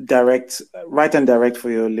and direct for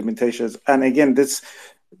your limitations. And again,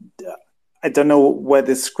 I don't know where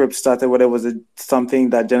this script started, whether it was something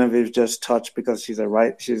that Genevieve just touched because she's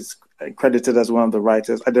credited as one of the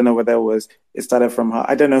writers. I don't know whether it started from her.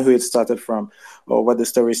 I don't know who it started from, or where the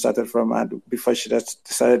story started from, and before she just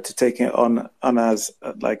decided to take it on as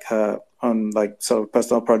like her own like sort of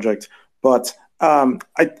personal project. But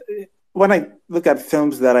when I look at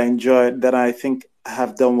films that I enjoy, that I think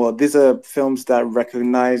have done well, these are films that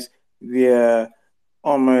recognize their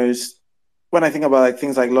almost. When I think about like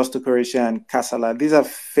things like Lost to Croatia and Casala, these are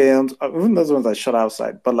films, even those ones I shot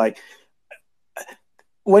outside, but like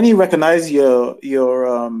when you recognize your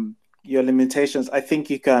limitations, I think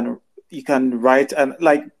you can write. And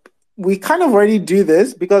like we kind of already do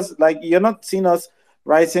this, because like you're not seeing us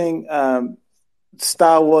writing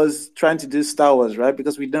Star Wars, trying to do Star Wars, right?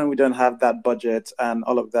 Because we don't have that budget and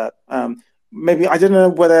all of that. Maybe I don't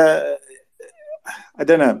know.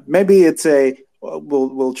 Maybe it's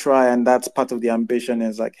we'll try, and that's part of the ambition,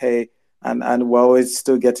 is like, hey, and we're always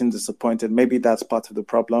still getting disappointed. Maybe that's part of the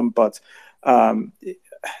problem, but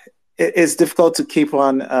it's difficult to keep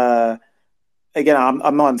on. Again,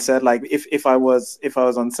 I'm not on set. Like if I was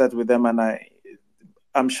on set with them, and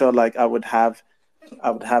I'm sure like I would have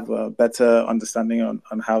a better understanding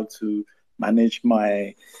on how to manage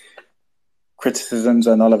my criticisms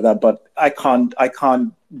and all of that, but I can't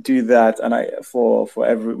do that, and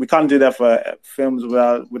we can't do that for films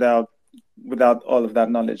without all of that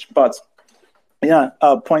knowledge. But yeah,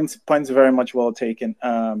 points very much well taken.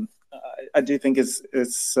 I do think it's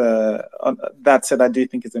that said, I do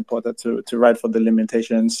think it's important to write for the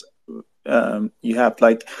limitations you have.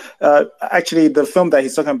 Like actually, the film that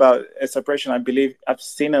he's talking about, A Separation, I believe I've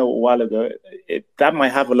seen it a while ago. That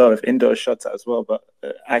might have a lot of indoor shots as well, but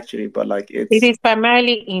like it is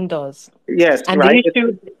primarily indoors. Yes, and right.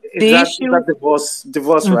 The issue, that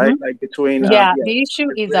divorce, right? Like between the issue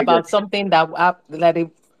is about something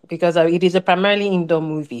because it is a primarily indoor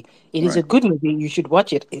movie. It is a good movie. You should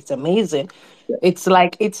watch it. It's amazing. Yeah.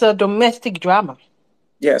 It's a domestic drama.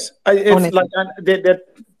 Yes, it's like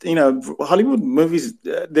Hollywood movies.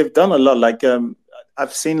 They've done a lot. Like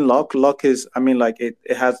I've seen Lock. Lock is, I mean, like it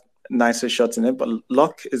has nicer shots in it, but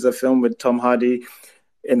Lock is a film with Tom Hardy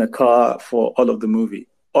in a car for all of the movie.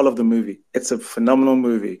 It's a phenomenal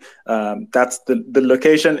movie. That's the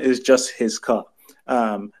location is just his car.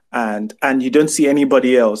 and you don't see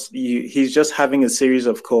anybody else. He's just having a series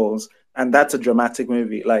of calls, and that's a dramatic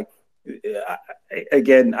movie. Like,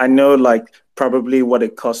 again, I know like probably what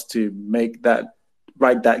it costs to make that,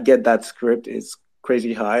 write that, get that script is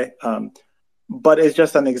crazy high. But it's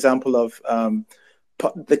just an example of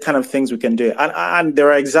the kind of things we can do, and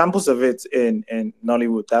there are examples of it in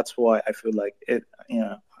Nollywood. That's why I feel like it.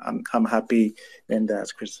 I'm happy in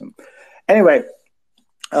that, Kristen. Anyway,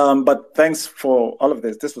 but thanks for all of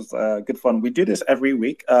this. This was good fun. We do this every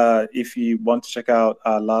week. If you want to check out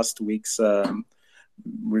last week's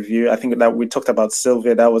review, I think that we talked about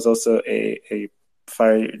Sylvia. That was also a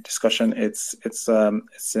fiery discussion. It's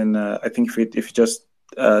in I think if you just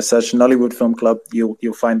search Nollywood Film Club,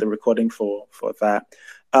 you'll find the recording for that.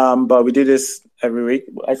 But we do this every week.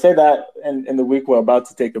 I say that in the week we're about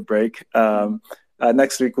to take a break.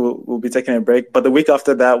 Next week we'll be taking a break, but the week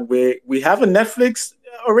after that we have a Netflix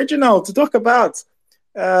original to talk about.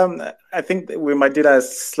 I think we might do that at a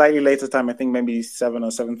slightly later time. I think maybe 7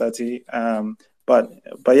 or 7:30.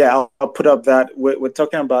 But yeah, I'll put up that we're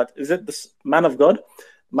talking about. Is it the Man of God?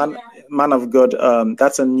 Man of God.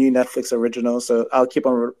 That's a new Netflix original. So I'll keep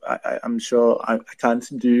on. I'm sure I can't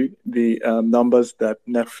do the numbers that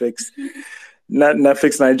Netflix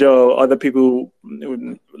Nigeria or other people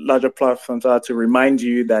with larger platforms are to remind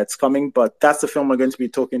you that it's coming. But that's the film we're going to be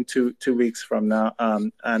talking 2 weeks from now.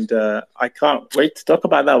 And I can't wait to talk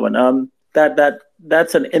about that one.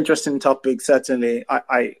 That's an interesting topic. Certainly,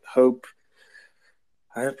 I hope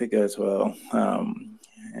it goes well.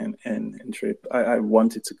 And in truth, I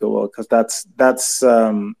want it to go well, because that's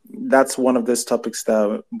one of those topics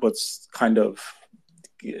that was kind of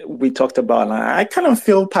we talked about, and I kind of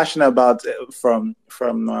feel passionate about from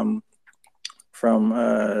a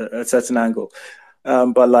certain angle.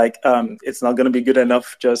 But like it's not going to be good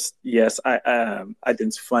enough. Just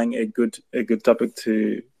identifying a good topic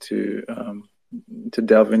to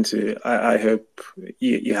delve into. I hope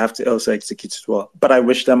you have to also execute as well. But I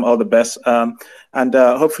wish them all the best. And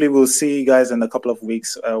hopefully we'll see you guys in a couple of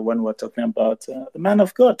weeks when we're talking about the Man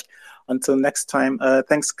of God. Until next time,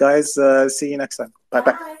 thanks guys. See you next time.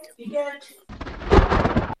 Bye.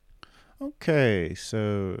 Okay,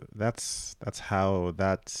 so that's how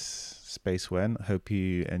that space went. Hope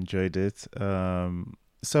you enjoyed it.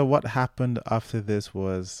 So what happened after this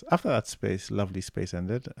was, after that lovely space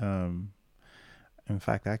ended. In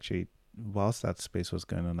fact, actually, whilst that space was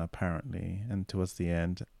going on, apparently, and towards the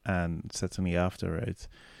end, and certainly after it,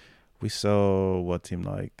 we saw what seemed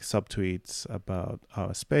like subtweets about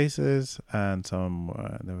our spaces, and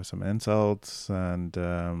there were some insults, and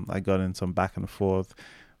I got in some back and forth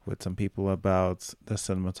with some people about the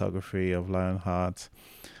cinematography of Lionheart.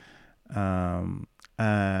 And,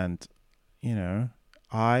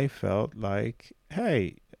 I felt like,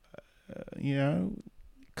 hey,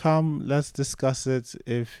 come, let's discuss it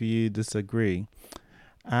if you disagree.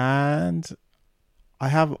 And I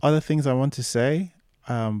have other things I want to say,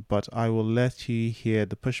 but I will let you hear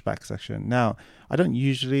the pushback section. Now, I don't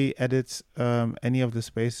usually edit any of the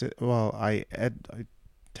spaces. Well, I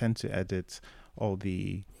tend to edit all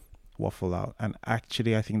the waffle out, and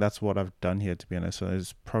actually I think that's what I've done here, to be honest. So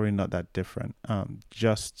it's probably not that different.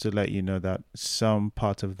 Just to let you know that some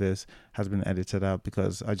part of this has been edited out,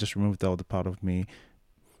 because I just removed all the part of me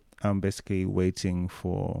basically waiting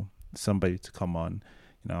for somebody to come on.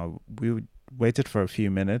 We waited for a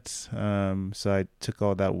few minutes, so I took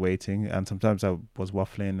all that waiting, and sometimes I was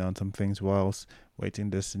waffling on some things whilst waiting.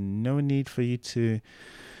 There's no need for you to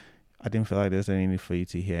I didn't feel like there's any need for you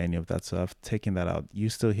to hear any of that, so I've taken that out. You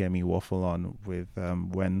still hear me waffle on with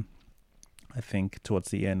when I think towards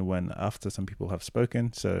the end, when after some people have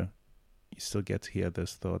spoken, so you still get to hear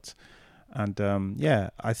those thoughts. And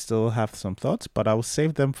I still have some thoughts, but I will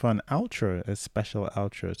save them for an outro, a special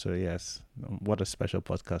outro. So yes, what a special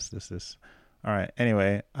podcast this is. All right.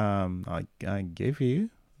 Anyway, I gave you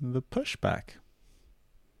the pushback.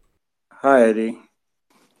 Hi, Eddie.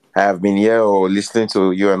 I have been here listening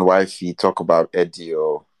to you and wifey talk about Eddie.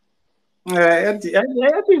 Eddie,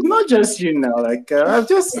 it's not just you now. Like I've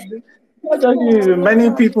just not just you.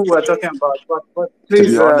 Many people were talking about, but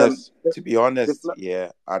please. To be honest,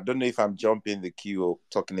 yeah, I don't know if I'm jumping the queue or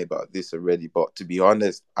talking about this already, but to be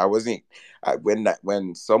honest, I wasn't.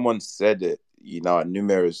 When someone said it,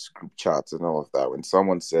 numerous group chats and all of that. When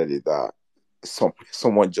someone said it, that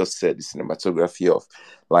someone just said the cinematography of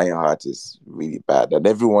Lionheart is really bad, and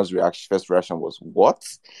everyone's first reaction was what,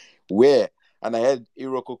 where, and I had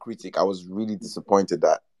Iroko critic. I was really disappointed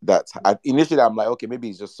initially I'm like, okay, maybe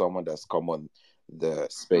it's just someone that's come on the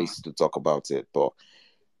space to talk about it, but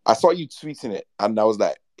I saw you tweeting it, and I was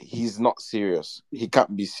like, he's not serious. He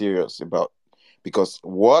can't be serious about because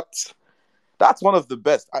what? That's one of the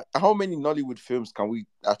best. How many Nollywood films can we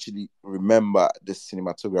actually remember the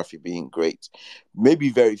cinematography being great? Maybe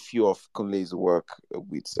very few of Kunle's work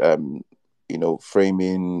with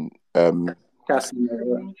framing.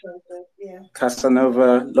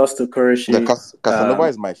 Casanova, Lost to Kurishi. Casanova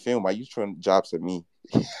is my film. Are you throwing jabs at me?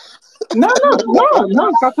 No, Casanova.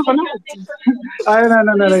 No. I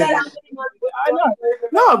know.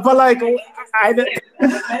 No, but like, I'm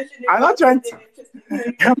not trying to.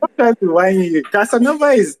 I'm not trying to whine you.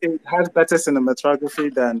 Casanova it has better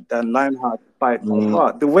cinematography than Lionheart by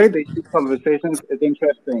far. The way they do conversations is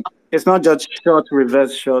interesting. It's not just short,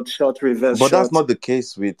 reverse, short, reverse, but short. That's not the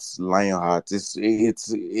case with Lionheart. There's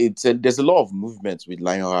a lot of movement with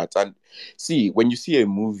Lionheart, and see when you see a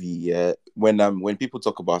movie, when people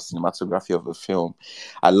talk about cinematography of a film,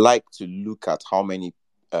 I like to look at how many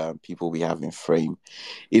people we have in frame.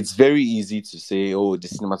 It's very easy to say, oh, the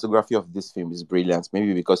cinematography of this film is brilliant,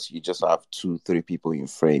 maybe because you just have 2-3 people in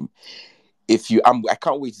frame. I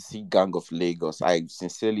can't wait to see Gang of Lagos. I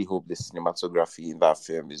sincerely hope the cinematography in that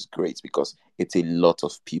film is great because it's a lot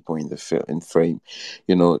of people in the film in frame.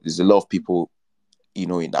 There's a lot of people,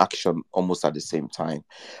 in action almost at the same time,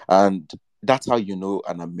 and that's how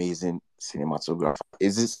an amazing cinematographer.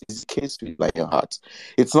 Is the case with Lionheart?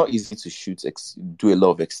 It's not easy to do a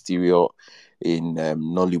lot of exterior in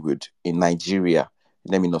Nollywood in Nigeria.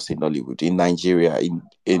 Let me not say Nollywood in Nigeria.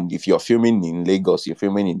 If you're filming in Lagos, you're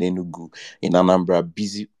filming in Enugu, in Anambra,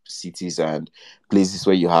 busy cities and places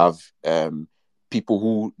where you have people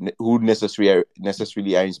who necessarily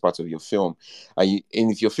are in part of your film, and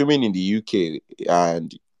if you're filming in the UK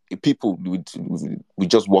and people would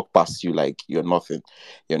just walk past you like you're nothing,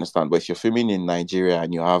 you understand? But if you're filming in Nigeria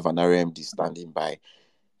and you have an RMD standing by,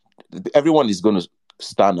 everyone is going to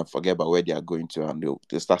stand and forget about where they are going to, and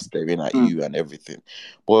they'll start staring at you and everything.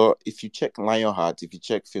 But if you check Lionheart, if you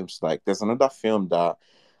check films, like there's another film that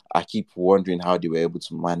I keep wondering how they were able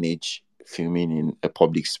to manage filming in a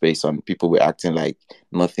public space and people were acting like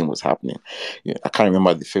nothing was happening. I can't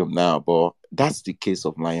remember the film now, but that's the case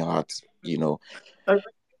of Lionheart.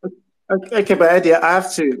 Okay, but Eddie, I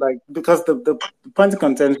have to because the point of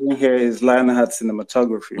contention here is Lionheart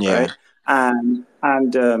cinematography, right? And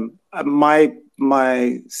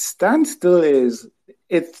my stand still is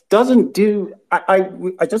it doesn't do.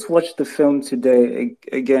 I just watched the film today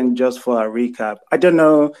again just for a recap. I don't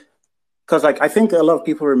know because I think a lot of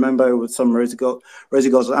people remember it with some Rosie Gold.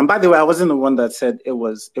 And by the way, I wasn't the one that said it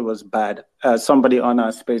was bad. Somebody on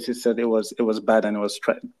our spaces said it was bad and it was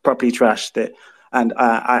properly trashed it. And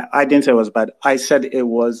I didn't say it was bad. I said it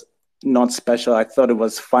was not special. I thought it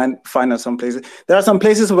was fine at some places. There are some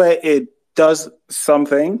places where it does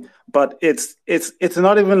something, but it's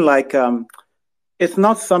not even like it's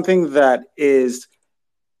not something that is,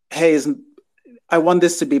 hey, I want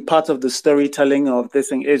this to be part of the storytelling of this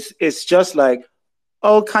thing. It's just like,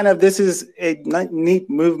 oh, kind of, this is a neat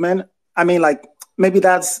movement. I mean, like, maybe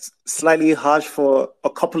that's slightly harsh for a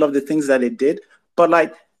couple of the things that it did, but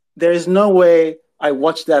there is no way I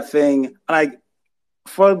watched that thing and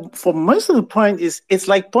for most of the point it's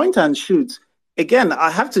like point and shoot. Again,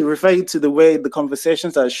 I have to refer you to the way the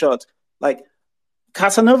conversations are shot. Like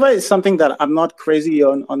Casanova is something that I'm not crazy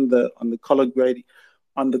on the color grade,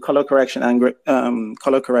 on the color correction and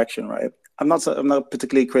color correction, right? I'm not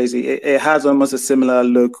particularly crazy. It has almost a similar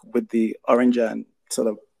look with the orange and sort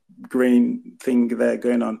of green thing there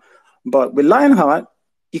going on, but with Lionheart,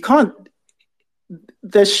 you can't.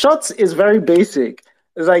 The shots is very basic.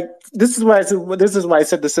 It's like this is why I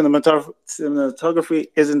said the cinematography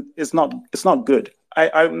it's not good.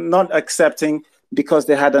 I'm not accepting because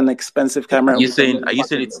they had an expensive camera. Are you saying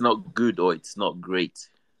it's not good or it's not great?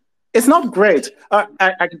 It's not great.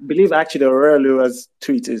 I believe actually Aurelua's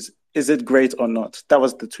tweet is it great or not? That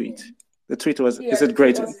was the tweet. The tweet was, is it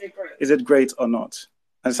great? Is it great or not?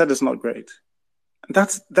 I said it's not great.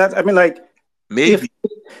 That's that. I mean, like, maybe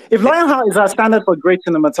if Lionheart is our standard for great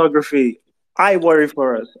cinematography, I worry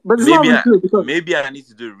for us. But it's maybe not true because maybe I need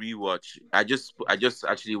to do a rewatch. I just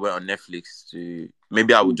actually went on Netflix to.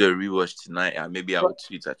 Maybe I will do a rewatch tonight, and maybe I will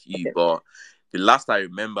tweet at you. Okay. But the last I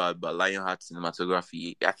remember about Lionheart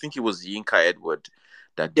cinematography, I think it was Yinka Edward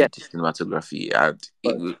that did the cinematography,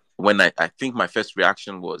 and when I think my first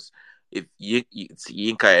reaction was, if it's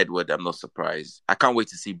Yinka Edward, I'm not surprised. I can't wait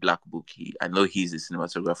to see Black Book. I know he's the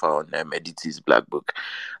cinematographer on Edity's Black Book.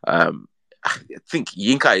 I think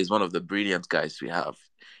Yinka is one of the brilliant guys we have.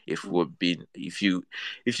 If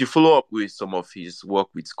you follow up with some of his work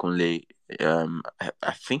with Kunle,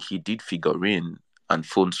 I think he did Figurine and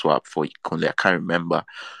Phone Swap for Kunle. I can't remember,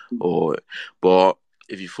 but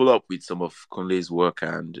if you follow up with some of Kunle's work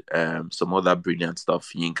and some other brilliant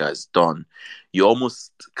stuff Yinka has done, you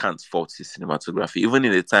almost can't fault his cinematography, even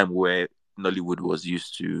in a time where Nollywood was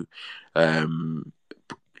used to,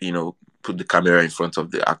 put the camera in front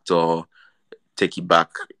of the actor, take it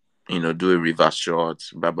back, do a reverse shot,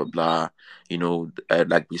 blah blah blah.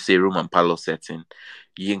 Like we say, Roman parlor setting.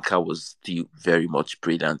 Yinka was still very much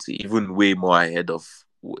brilliant, even way more ahead of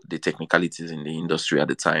the technicalities in the industry at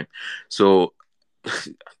the time. So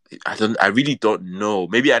I really don't know.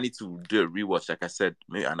 Maybe I need to do a rewatch, like I said,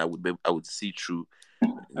 and I would see through,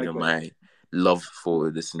 my love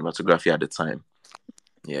for the cinematography at the time.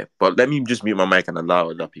 Yeah, but let me just mute my mic and allow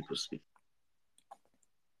other people to speak.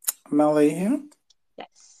 Melly here?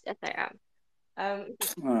 Yes, I am.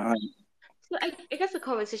 So I guess the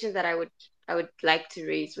conversation that I would like to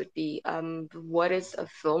raise would be what is a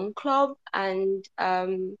film club, and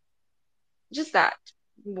just that,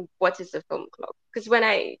 what is a film club? Because when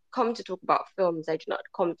I come to talk about films, I do not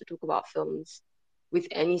come to talk about films with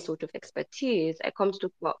any sort of expertise. I come to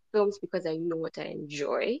talk about films because I know what I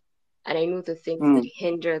enjoy, and I know the things that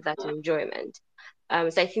hinder that enjoyment.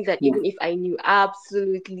 So I think that even if I knew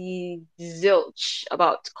absolutely zilch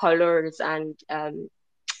about colors and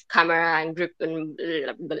camera and grip and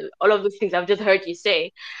all of those things I've just heard you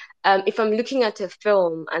say, if I'm looking at a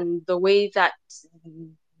film and the way that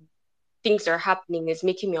things are happening is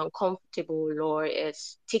making me uncomfortable or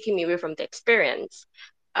is taking me away from the experience,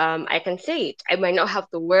 I can say it. I might not have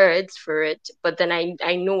the words for it, but then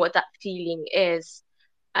I know what that feeling is.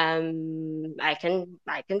 I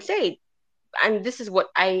can say it. And this is what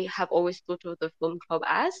I have always thought of the film club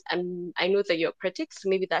as. And I know that you're critics, so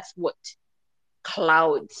maybe that's what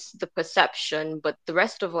clouds the perception, but the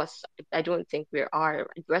rest of us, I don't think we are.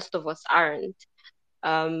 The rest of us aren't.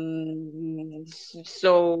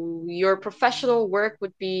 So your professional work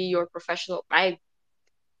would be your professional. I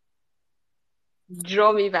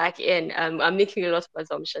draw me back in. I'm making a lot of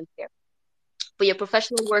assumptions here, but your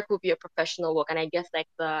professional work would be your professional work, and I guess like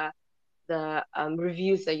the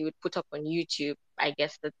reviews that you would put up on YouTube, I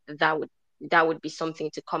guess that would be something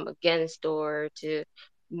to come against or to,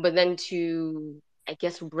 but then to, I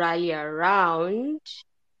guess, rally around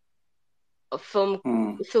a film.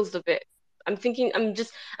 It feels a bit. I'm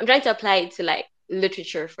trying to apply it to like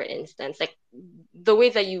literature, for instance, like the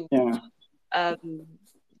way that you, the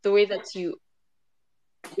way that you,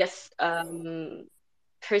 yes,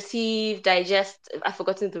 perceive, digest, I've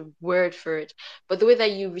forgotten the word for it, but the way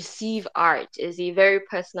that you receive art is a very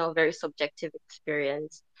personal, very subjective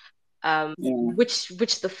experience, which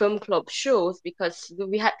the film club shows, because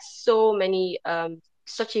we had so many,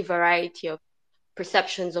 such a variety of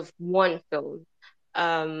perceptions of one film.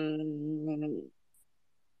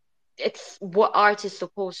 It's what art is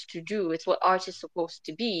supposed to do, it's what art is supposed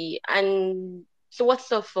to be. And so what's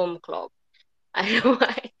the film club? I don't know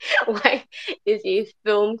why is a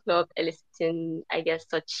film club eliciting, I guess,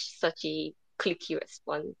 such a cliquey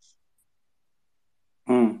response.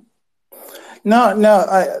 No,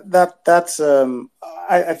 that's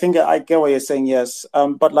I think I get what you're saying, yes.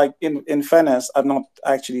 But like in fairness, I'm not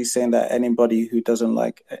actually saying that anybody who doesn't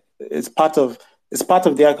like it's part of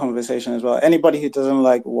their conversation as well. Anybody who doesn't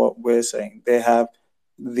like what we're saying, they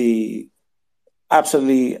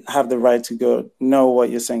absolutely have the right to go, no, what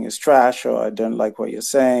you're saying is trash, or I don't like what you're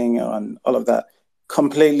saying, and all of that.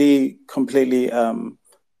 Completely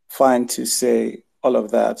fine to say all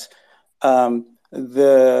of that.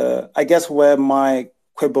 I guess where my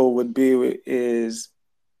quibble would be is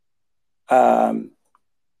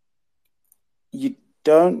you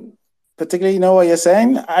don't particularly know what you're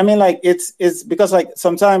saying. I mean, like it's because like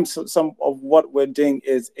sometimes some of what we're doing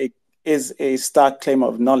is a stark claim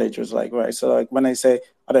of knowledge. Was like, right. So like when I say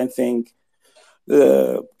I don't think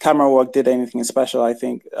the camera work did anything special, I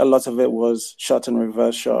think a lot of it was shot and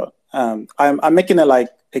reverse shot. I'm making it like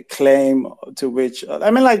a claim to which I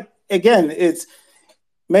mean, like again, it's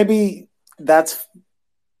maybe that's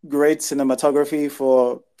great cinematography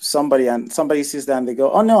for somebody, and somebody sees that and they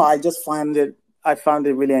go, "Oh no, I found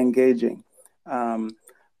it really engaging."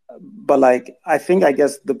 But like, I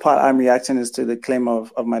guess the part I'm reacting is to the claim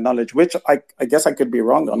of my knowledge, which I guess I could be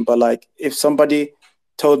wrong on. But like, if somebody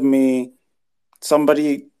told me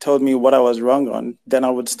what I was wrong on, then I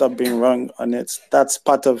would stop being wrong on it. That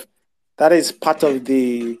is part of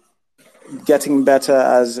the getting better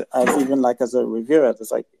as even like as a reviewer.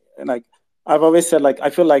 It's like I've always said, like I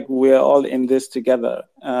feel like we're all in this together.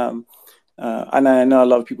 And I know a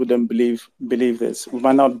lot of people don't believe this. We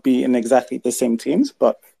might not be in exactly the same teams,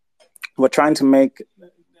 but we're trying to make.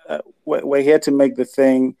 We're here to make the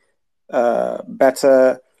thing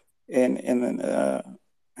better. Hang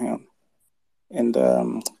on. in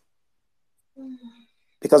the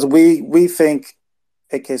because we think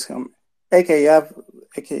AK's come. AK, you have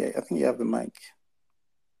AK. I think you have the mic.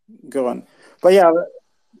 Go on. But yeah,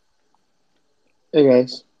 Hey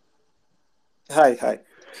guys. hi.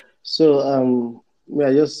 So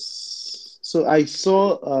yeah, just so I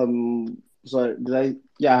saw sorry, did I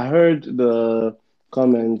yeah, I heard the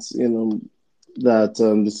comments, that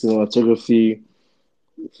the cinematography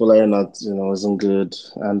for Lionheart, wasn't good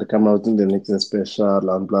and the camera wasn't anything special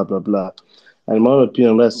and blah blah blah. And in my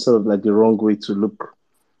opinion, that's sort of like the wrong way to look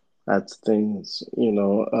at things.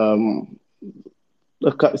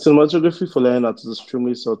 Cinematography for Lionheart is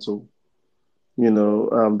extremely subtle.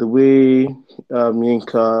 The way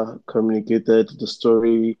Yinka communicated the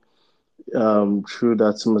story through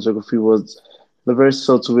that cinematography was in a very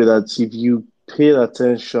subtle way that if you pay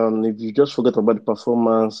attention, if you just forget about the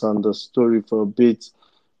performance and the story for a bit,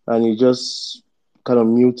 and you just kind of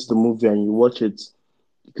mute the movie and you watch it,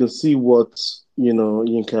 you can see what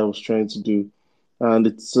Yinka was trying to do. And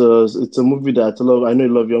it's a movie that I know a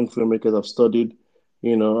lot of young filmmakers have studied,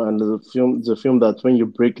 and the film that when you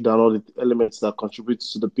break down all the elements that contribute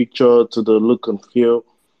to the picture, to the look and feel,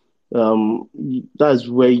 that's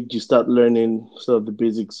where you start learning sort of the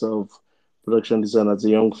basics of production design as a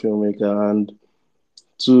young filmmaker. And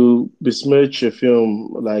to besmirch a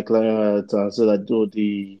film like Lionheart and say that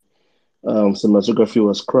the cinematography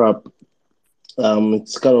was crap,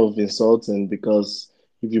 it's kind of insulting because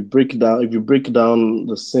if you break down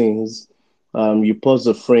the scenes, you pause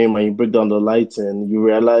the frame and you break down the lighting, you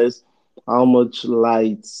realize how much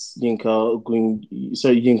light Yinka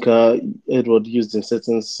Edward used in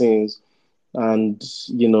certain scenes, and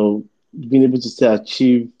being able to still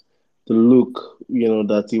achieve the look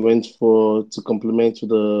that he went for to complement with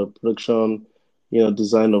the production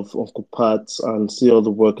design of Uncle Pat, and see all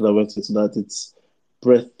the work that went into that. It's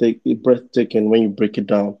breathtaking when you break it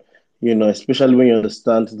down, especially when you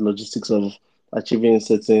understand the logistics of achieving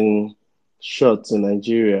certain shots in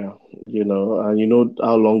Nigeria, and you know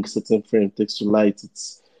how long certain frame takes to light.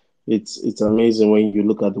 It's amazing when you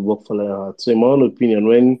look at the work for Lionheart. So in my own opinion,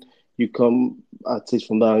 when you come at it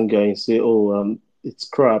from that angle and say, "Oh, it's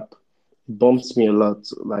crap," it bumps me a lot.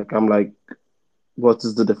 Like I'm like, what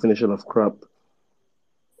is the definition of crap?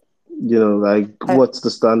 Like what's the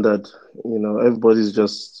standard? Everybody's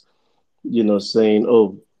just saying,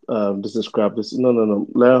 "Oh, this is crap." This no.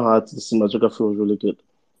 Lionheart, the cinematography was really good.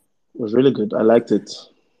 It was really good. I liked it.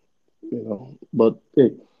 But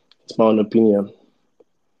hey, it's my own opinion.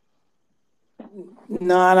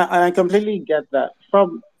 No, and I completely get that.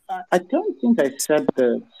 I don't think I said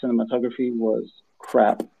the cinematography was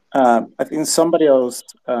crap. I think somebody else,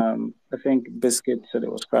 I think Biscuit said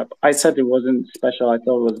it was crap. I said it wasn't special. I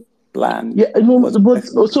thought it was bland. Yeah, I know, Was I but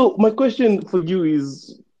think? also my question for you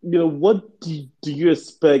is, what do you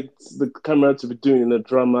expect the camera to be doing in a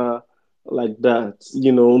drama like that?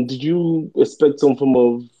 Did you expect some form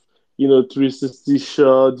of, 360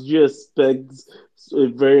 shot? Did you expect a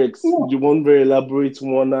Yeah, you want very elaborate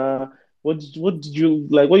one? What did you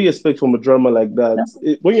like? What do you expect from a drama like that?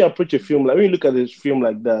 yeah, When you approach a film, like when you look at a film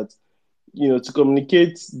like that, to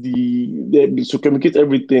communicate to communicate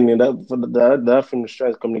everything in that film is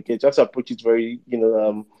trying to communicate. You have to approach it very, in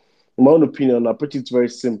my own opinion, approach it very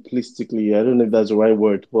simplistically. I don't know if that's the right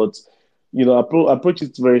word, but approach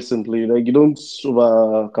it very simply. Like you don't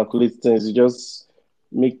over calculate things. You just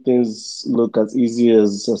make things look as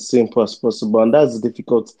simple as possible, and that's the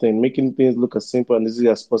difficult thing: making things look as simple and easy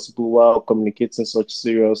as possible while communicating such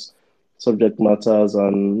serious subject matters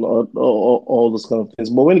and all those kind of things.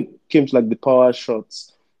 But when it came to like the power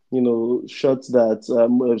shots, shots that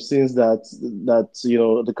scenes that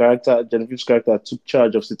the character Genevieve's character took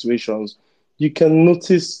charge of situations, you can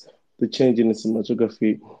notice the change in the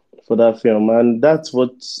cinematography for that film, and that's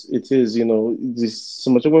what it is. The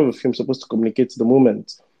cinematography of a film is supposed to communicate the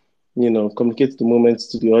moment. Communicate the moment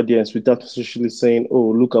to the audience without necessarily saying,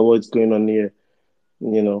 "Oh, look at what's going on here."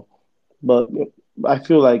 You know, but I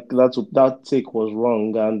feel like that take was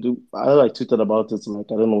wrong, and I like tweeted about it.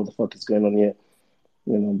 Like I don't know what the fuck is going on here,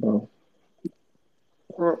 But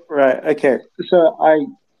right. Okay. So I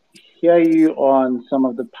hear you on some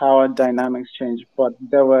of the power dynamics change, but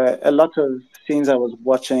there were a lot of scenes I was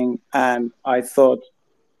watching, and I thought,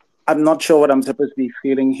 I'm not sure what I'm supposed to be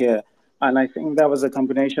feeling here. And I think that was a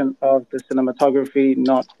combination of the cinematography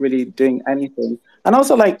not really doing anything. And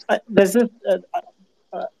also, like, there's this,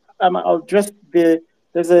 I'll just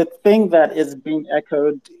there's a thing that is being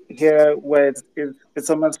echoed here where it's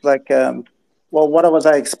almost like, well, what was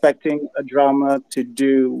I expecting a drama to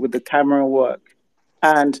do with the camera work?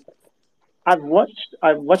 And I've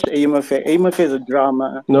watched Amofe. Amofe is a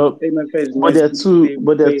drama. No, Amofe is but mostly they're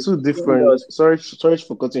based two different. indoors. Sorry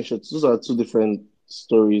for cutting short. Those are two different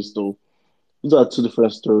stories, though. Those are two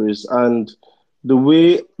different stories, and the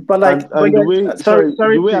way But like, but and the way yeah, sorry, the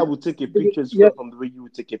sorry way I to, would take a picture is yeah, different from the way you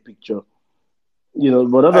would take a picture.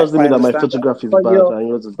 But that doesn't I mean that my understand that. photograph is But bad you're, and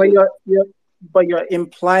yours is but good. you're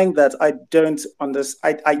implying that I don't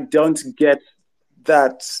understand. I don't get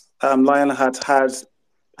that Lionheart has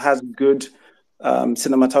good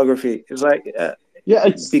cinematography. It's like Yeah,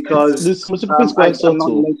 it's because this photography is quite I'm not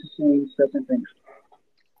subtle. noticing certain things.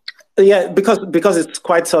 Yeah, because it's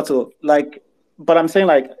quite subtle. Like, but I'm saying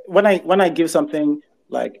like when I give something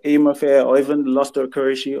like Aim Affair or even Lost or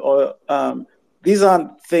Kurishi or these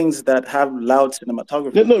aren't things that have loud No,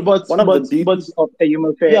 cinematography. no, One of the beauties of Aim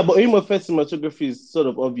Affair. yeah, but aim of first cinematography is sort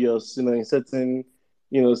of obvious, in certain,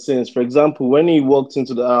 scenes. For example, when he walked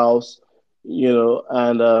into the house,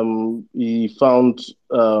 and he found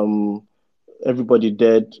everybody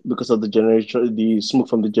dead because of the generator, the smoke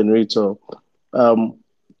from the generator. Um,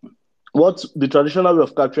 what the traditional way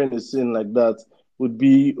of capturing a scene like that would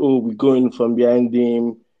be, oh, we go in from behind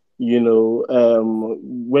him,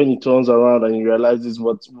 when he turns around and he realizes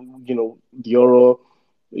what, the horror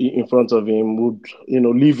in front of him would,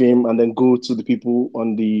 leave him and then go to the people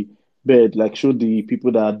on the bed, like show the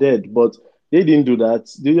people that are dead. But they didn't do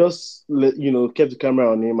that. They just, kept the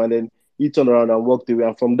camera on him and then he turned around and walked away.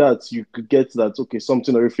 And from that, you could get that, okay,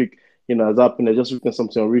 something horrific, has happened. They're just written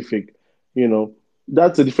something horrific, you know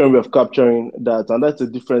that's a different way of capturing that, and that's a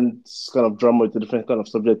different kind of drama with a different kind of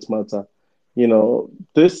subject matter.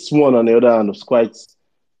 This one on the other hand was quite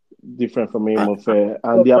different from Aim Uh, of uh,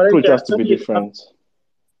 and the but approach okay, has to be different.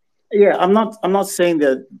 yeah, I'm not saying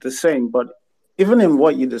they're the same, but even in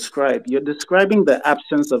what you describe, you're describing the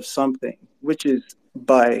absence of something, which is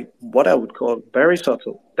by what I would call very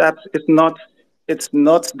subtle. That it's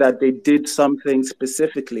not that they did something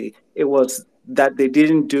specifically. It was that they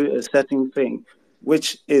didn't do a certain thing,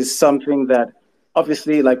 which is something that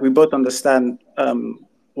obviously like we both understand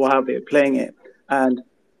how they're playing it. And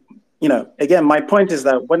again, my point is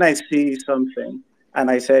that when I see something and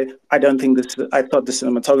I say, I thought the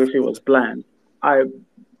cinematography was bland, I,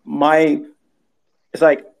 my, it's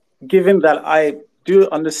like, given that I do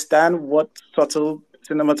understand what subtle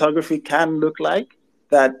cinematography can look like,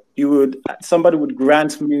 that somebody would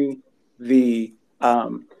the,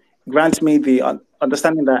 um, grant me the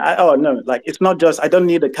understanding that oh no, like it's not just, I don't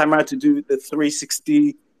need a camera to do the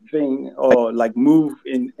 360 thing or like move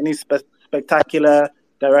in any spectacular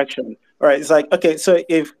direction. All right, it's like okay, so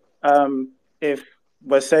if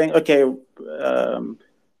we're saying okay, the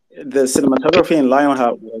cinematography in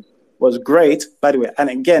Lionheart was great, by the way. And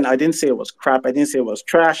again, I didn't say it was crap. I didn't say it was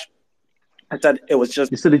trash. I said it was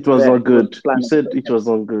just You said it was there. not It was good. You planning. said it was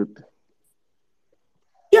not good.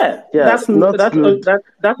 Yeah, Yeah, not good. Not good.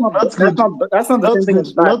 that's not the Not same thing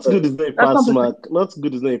as good. bad Not though. good is not a That's not pass the same. mark. Not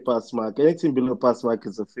good is not a pass mark. Anything below pass mark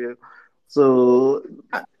is a fail. So,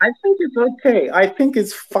 I think it's okay. I think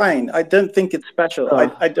it's fine. I don't think it's special. uh,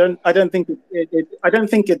 I don't think I don't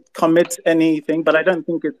think it commits anything, but I don't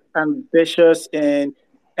think it's ambitious in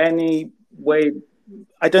any way.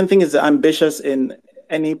 I don't think it's ambitious in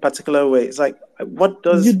any particular way. It's like you what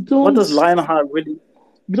don't does Lionheart really?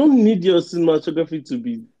 you don't need your cinematography to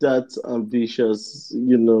be that ambitious,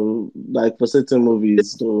 like for certain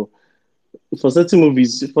movies. Though, for certain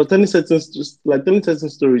movies, for telling certain just like telling certain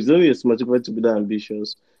stories, you don't need your cinematography to be that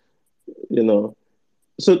ambitious. You know.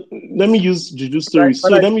 So let me use Juju Right, stories. but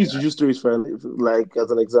So let me use Juju stories for like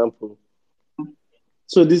as an example.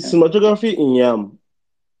 So the yeah, cinematography in Yam,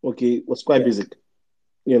 okay, was quite yeah. basic,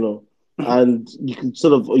 you know, and you can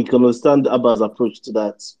understand Abba's approach to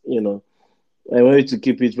that, I wanted to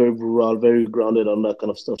keep it very rural, very grounded on that kind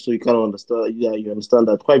of stuff. So you kind of understand, yeah, you understand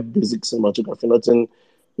that quite basic cinematography, nothing,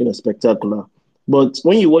 spectacular. But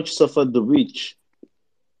when you watch Suffer the Witch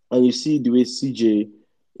and you see the way CJ,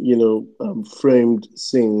 framed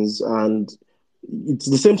scenes, and it's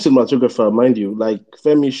the same cinematographer, mind you. Like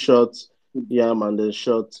Femi shot Yam and then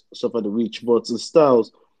shot Suffer the Witch, but the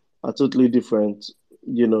styles are totally different.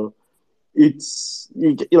 You know,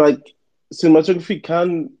 like cinematography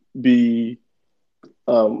can be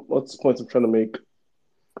what's the point I'm trying to make?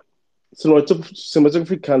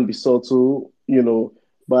 Cinematography can be subtle,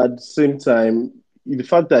 but at the same time, the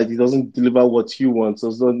fact that it doesn't deliver what you want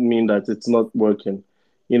does not mean that it's not working.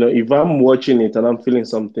 If I'm watching it and I'm feeling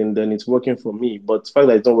something, then it's working for me. But the fact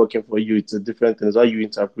that it's not working for you, it's a different thing. It's how you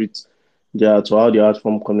interpret the art or how the art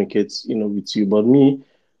form communicates, with you. But me,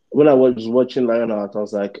 when I was watching Lionheart, I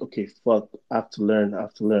was like, okay, fuck, I have to learn, I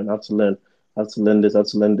have to learn, I have to learn. I have to learn this, I have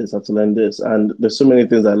to learn this, I have to learn this. And there's so many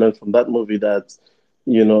things I learned from that movie that,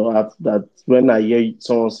 that when I hear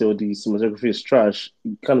someone say, "Oh, the cinematography is trash,"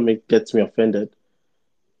 it kind of gets me offended.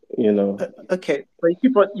 Okay, but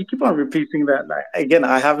you keep on repeating that. Like, again,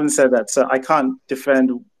 I haven't said that, so I can't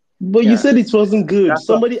defend. But you Yeah, said it wasn't good. that's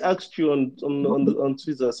what. Somebody asked you on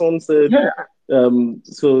Twitter. Someone said, Yeah,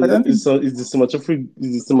 so I don't think is the somebody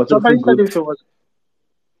cinematography said good? if it was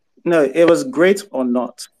no, it was great or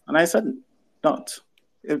not, and I said not.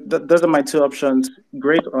 Those are my two options: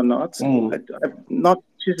 great or not. Mm. I'm not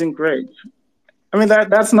choosing great. I mean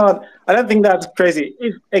that's not. I don't think that's crazy.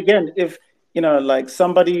 If again, if like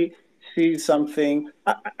somebody sees something,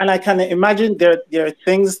 and I can imagine there are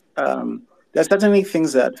things. There are certainly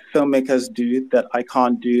things that filmmakers do that I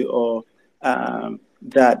can't do, or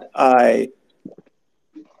that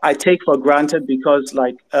I take for granted because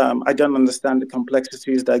I don't understand the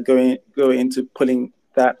complexities that go into pulling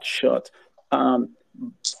that shot. Um,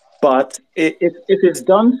 but if it's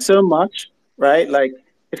done so much, right? Like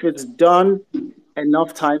if it's done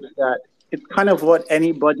enough times that it's kind of what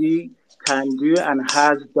anybody can do and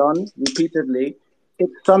has done repeatedly,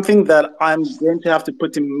 it's something that I'm going to have to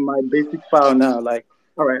put in my basic file now. Like,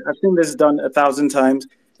 all right, I've seen this done 1,000 times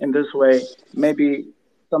in this way. Maybe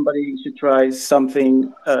somebody should try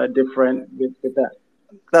something different with that.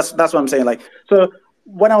 That's what I'm saying. Like, so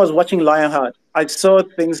when I was watching Lionheart, I saw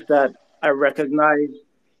things that I recognized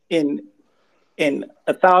in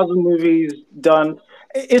 1,000 movies done.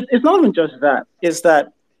 It's not even just that. It's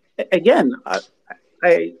that again.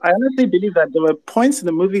 I honestly believe that there were points in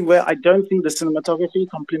the movie where I don't think the cinematography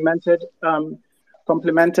complemented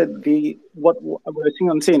the what we were seeing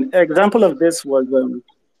on scene. An example of this was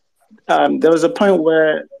there was a point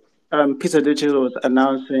where Peter Dinklage was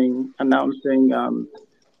announcing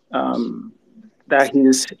that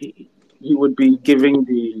he would be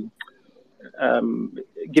um,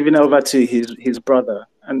 giving over to his brother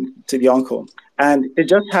and to the uncle, and it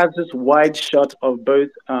just has this wide shot of both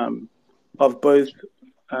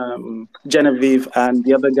Genevieve and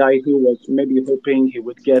the other guy who was maybe hoping he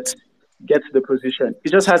would get to the position.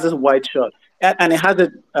 It just has this wide shot, and it has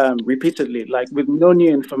it repeatedly, like with no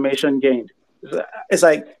new information gained. It's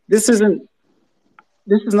like this is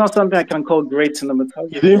not something I can call great You didn't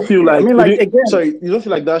cinematography. feel I like mean, like again, you don't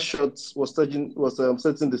feel like that shot setting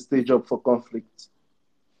the stage up for conflict.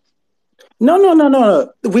 no, no, no, no,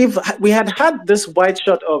 no. We had this wide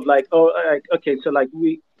shot of like, oh, like, okay, so like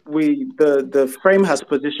the frame has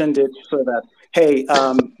positioned it so that hey,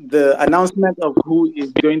 the announcement of who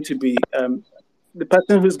is going to be the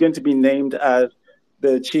person who's going to be named as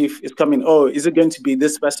the chief is coming. Oh, is it going to be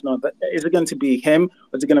this person or that? Is it going to be him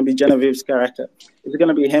or is it going to be Genevieve's character? Is it going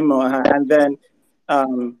to be him or her?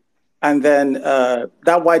 Um,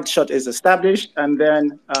 that wide shot is established, and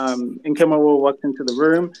then Nkemawo walks into the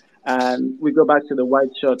room, and we go back to the wide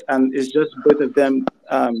shot, and it's just both of them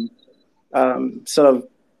sort of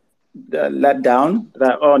let down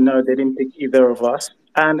that oh no they didn't pick either of us,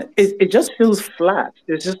 and it just feels flat.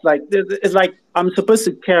 It's just like it's like I'm supposed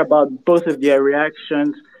to care about both of their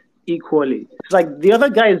reactions equally. It's like the other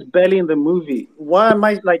guy is barely in the movie. Why am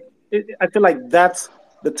I like I feel like that's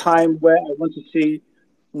the time where I want to see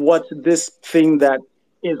what this thing that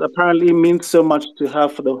is apparently means so much to her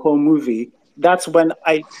for the whole movie. That's when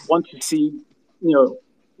I want to see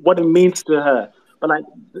what it means to her, but like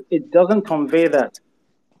it doesn't convey that.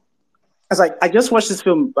 It's like I just watched this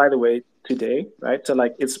film, by the way, today, right? So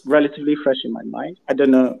like it's relatively fresh in my mind. I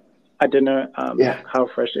don't know Yeah. how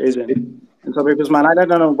fresh it is in some people's mind. I don't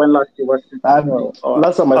know when last you watched it or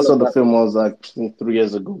Last time I all saw of the that. film was like 3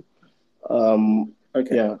 years ago.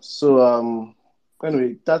 Okay. Yeah. So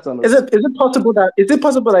anyway, that's Is it possible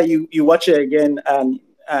that you watch it again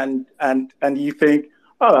and you think,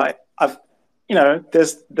 all right,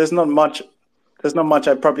 there's not much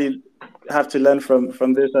I probably have to learn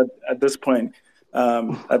from this at this point.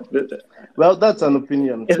 Um, at, well, that's an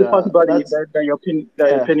opinion. Is it Yeah, possible that's that your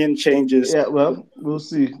yeah, opinion changes? yeah. Well, we'll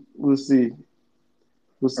see. We'll see.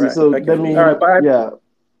 We'll see. Right. So Okay. let All me. right. But Yeah.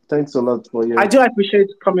 Thanks a lot for I your. do appreciate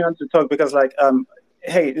coming on to talk because, like,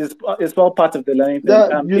 hey, it's all part of the learning thing.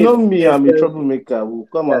 That you know If me, if I'm a there's troublemaker. Will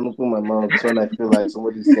come yeah and open my mouth when I feel like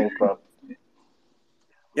somebody's saying crap.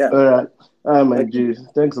 yeah All right. My okay. G.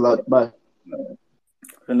 Thanks a lot. Bye.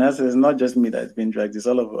 Vanessa, it's not just me that's been dragged; it's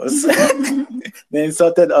all of us. They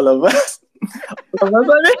insulted all of us. All of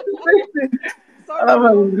us. Sorry, All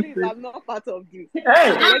of oh, us. please, I'm not part of this.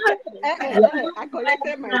 I Hey, collected, I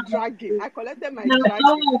collected my dragging. I collected my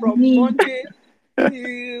dragging from Monday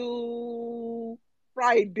till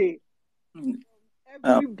Friday. um,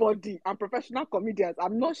 Everybody and professional comedians,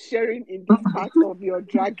 I'm not sharing in this part of your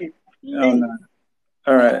dragging. Oh no!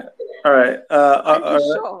 All right, all right. I'm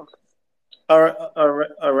shocked.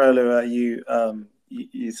 Aurelio,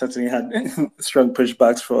 you certainly had strong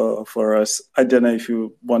pushbacks for us. I don't know if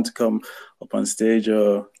you want to come up on stage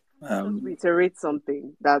or. Just reiterate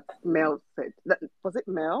something that Mel said. Was it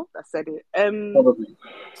Mel that said it? Probably.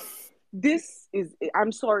 This is.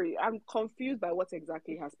 I'm sorry. I'm confused by what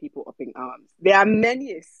exactly has people up in arms. There are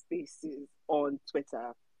many spaces on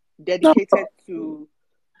Twitter dedicated to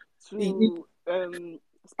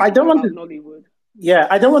I don't want to. Nollywood. Yeah,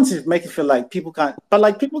 I don't want to make it feel like people can't, but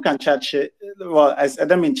like people can chat shit. Well, I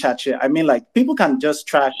don't mean chat shit. I mean like people can just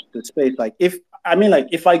trash the space. Like if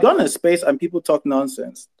I go in a space and people talk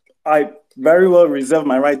nonsense, I very well reserve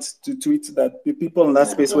my right to tweet that the people in that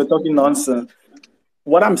space were talking nonsense.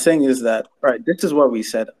 What I'm saying is that, right, this is what we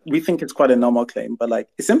said. We think it's quite a normal claim, but like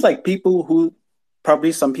it seems like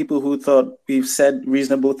probably some people who thought we've said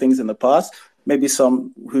reasonable things in the past, maybe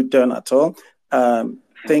some who don't at all,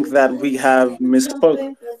 think that we have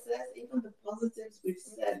misspoke.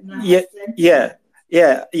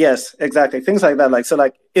 Yes, exactly. Things like that. Like so,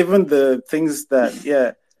 like even the things that,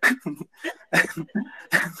 yeah.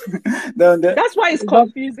 That's why it's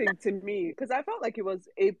confusing to me because I felt like it was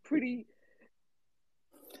a pretty.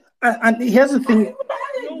 And here's the thing.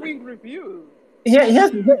 Glowing review.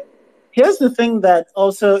 Here's the thing that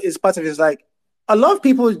also is part of it is like a lot of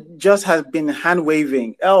people just have been hand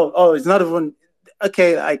waving. Oh, it's not even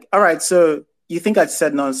okay. Like, all right, so you think I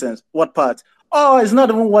said nonsense? What part? Oh, it's not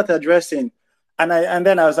even worth addressing. And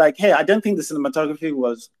then I was like, hey, I don't think the cinematography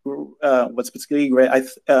was particularly great.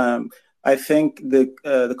 I think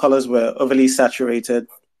the colors were overly saturated.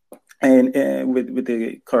 And with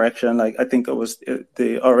the correction, like I think it was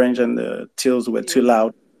the orange and the teals were too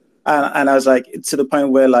loud, and I was like to the point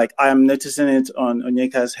where like I'm noticing it on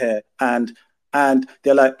Onyeka's hair, and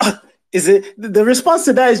they're like, is it the response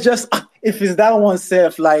to that is just if it's that one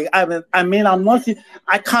self? Like I'm not,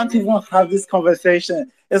 I can't even have this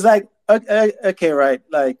conversation. It's like okay, right,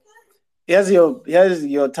 like here's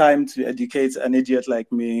your time to educate an idiot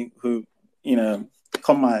like me who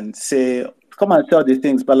come and tell the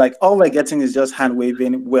things, but like all we're getting is just hand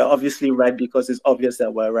waving. We're obviously right because it's obvious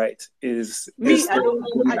that we're right. That's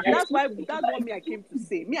what me I came to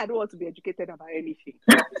say. Me, I don't want to be educated about anything.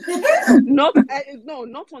 not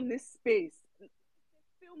on this space.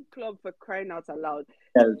 Film club, for crying out aloud.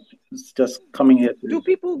 Yeah, it's just coming here. Do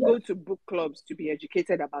people go to book clubs to be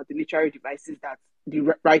educated about the literary devices that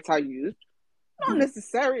the writer used? Not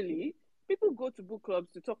necessarily. People go to book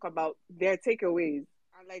clubs to talk about their takeaways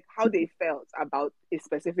and like how they felt about a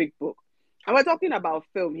specific book. And we're talking about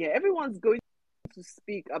film here. Everyone's going to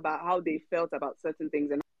speak about how they felt about certain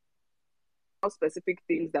things and how specific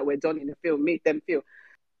things that were done in the film made them feel.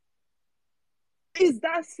 It's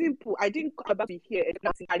that simple. I didn't come about to be here and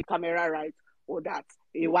not see the camera right or that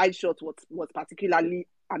a wide shot was particularly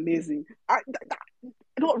amazing.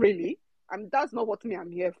 Not really. That's not what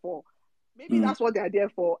I'm here for. Maybe that's what they are there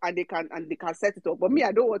for, and they can set it up. But me,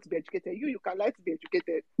 I don't want to be educated. You can like to be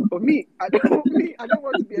educated. But me, I don't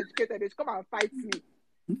want to be educated. They should come and fight me.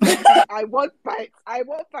 I want fight.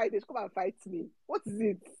 They should come and fight me. What is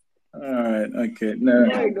it? All right. Okay. No.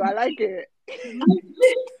 I like it.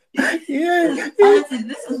 Yeah. Honestly,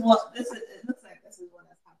 this is what it looks like. This is what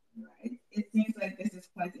has happened, right? It seems like this is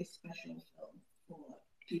quite a special film for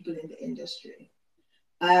people in the industry.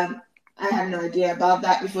 I had no idea about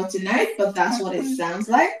that before tonight, but that's what it sounds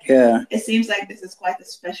like. Yeah. It seems like this is quite a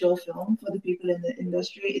special film for the people in the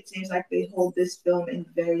industry. It seems like they hold this film in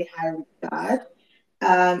very high regard.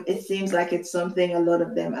 It seems like it's something a lot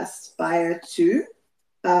of them aspire to,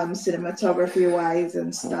 cinematography-wise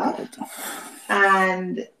and stuff.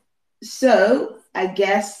 And so I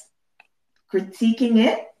guess critiquing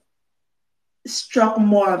it struck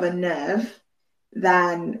more of a nerve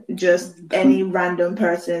than just any random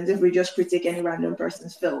person's. If we just critique any random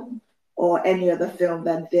person's film or any other film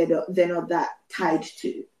that they're not that tied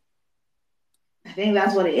to. I think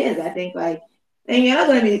that's what it is. I think and you're not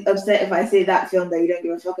going to be upset if I say that film that you don't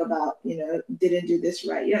give a fuck about, didn't do this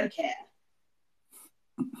right. You don't care.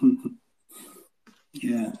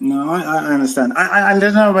 Yeah, no, I understand. I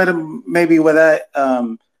don't know whether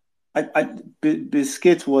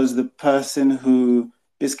Biscuit was the person who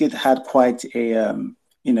Biscuit had quite a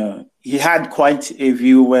he had quite a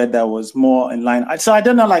view where that was more in line. So I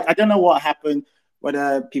don't know, I don't know what happened,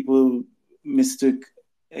 whether people mistook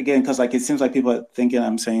again, because it seems like people are thinking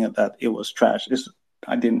I'm saying that it was trash.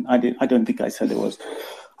 I don't think I said it was.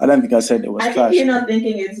 I don't think I said it was trash. I think you're not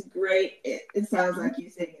thinking it's great. It sounds like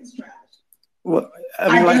you're saying it's trash. Well,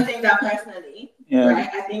 I don't think that personally. Yeah. Right?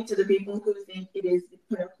 I think to the people who think it is the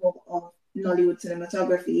pinnacle of Nollywood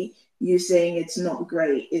cinematography, you saying it's not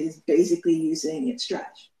great is basically you saying it's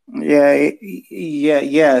trash.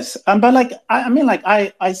 Yes. But like, I mean, like,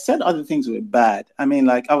 I said other things were bad. I mean,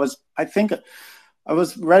 like, I think I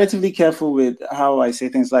was relatively careful with how I say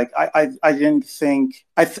things. Like, I didn't think,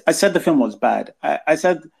 I said the film was bad. I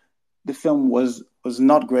said the film was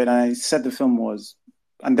not great. And I said the film was,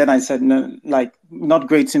 and then I said, no, like, not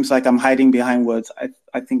great seems like I'm hiding behind words.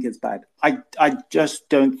 I think it's bad. I just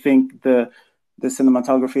don't think the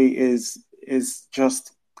cinematography is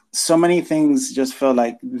just, so many things just felt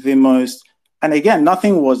like the most, and again,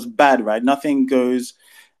 nothing was bad, right? We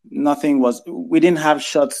didn't have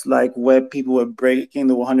shots like where people were breaking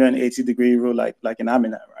the 180-degree rule, like in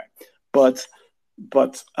Amina, right? But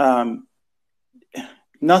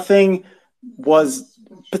nothing was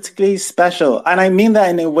particularly special. And I mean that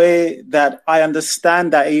in a way that I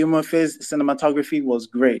understand that Eumofe's cinematography was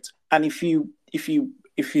great. And if you've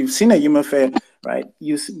seen a Eumofé, right,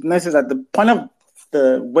 you notice that the point of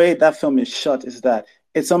the way that film is shot is that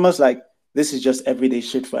it's almost like this is just everyday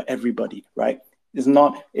shit for everybody, right? It's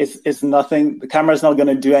nothing. The camera's not going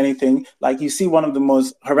to do anything. Like, you see one of the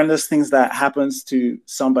most horrendous things that happens to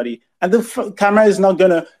somebody, and the camera is not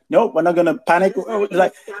going to, no, we're not going to panic.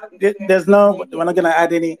 Like, we're not going to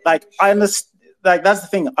add any, like, I understand. Like, that's the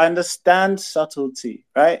thing. I understand subtlety,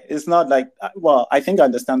 right? It's not like, well, I think I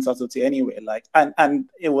understand subtlety anyway. Like, and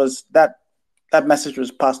it was that message was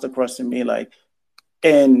passed across to me. Like,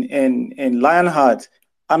 in Lionheart,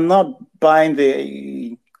 I'm not buying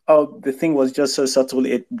the thing was just so subtle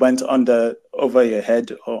it went over your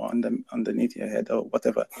head or underneath your head or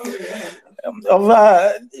whatever. Oh,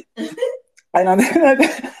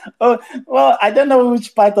 well, I don't know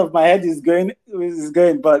which part of my head is going,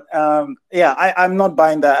 but yeah, I'm not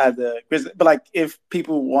buying that as but like, if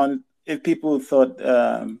people thought,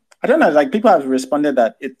 I don't know, like, people have responded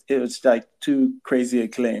that it was like too crazy a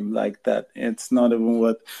claim, like that it's not even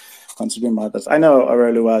worth considering matters. I know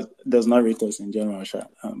Aurelua does not rate us in general,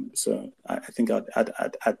 so I think I'd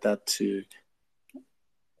add that to.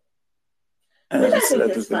 Which I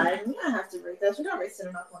think is fine. We don't have to rate us. We don't rate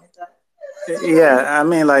cinema points. Yeah, I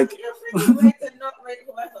mean, like,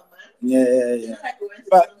 yeah.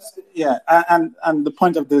 But yeah, and the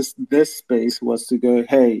point of this space was to go,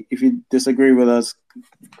 hey, if you disagree with us,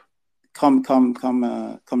 come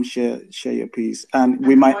share your piece, and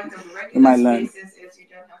we might learn.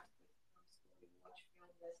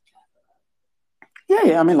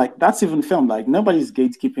 Yeah, I mean, like, that's even film. Like, nobody's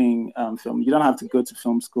gatekeeping film. You don't have to go to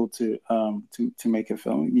film school to make a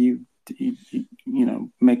film. You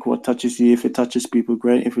make what touches you. If it touches people,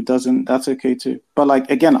 great. If it doesn't, that's okay too. But like,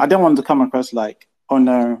 again, I don't want to come across like, oh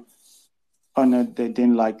no, they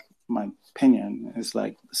didn't like my opinion. It's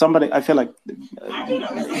like somebody. I feel like Missy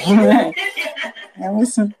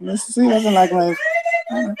doesn't like my,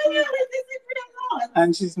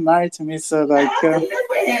 and she's married to me, so like,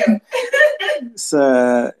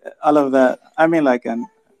 so all of that. I mean, like, and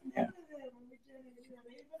yeah.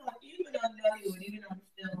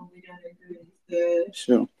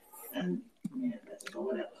 Sure.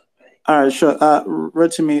 All right, sure.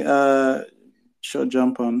 Rotimi, short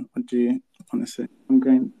jump on. What do you want to say? I'm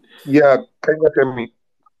going. Yeah, can you hear me?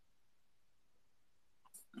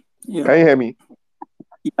 Yeah. Can you hear me?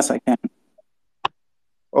 Yes, I can.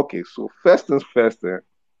 Okay, so first things first,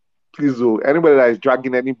 please, anybody that is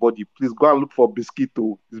dragging anybody, please go and look for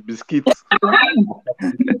Biscuito. It's biscuits.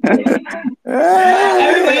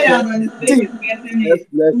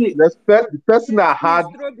 Let's first, the person that had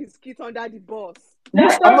throw biscuit under the bus. I'm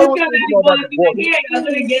not throwing him under the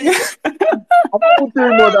bus. I'm not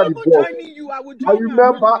throwing him under the bus. Joining you, I would join you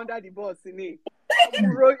under the bus,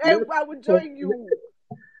 I would join you.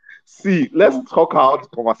 See, let's talk out the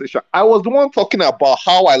conversation. I was the one talking about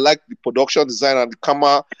how I like the production design and the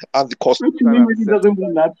camera and the costume.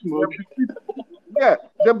 Yeah,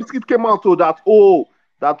 the biscuit came out so that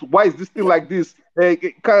why is this thing like this? They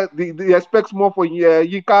expect more for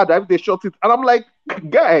Yinka if they shot it, and I'm like,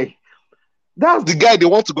 guy, that's the guy they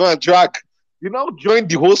want to go and drag. Join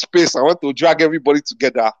the whole space. I want to drag everybody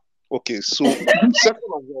together. Okay, so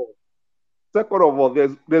second of all,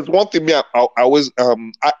 there's one thing I always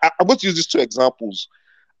I'm going to use these two examples.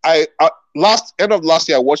 End of last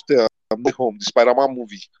year I watched the Home, the Spider-Man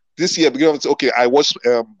movie. This year, beginning of okay, I watched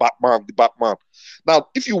the Batman. Now,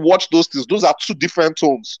 if you watch those things, those are two different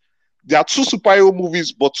tones. They are two superhero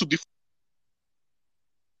movies, but two different.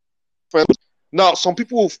 Now, some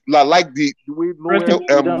people like the way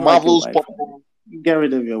Marvel's popcorn. Get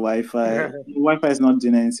rid of your Wi-Fi. Your Wi-Fi is not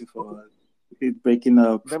doing anything for it breaking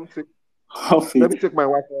up. Let me take my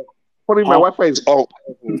Wi-Fi. Funny, my Wi-Fi is off.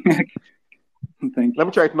 Thank Let you.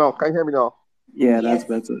 me try it now. Can you hear me now? Yeah, that's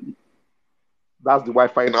better. That's the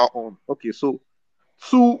Wi-Fi now on. Okay, so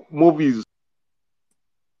two movies.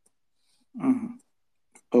 Mm-hmm.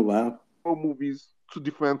 Oh wow. Movies, two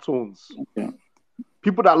different tones. Okay.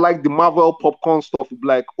 People that like the Marvel popcorn stuff will be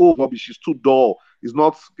like, "Oh, rubbish! It's too dull. It's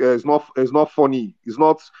not funny. It's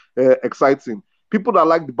not exciting." People that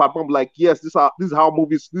like the Batman will be like, "Yes, this is how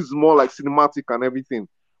movies. This is more like cinematic and everything."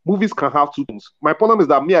 Movies can have two tones. My problem is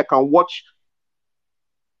that me, I can watch.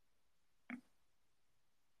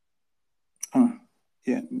 Oh,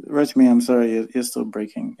 yeah, Rachmi, I'm sorry, you're still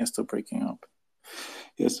breaking. You're still breaking up.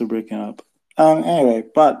 You're still breaking up. Anyway,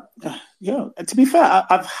 but yeah, to be fair,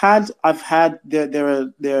 I've had there's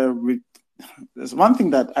one thing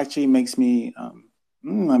that actually makes me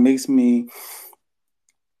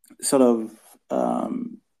sort of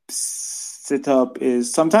sit up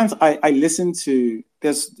is sometimes I listen to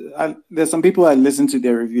there's some people I listen to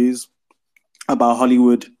their reviews about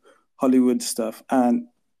Hollywood stuff, and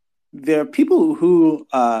there are people who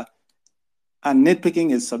and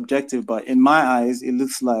nitpicking is subjective, but in my eyes, it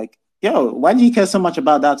looks like, yo, why do you care so much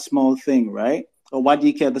about that small thing, right? Or why do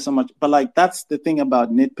you care so much? But like, that's the thing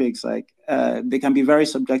about nitpicks. Like, they can be very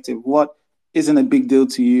subjective. What isn't a big deal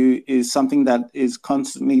to you is something that is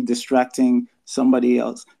constantly distracting somebody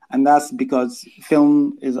else, and that's because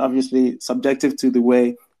film is obviously subjective to the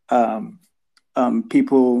way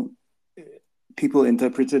people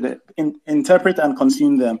interpret and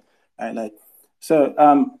consume them. Right? Like, so.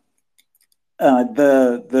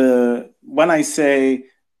 The when I say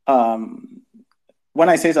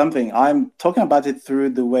something, I'm talking about it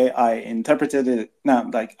through the way I interpreted it. Now,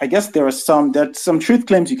 like, I guess there's some truth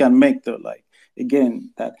claims you can make though. Like,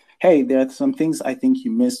 again, that hey, there are some things I think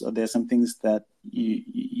you missed, or there's some things that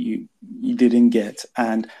you didn't get.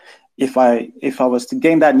 And if I was to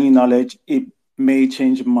gain that new knowledge, it may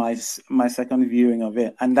change my second viewing of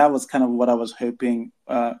it. And that was kind of what I was hoping.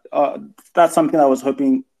 That's something I was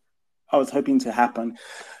hoping to happen.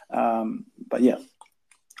 But yeah,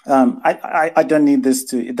 I don't need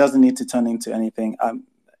this it doesn't need to turn into anything.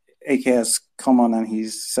 AK has come on and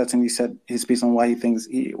he's certainly said his piece on why he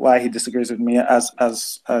disagrees with me as well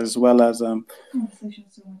as conversation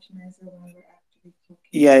so much nicer when we're actually talking.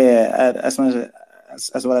 Yeah, as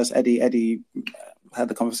well as Eddie had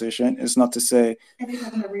the conversation. It's not to say Eddie's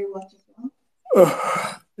having a rewatch as well.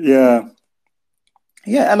 Yeah.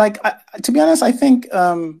 Yeah, like to be honest, I think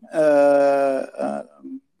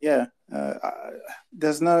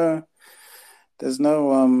there's no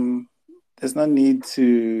need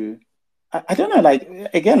to. I don't know. Like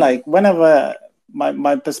again, like whenever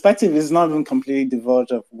my perspective is not even completely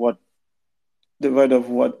devoid of what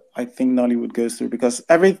I think Nollywood goes through, because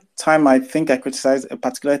every time I think I criticize a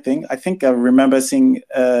particular thing, I think I remember seeing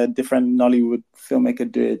a different Nollywood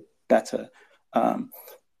filmmaker do it better.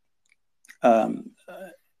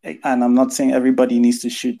 And I'm not saying everybody needs to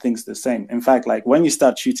shoot things the same. In fact, like when you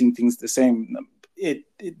start shooting things the same,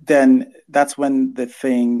 then that's when the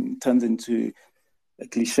thing turns into a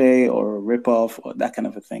cliche or a ripoff or that kind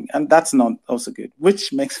of a thing, and that's not also good,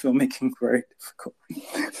 which makes filmmaking very difficult.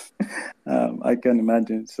 I can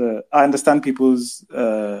imagine. So I understand people's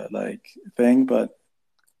like thing, but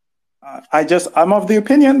I'm of the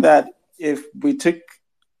opinion that if we took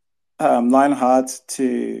Lionheart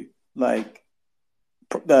to like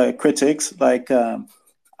the critics, like I'm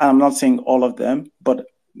not saying all of them, but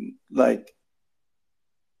like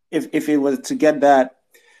if it was to get that,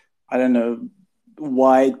 I don't know,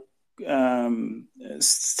 wide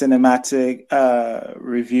cinematic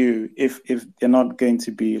review, if they're not going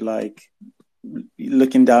to be like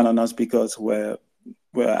looking down on us because we're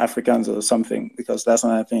Africans or something, because that's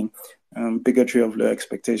another thing, bigotry of low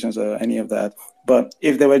expectations or any of that. But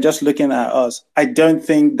if they were just looking at us, I don't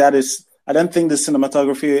think the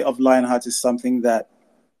cinematography of Lionheart is something that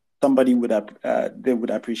somebody would they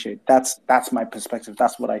would appreciate. That's my perspective.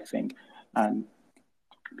 That's what I think, and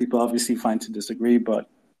people obviously find to disagree, but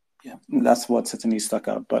yeah, that's what certainly stuck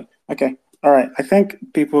out. But okay, all right. I think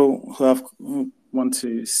people who want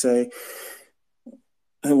to say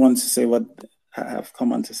what have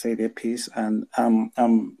come on to say their piece, and I'm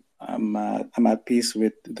at peace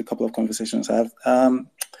with the couple of conversations I have.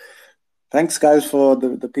 Thanks, guys, for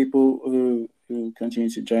the people who continue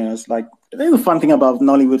to join us. Like, I think the fun thing about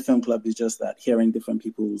Nollywood Film Club is just that hearing different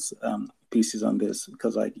people's pieces on this,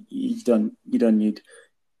 because like you don't need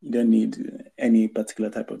any particular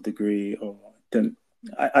type of degree, or don't.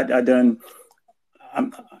 I don't.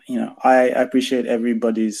 I appreciate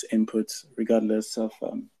everybody's input, regardless of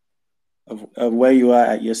where you are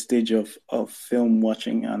at your stage of film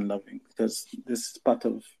watching and loving, because this is part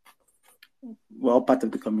of we're all part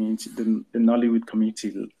of the community, the Nollywood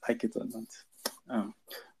community, like it or not.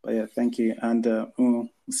 But yeah, thank you, and we'll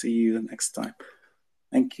see you next time.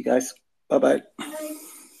 Thank you, guys. Bye-bye.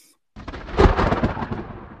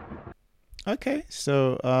 Okay,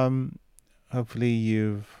 so hopefully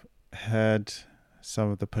you've heard some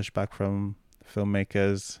of the pushback from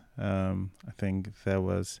filmmakers. I think there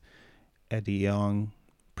was Eddie Young,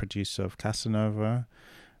 producer of Casanova,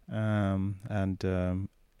 and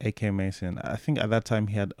A.K. Mason. I think at that time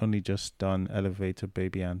he had only just done Elevator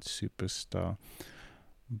Baby and Superstar.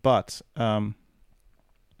 But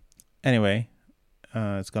anyway,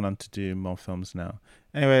 it's gone on to do more films now.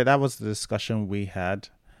 Anyway, that was the discussion we had.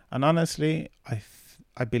 And honestly,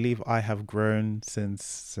 I believe I have grown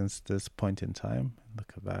since this point in time.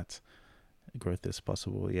 Look at that. Growth is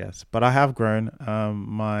possible, yes. But I have grown.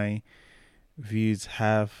 My views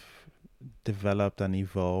have developed and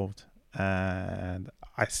evolved, and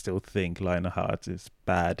I still think Lionheart is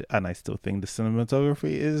bad, and I still think the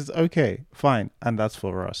cinematography is okay, fine, and that's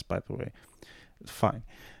for us, by the way. It's fine.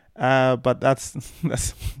 But that's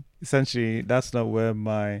essentially that's not where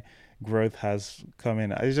my growth has come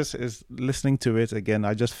in. I just is listening to it again.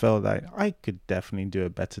 I just felt that I could definitely do a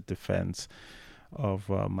better defense of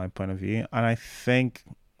my point of view, and I think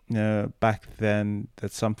back then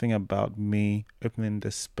there's something about me opening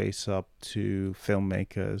this space up to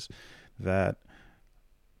filmmakers that,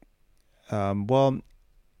 well,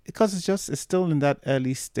 because it's still in that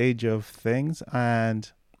early stage of things,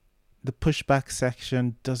 and the pushback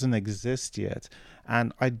section doesn't exist yet,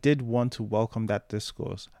 and I did want to welcome that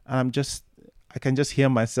discourse, and I can just hear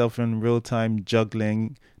myself in real time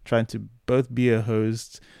juggling, trying to both be a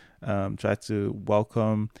host, try to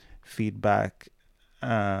welcome feedback,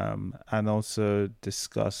 and also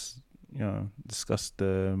discuss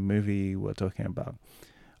the movie we're talking about.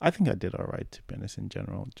 I think I did all right, to be honest, in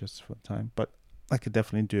general, just for time, but I could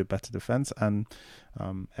definitely do a better defense, and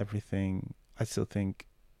everything. I still think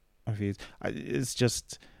it's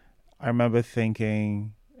just, I remember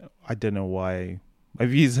thinking, I don't know why my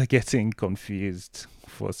views are getting confused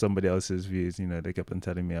for somebody else's views. They kept on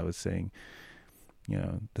telling me I was saying,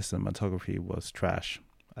 the cinematography was trash.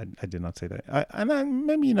 I did not say that.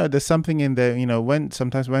 Maybe, there's something in there, when some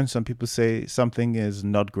people say something is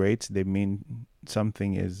not great, they mean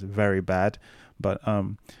something is very bad. But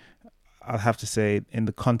I'll have to say, in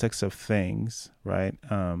the context of things, right?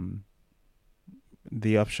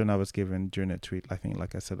 The option I was given during a tweet, I think,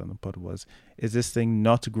 like I said on the pod, was: is this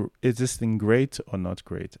thing great or not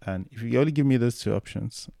great? And if you only give me those two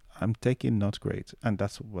options, I'm taking not great, and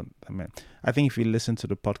that's what I meant. I think if you listen to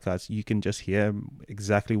the podcast, you can just hear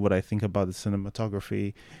exactly what I think about the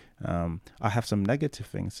cinematography. I have some negative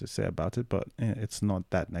things to say about it, but it's not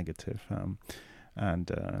that negative.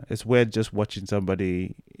 And it's weird just watching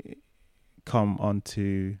somebody come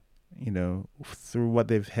onto, through what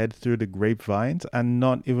they've heard through the grapevines and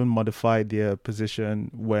not even modify their position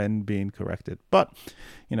when being corrected. But,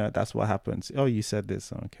 that's what happens. Oh, you said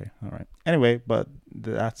this. Okay. All right. Anyway, but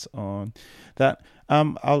that's on that.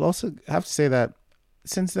 I'll also have to say that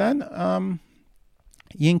since then,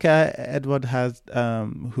 Yinka Edward has,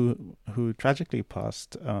 who tragically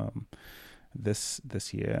passed,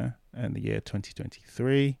 this year, in the year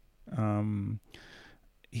 2023,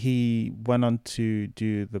 he went on to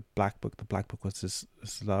do the Black Book. The Black Book was his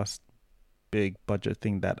last big budget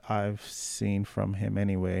thing that I've seen from him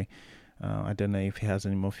anyway. I don't know if he has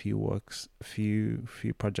any more few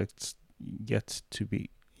projects yet to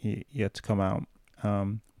come out.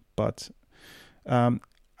 But I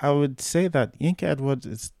would say that Yinka Edwards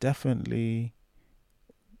is definitely,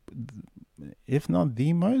 if not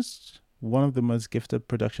one of the most gifted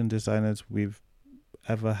production designers we've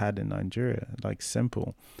ever had in Nigeria. Like,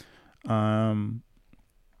 simple.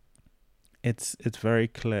 It's very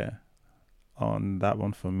clear on that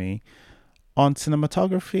one for me. On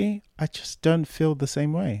cinematography, I just don't feel the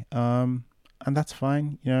same way. And that's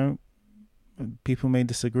fine. People may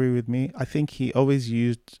disagree with me. I think he's always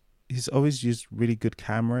used really good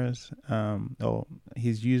cameras. Or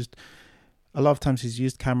a lot of times he's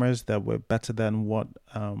used cameras that were better than what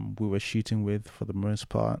we were shooting with for the most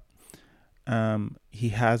part. He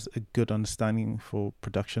has a good understanding for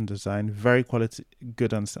production design, very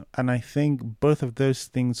good understanding, and I think both of those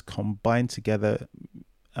things combined together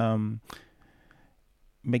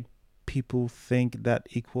make people think that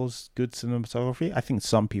equals good cinematography. I think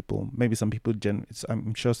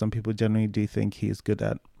I'm sure some people generally do think he is good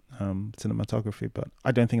at cinematography, but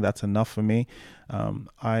I don't think that's enough for me.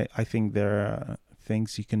 I think there are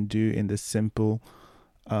things you can do in the simple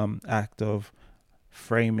act of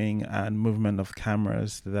framing and movement of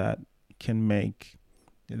cameras that can make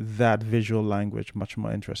that visual language much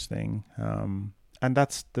more interesting. And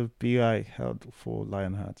that's the view I held for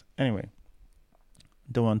Lionheart. Anyway,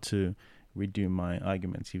 don't want to redo my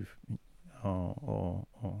arguments. Or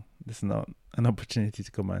this is not an opportunity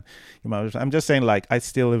to come on. I'm just saying, like, I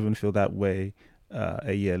still even feel that way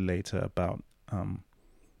a year later about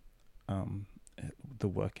the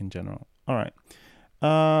work in general. All right.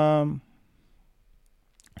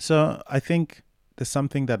 So I think there's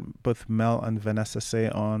something that both Mel and Vanessa say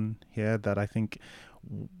on here that I think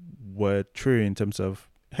were true in terms of,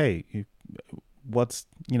 hey, what's,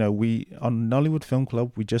 we on Nollywood Film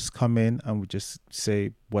Club, we just come in and we just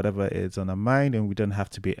say whatever is on our mind, and we don't have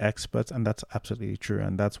to be experts. And that's absolutely true.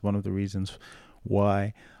 And that's one of the reasons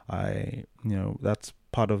why that's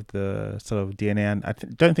part of the sort of DNA. And I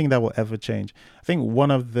don't think that will ever change. I think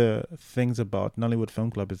one of the things about Nollywood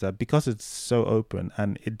Film Club is that because it's so open,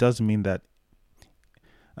 and it does mean that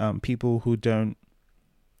people who don't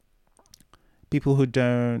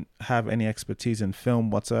have any expertise in film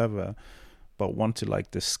whatsoever, but want to like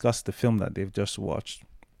discuss the film that they've just watched.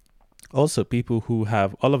 Also, people who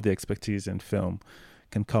have all of the expertise in film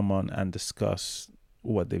can come on and discuss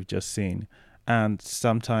what they've just seen. And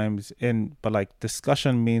sometimes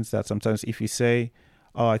discussion means that sometimes if you say,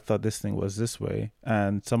 oh, I thought this thing was this way,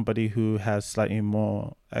 and somebody who has slightly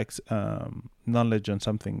more knowledge on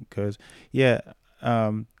something goes,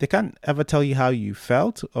 they can't ever tell you how you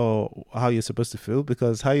felt or how you're supposed to feel,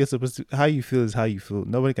 because how you feel is how you feel.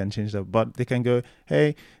 Nobody can change that. But they can go,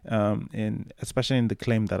 hey, especially in the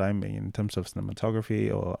claim that I made in terms of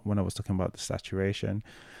cinematography, or when I was talking about the saturation,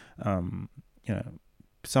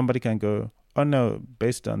 somebody can go, oh no,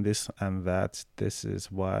 based on this and that, this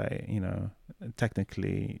is why,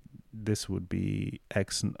 technically this would be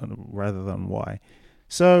X rather than Y.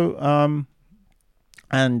 So,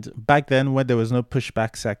 and back then, when there was no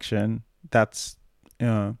pushback section, that's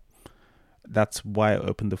why I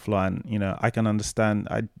opened the floor. And I can understand.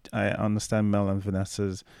 I understand Mel and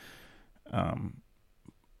Vanessa's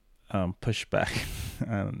pushback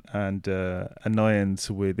and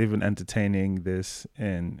annoyance with even entertaining this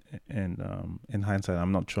in hindsight.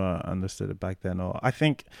 I'm not sure I understood it back then, or I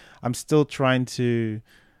think I'm still trying to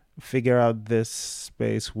figure out this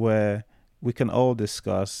space where we can all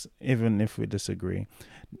discuss, even if we disagree.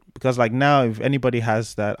 Because like now, if anybody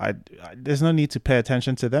has that, there's no need to pay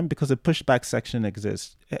attention to them, because the pushback section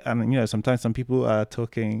exists. And sometimes some people are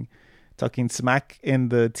talking smack in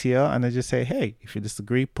the tier, and they just say, hey, if you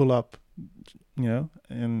disagree, pull up, and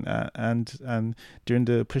during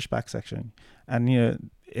the pushback section, and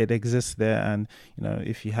it exists there. And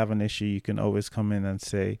if you have an issue, you can always come in and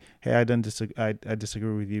say, hey, I don't disagree. I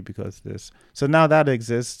disagree with you because this. So now that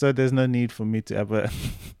exists, so there's no need for me to ever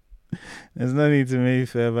there's no need to me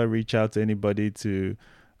to ever reach out to anybody to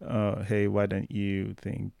hey, why don't you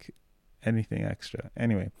think anything extra?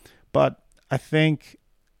 Anyway, but I think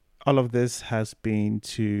all of this has been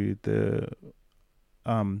to the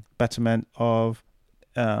betterment of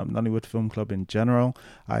Nollywood Film Club in general.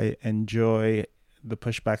 I enjoy the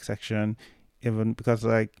pushback section, even because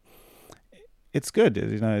like it's good.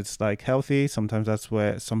 It's like healthy. Sometimes that's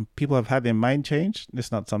where some people have had their mind changed.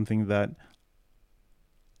 It's not something that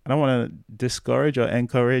I don't want to discourage or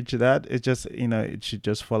encourage that. It's just, it should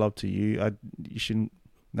just fall up to you. You shouldn't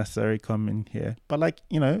necessarily come in here. But like,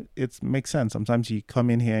 it makes sense. Sometimes you come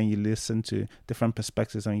in here and you listen to different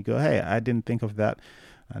perspectives and you go, hey, I didn't think of that.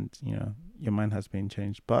 And, your mind has been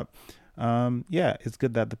changed. But it's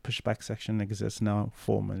good that the pushback section exists now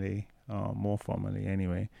formally, more formally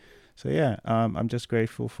anyway. So I'm just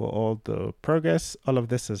grateful for all the progress all of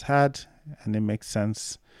this has had, and it makes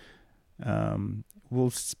sense.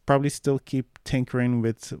 We'll probably still keep tinkering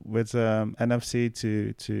with NFC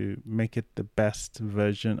to make it the best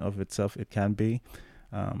version of itself it can be.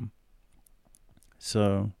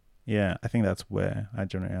 So I think that's where I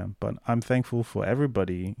generally am. But I'm thankful for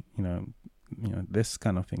everybody. This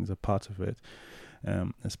kind of thing's a part of it.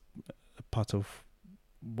 It's a part of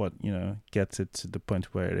what gets it to the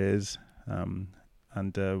point where it is.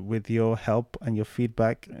 And with your help and your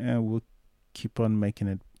feedback, we'll keep on making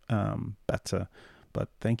it better. But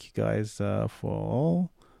thank you guys for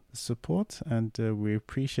all the support, and we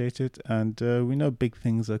appreciate it. And we know big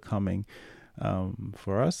things are coming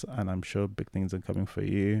for us, and I'm sure big things are coming for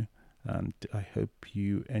you. And I hope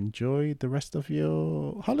you enjoy the rest of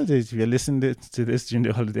your holidays. If you're listening to this during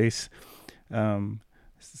the holidays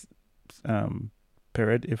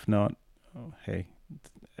period, if not, hey,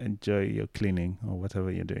 enjoy your cleaning or whatever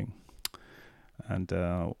you're doing. And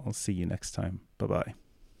I'll see you next time. Bye-bye.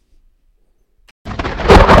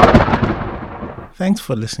 Thanks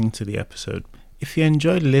for listening to the episode. If you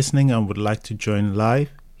enjoyed listening and would like to join live,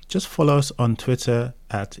 just follow us on Twitter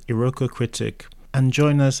at Iroko Critic and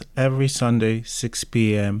join us every Sunday 6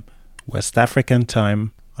 p.m. West African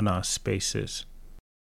time on our spaces.